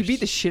 You're finished. He beat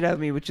the shit out of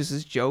me with just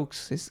his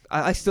jokes.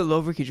 I still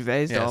love Ricky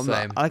Gervais, though.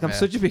 I'm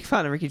such a big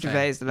fan of Ricky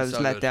Gervais that I was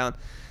let down.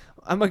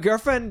 And my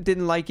girlfriend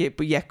didn't like it,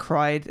 but yet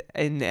cried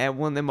in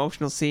one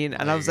emotional scene.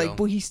 And I was like,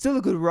 but he's still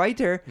a good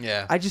writer.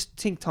 Yeah. I just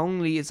think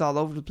tonally it's all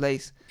over the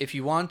place. If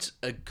you want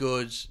a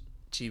good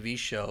TV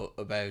show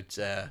about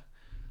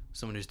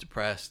someone who's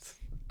depressed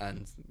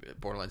and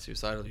borderline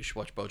suicidal, you should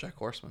watch BoJack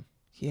Horseman.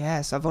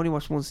 Yes, I've only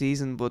watched 1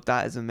 season, but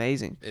that is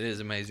amazing. It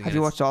is amazing. Have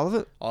you watched all of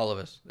it? All of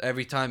it.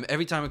 Every time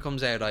it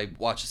comes out, I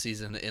watch a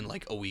season in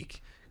like a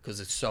week. Because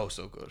it's so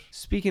good.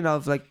 Speaking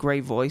of like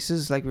great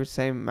voices, like we were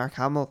saying, Mark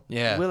Hamill,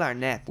 Will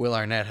Arnett. Will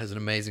Arnett has an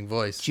amazing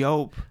voice.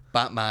 Job.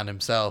 Batman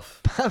himself.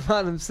 Come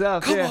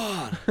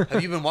on!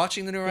 Have you been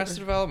watching the new Arrested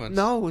Development?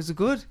 No, is it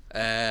good?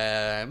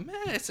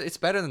 It's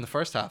better than the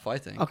first half, I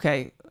think.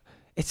 Okay.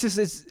 It's just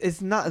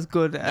it's not as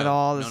good at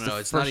all as the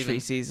first 3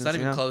 seasons. It's not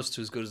even close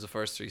to as good as the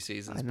first 3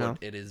 seasons, but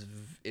it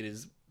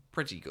is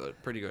pretty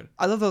good.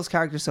 I love those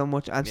characters so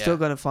much. I'm still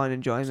gonna find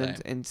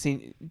enjoyment in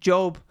seeing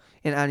Job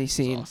in any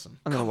scene. Awesome.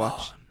 I'm gonna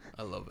watch.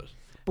 I love it.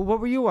 But what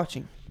were you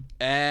watching?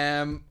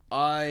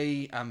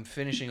 I am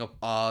finishing up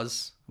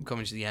Oz. I'm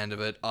coming to the end of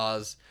it.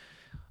 Oz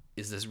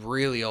is this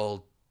really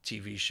old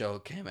TV show.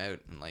 It came out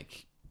in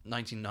like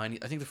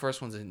 1990. I think the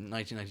first one's in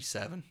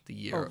 1997. The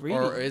year. Oh, really?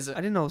 Or is it? I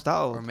didn't know it was that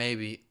old. Or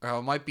maybe. Or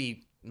it might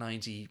be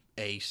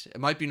 98. It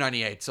might be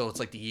 98. So it's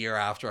like the year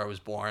after I was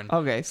born.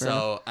 Okay.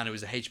 And it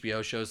was a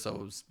HBO show, so it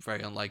was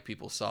very unlike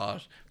people saw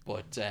it.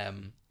 But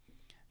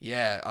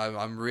yeah,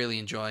 I'm really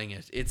enjoying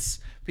it. It's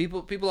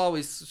people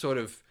always sort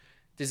of.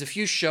 There's a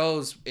few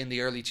shows in the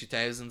early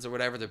 2000s or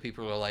whatever that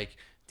people are like,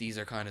 these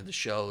are kind of the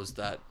shows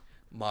that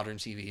modern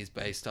TV is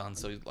based on.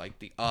 So like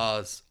the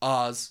Oz,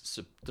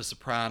 The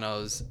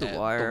Sopranos, The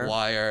Wire. The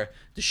Wire,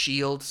 The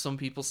Shield. Some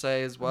people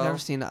say as well. Never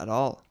seen that at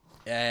all.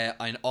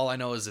 All I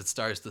know is it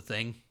stars The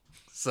Thing.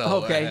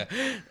 So Okay.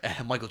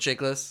 Michael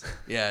Chiklis,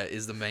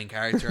 is the main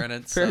character in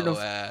it. Fair so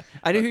enough.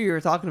 I knew who you were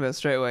talking about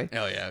straight away.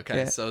 oh yeah, okay.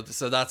 Yeah. So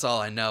that's all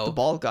I know. The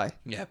bald guy.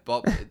 Yeah,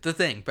 but The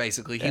Thing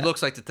basically. He Yeah.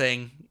 looks like The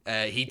Thing.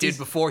 He did He's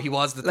before he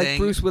was The Like Thing.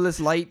 Bruce Willis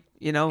light,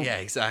 you know? Yeah,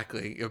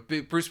 exactly.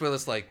 Bruce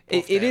Willis like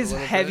It puffed out is a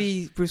little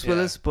heavy bit. Bruce Yeah.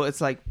 Willis, but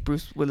it's like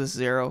Bruce Willis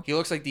Zero. He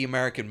looks like the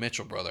American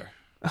Mitchell brother.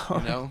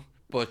 You know?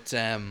 But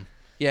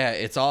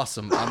it's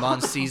awesome. I'm on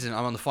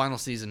the final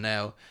season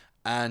now,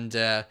 and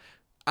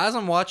as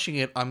I'm watching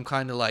it, I'm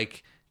kind of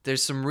like,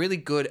 there's some really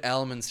good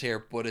elements here,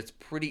 but it's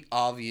pretty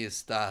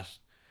obvious that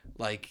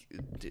like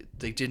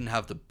they didn't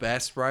have the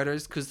best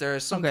writers, because there are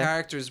some Okay.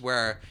 characters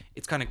where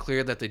it's kind of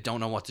clear that they don't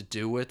know what to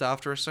do with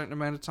after a certain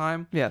amount of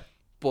time. Yeah.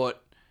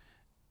 But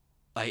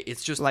like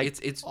it's just Like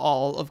it's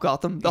all of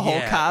Gotham, the whole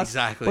Yeah, cast.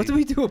 exactly. What do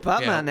we do with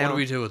Batman now? What do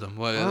we do with him?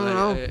 Well, I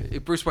don't know.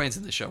 Bruce Wayne's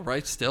in the show,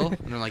 right? Still, and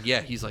they're like,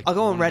 yeah, he's like. I'll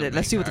go on one of the Reddit.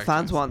 Let's main see what the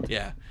fans characters. want.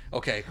 Yeah.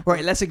 Okay.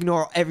 Right, let's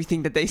ignore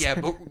everything that they Yeah,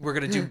 said. but we're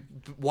gonna do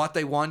what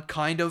they want,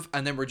 kind of,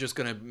 and then we're just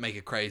gonna make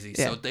it crazy.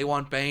 Yeah. So they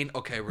want Bane.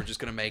 Okay, we're just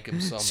gonna make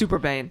him some Super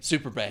Bane.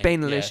 Super Bane.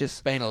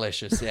 Bane-alicious. Yeah.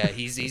 Bane-alicious. Yeah,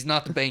 he's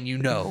not the Bane you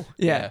know.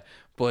 Yeah.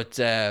 But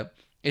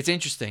it's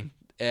interesting.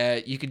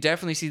 You can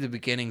definitely see the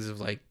beginnings of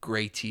like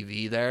great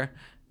TV there.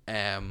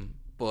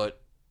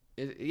 But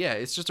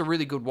it's just a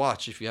really good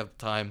watch if you have the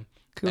time.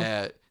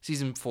 Cool.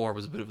 Season 4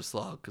 was a bit of a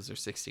slog because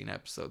there's 16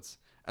 episodes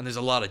and there's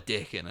a lot of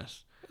dick in it.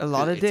 A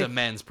lot of It's dick. a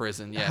men's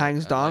prison. Yeah,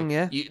 Hangs And, dong,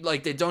 like, yeah.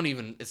 Like they don't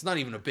even. It's not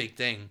even a big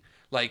thing.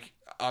 Like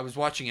I was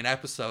watching an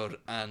episode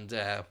and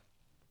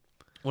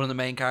one of the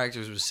main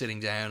characters was sitting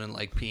down and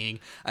like peeing,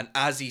 and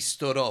as he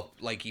stood up,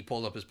 like he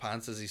pulled up his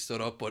pants as he stood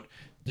up, but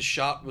the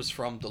shot was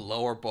from the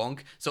lower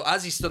bunk. So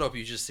as he stood up,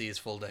 you just see his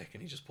full dick,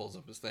 and he just pulls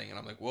up his thing, and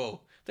I'm like, whoa,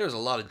 there's a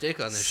lot of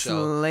dick on this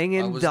show.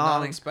 Slinging I was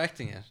dong. not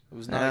expecting it. I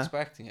was not Yeah.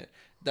 expecting it.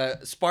 The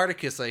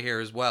Spartacus I hear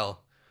as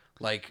well,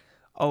 like.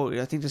 Oh,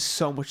 I think there's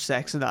so much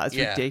sex in that. It's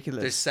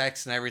ridiculous. There's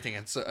sex and everything,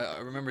 and so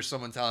I remember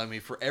someone telling me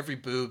for every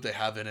boob they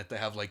have in it, they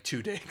have like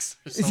 2 dicks.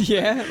 Or something.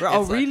 Yeah?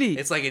 Oh, really?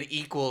 It's like an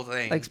equal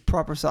thing. Like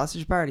proper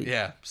sausage party.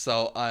 Yeah.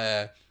 So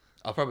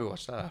I'll probably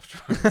watch that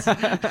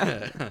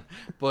afterwards.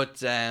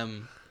 But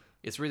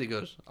it's really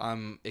good.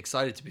 I'm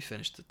excited to be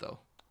finished it though.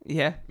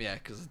 Yeah. Yeah,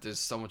 because there's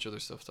so much other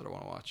stuff that I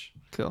want to watch.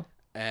 Cool.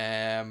 Is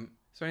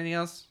there anything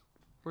else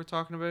we're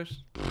talking about?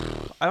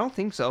 I don't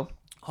think so.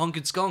 Hunk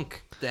and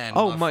Skunk. Then.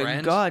 Oh my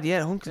friend. god,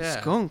 yeah, Hunk and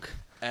Yeah. Skunk.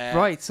 Uh,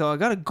 Right, so I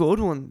got a good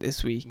one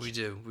this week. We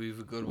do. We have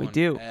a good We one.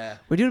 do.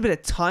 We're doing a bit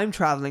of time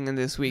traveling in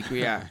this week.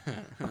 We are.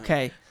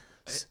 Okay.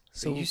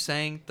 So are you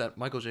saying that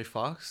Michael J.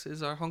 Fox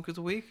is our hunk of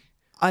the week?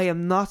 I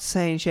am not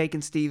saying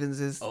Shakin' Stevens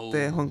is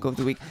the hunk of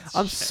the week.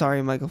 I'm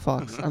sorry, Michael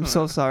Fox. I'm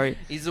so sorry.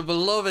 He's a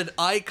beloved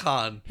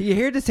icon. You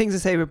hear the things I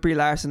say about Brie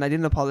Larson. I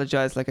didn't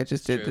apologize like I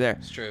just did there.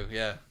 It's true.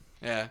 Yeah.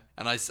 Yeah.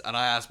 And I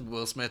asked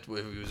Will Smith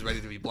if he was ready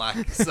to be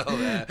black. So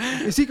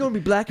Is he going to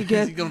be black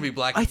again? is he going to be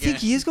black I again? think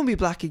he is going to be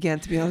black again,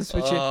 to be honest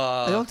with you.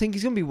 I don't think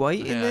he's going to be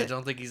white in Yeah, I it.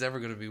 don't think he's ever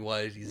going to be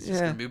white. He's just Yeah.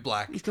 going to be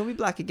black. He's going to be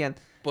black again.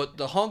 But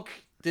the hunk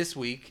this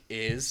week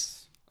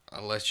is,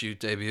 I'll let you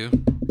debut.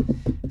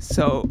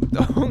 So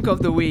the hunk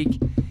of the week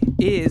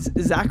is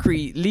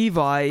Zachary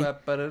Levi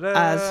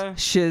as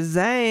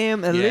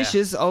Shazam.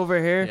 Alicious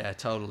over here. Yeah,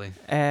 totally.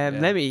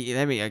 Let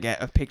me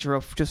get a picture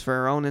up just for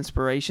our own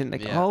inspiration.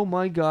 Like, oh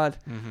my god,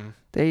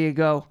 there you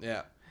go.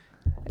 Yeah.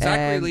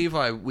 Zachary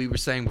Levi, we were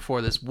saying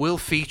before this, will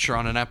feature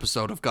on an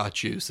episode of Got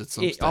Juice at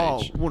some stage.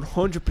 Oh,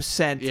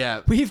 100%.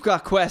 Yeah. We've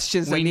got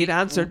questions that need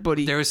answered,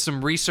 buddy. There is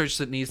some research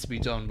that needs to be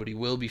done, but he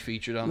will be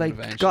featured on it Like,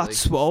 eventually. got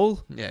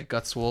swole. Yeah,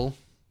 got swole.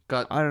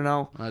 I don't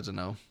know. I don't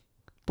know.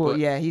 But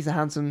yeah, he's a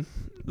handsome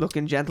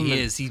looking gentleman.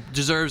 He is. He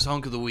deserves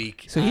hunk of the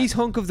week. So he's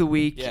hunk of the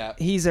week. Yeah.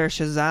 He's our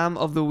Shazam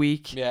of the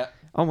week. Yeah.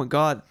 Oh my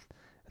god.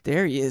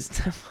 There he is.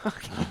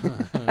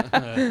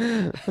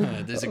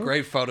 There's a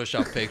great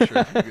Photoshop picture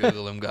if you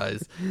Google him,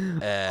 guys.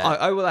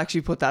 I will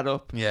actually put that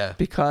up. Yeah.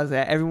 Because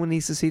everyone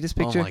needs to see this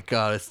picture. Oh my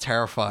god, it's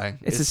terrifying.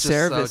 It's a just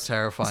service. so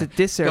terrifying. It's a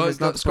disservice.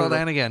 Go, not to scroll put it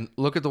down up. again.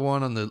 Look at the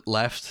one on the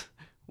left.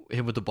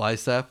 Him with the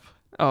bicep.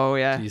 Oh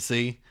yeah. Do you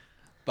see?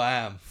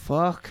 Bam.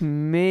 Fuck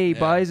me,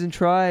 buys and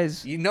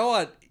tries. You know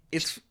what?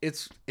 It's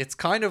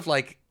kind of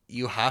like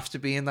you have to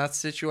be in that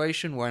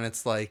situation when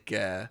it's like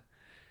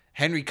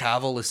Henry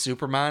Cavill is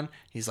Superman.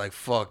 He's like,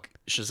 fuck,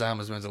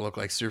 Shazam is meant to look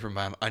like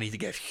Superman. I need to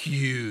get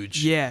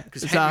huge. Yeah,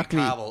 because exactly.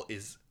 Henry Cavill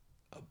is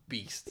a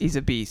beast. He's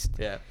a beast.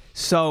 Yeah.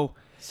 So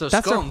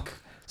that's Skunk.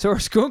 our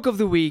skunk of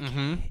the week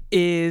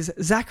is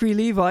Zachary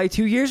Levi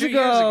 2 years 2 ago.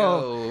 years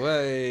ago.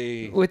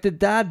 Hey. With the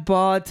dad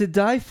bod to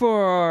die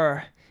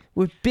for.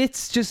 With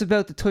bits just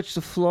about to touch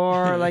the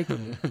floor. Like,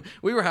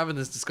 We were having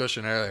this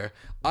discussion earlier.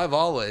 I've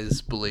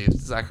always believed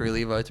Zachary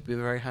Levi to be a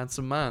very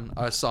handsome man.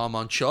 I saw him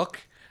on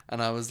Chuck,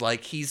 and I was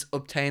like, he's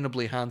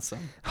obtainably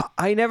handsome.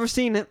 I never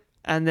seen it.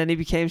 And then he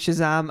became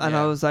Shazam, and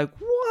Yeah. I was like,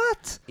 what?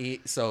 What?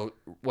 So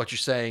what you're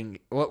saying,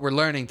 what we're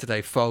learning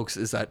today, folks,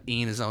 is that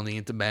Ian is only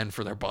into men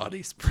for their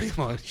bodies, pretty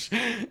much.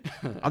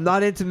 I'm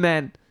not into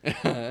men.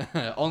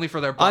 Only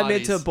for their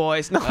bodies. I'm into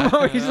boys. No,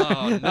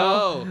 Oh,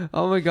 no.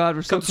 Oh my God,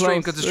 we're so Cut the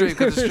stream, close. cut the stream,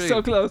 cut the stream. We're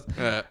so close.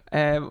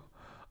 Yeah.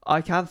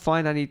 I can't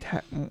find any.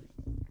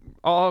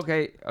 Oh,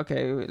 okay. What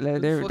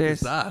the fuck There's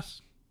is that?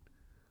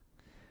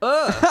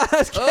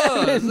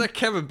 Is that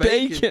Kevin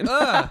Bacon?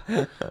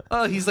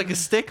 He's like a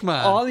stick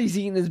man. All he's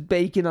eating is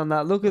bacon on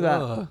that. Look at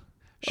that.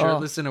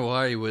 Shirtless in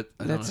Hawaii with.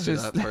 Let's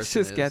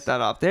just get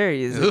that off. There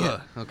he is.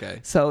 Okay.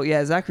 So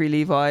yeah, Zachary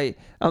Levi.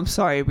 I'm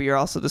sorry, but you're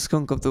also the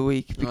skunk of the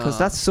week because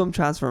that's some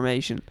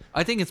transformation.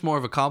 I think it's more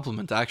of a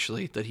compliment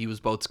actually that he was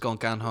both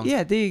skunk and hunk.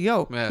 Yeah, there you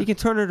go. Yeah. He can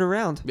turn it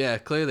around. Yeah,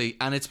 clearly,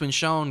 and it's been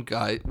shown,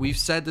 guys. We've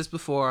said this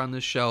before on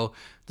this show.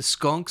 The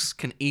skunks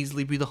can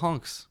easily be the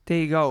hunks. There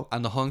you go.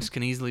 And the hunks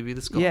can easily be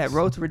the skunks. Yeah,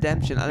 road to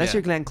redemption. Unless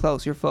you're Glenn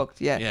Close, you're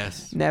fucked. Yeah.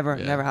 Yes. Never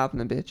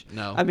happening, bitch.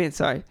 No. I mean,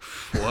 sorry.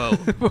 Whoa.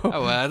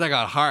 Well, that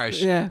got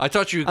harsh. Yeah. I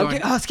thought you were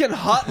going. It's getting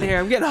hot in here.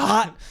 I'm getting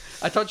hot.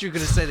 I thought you were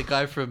going to say the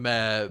guy from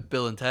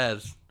Bill and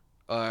Ted.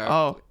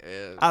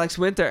 Alex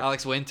Winter.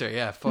 Alex Winter,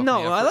 yeah. Fuck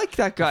no, me. I like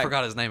that guy. I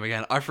forgot his name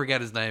again. I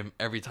forget his name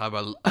every time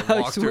I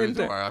walk through his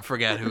door. I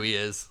forget who he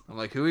is. I'm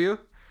like, who are you?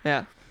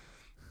 Yeah.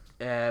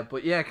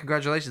 But yeah,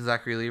 congratulations,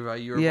 Zachary Levi.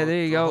 You were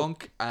there you go.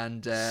 hunk,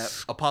 and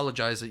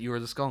apologize that you were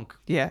the skunk.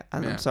 Yeah,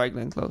 and I'm sorry,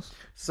 Glenn Close.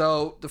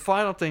 So the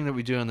final thing that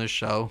we do on this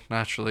show,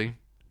 naturally,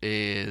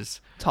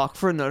 is talk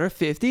for another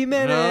 50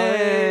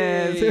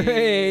 minutes.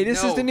 Hey,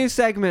 this is the new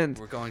segment.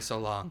 We're going so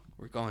long.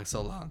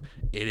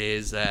 It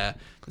is the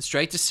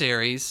straight to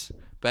series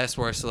best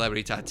worst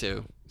celebrity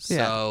tattoo.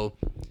 So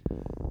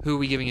who are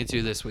we giving it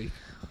to this week?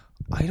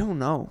 I don't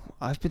know.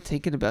 I've been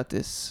thinking about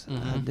this,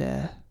 and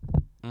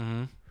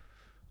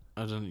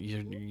I don't.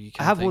 You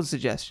I have one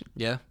suggestion.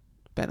 Yeah.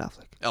 Ben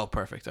Affleck. Oh,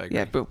 perfect. I agree.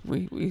 Yeah, but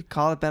we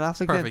call it Ben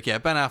Affleck. Perfect. Then? Yeah,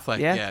 Ben Affleck.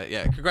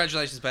 Yeah.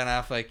 Congratulations, Ben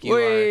Affleck. You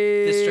Whee!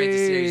 are this straight to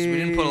series. We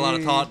didn't put a lot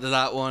of thought into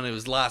that one. It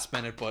was last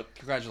minute, but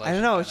congratulations. I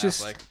don't know. Ben It's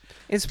just Affleck.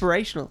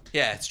 Inspirational.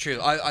 Yeah, it's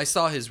true. I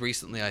saw his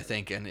recently, I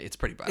think, and it's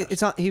pretty bad.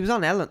 He was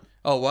on Ellen.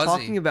 Oh, was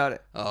talking he? about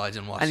it? Oh, I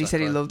didn't watch. And he that said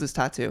he part. loved his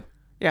tattoo.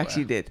 He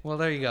actually did. Well,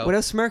 there you go.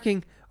 Without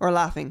smirking or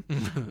laughing,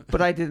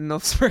 but I did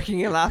enough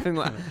smirking and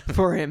laughing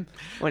for him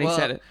when he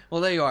said it.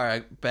 Well, there you are,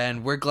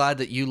 Ben. We're glad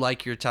that you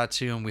like your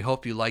tattoo, and we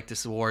hope you like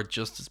this award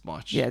just as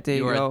much. Yeah, there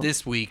you are go. at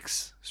this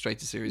week's Straight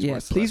to Series. Yeah,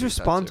 Worst please Celebrity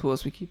respond tattoo. to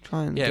us. We keep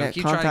trying to we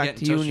keep contact trying to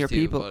get in you touch and your with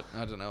you, people. but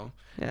I don't know.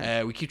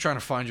 Yeah. We keep trying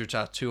to find your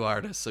tattoo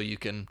artist so you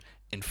can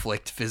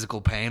inflict physical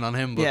pain on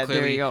him. But Yeah,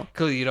 clearly, there you go.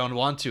 Clearly, you don't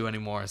want to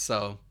anymore.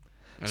 So,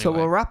 anyway, So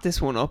we'll wrap this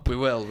one up. We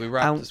will. We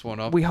wrap this one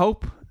up. We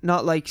hope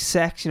not like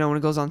sex, when it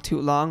goes on too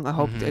long. I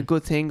hope a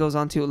good thing goes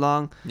on too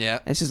long. Yeah.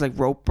 It's just like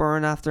rope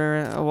burn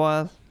after a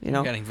while,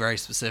 You're getting very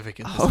specific.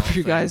 In I this hope whole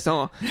you thing. guys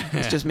don't.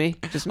 It's just me.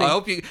 I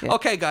hope you. Yeah.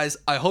 Okay, guys.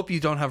 I hope you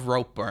don't have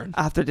rope burn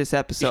after this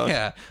episode.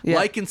 Yeah.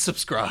 Like and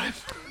subscribe.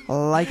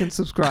 Like and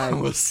subscribe.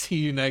 We'll see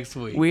you next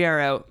week. We are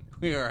out.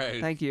 We are out.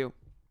 Thank you.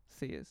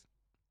 See you.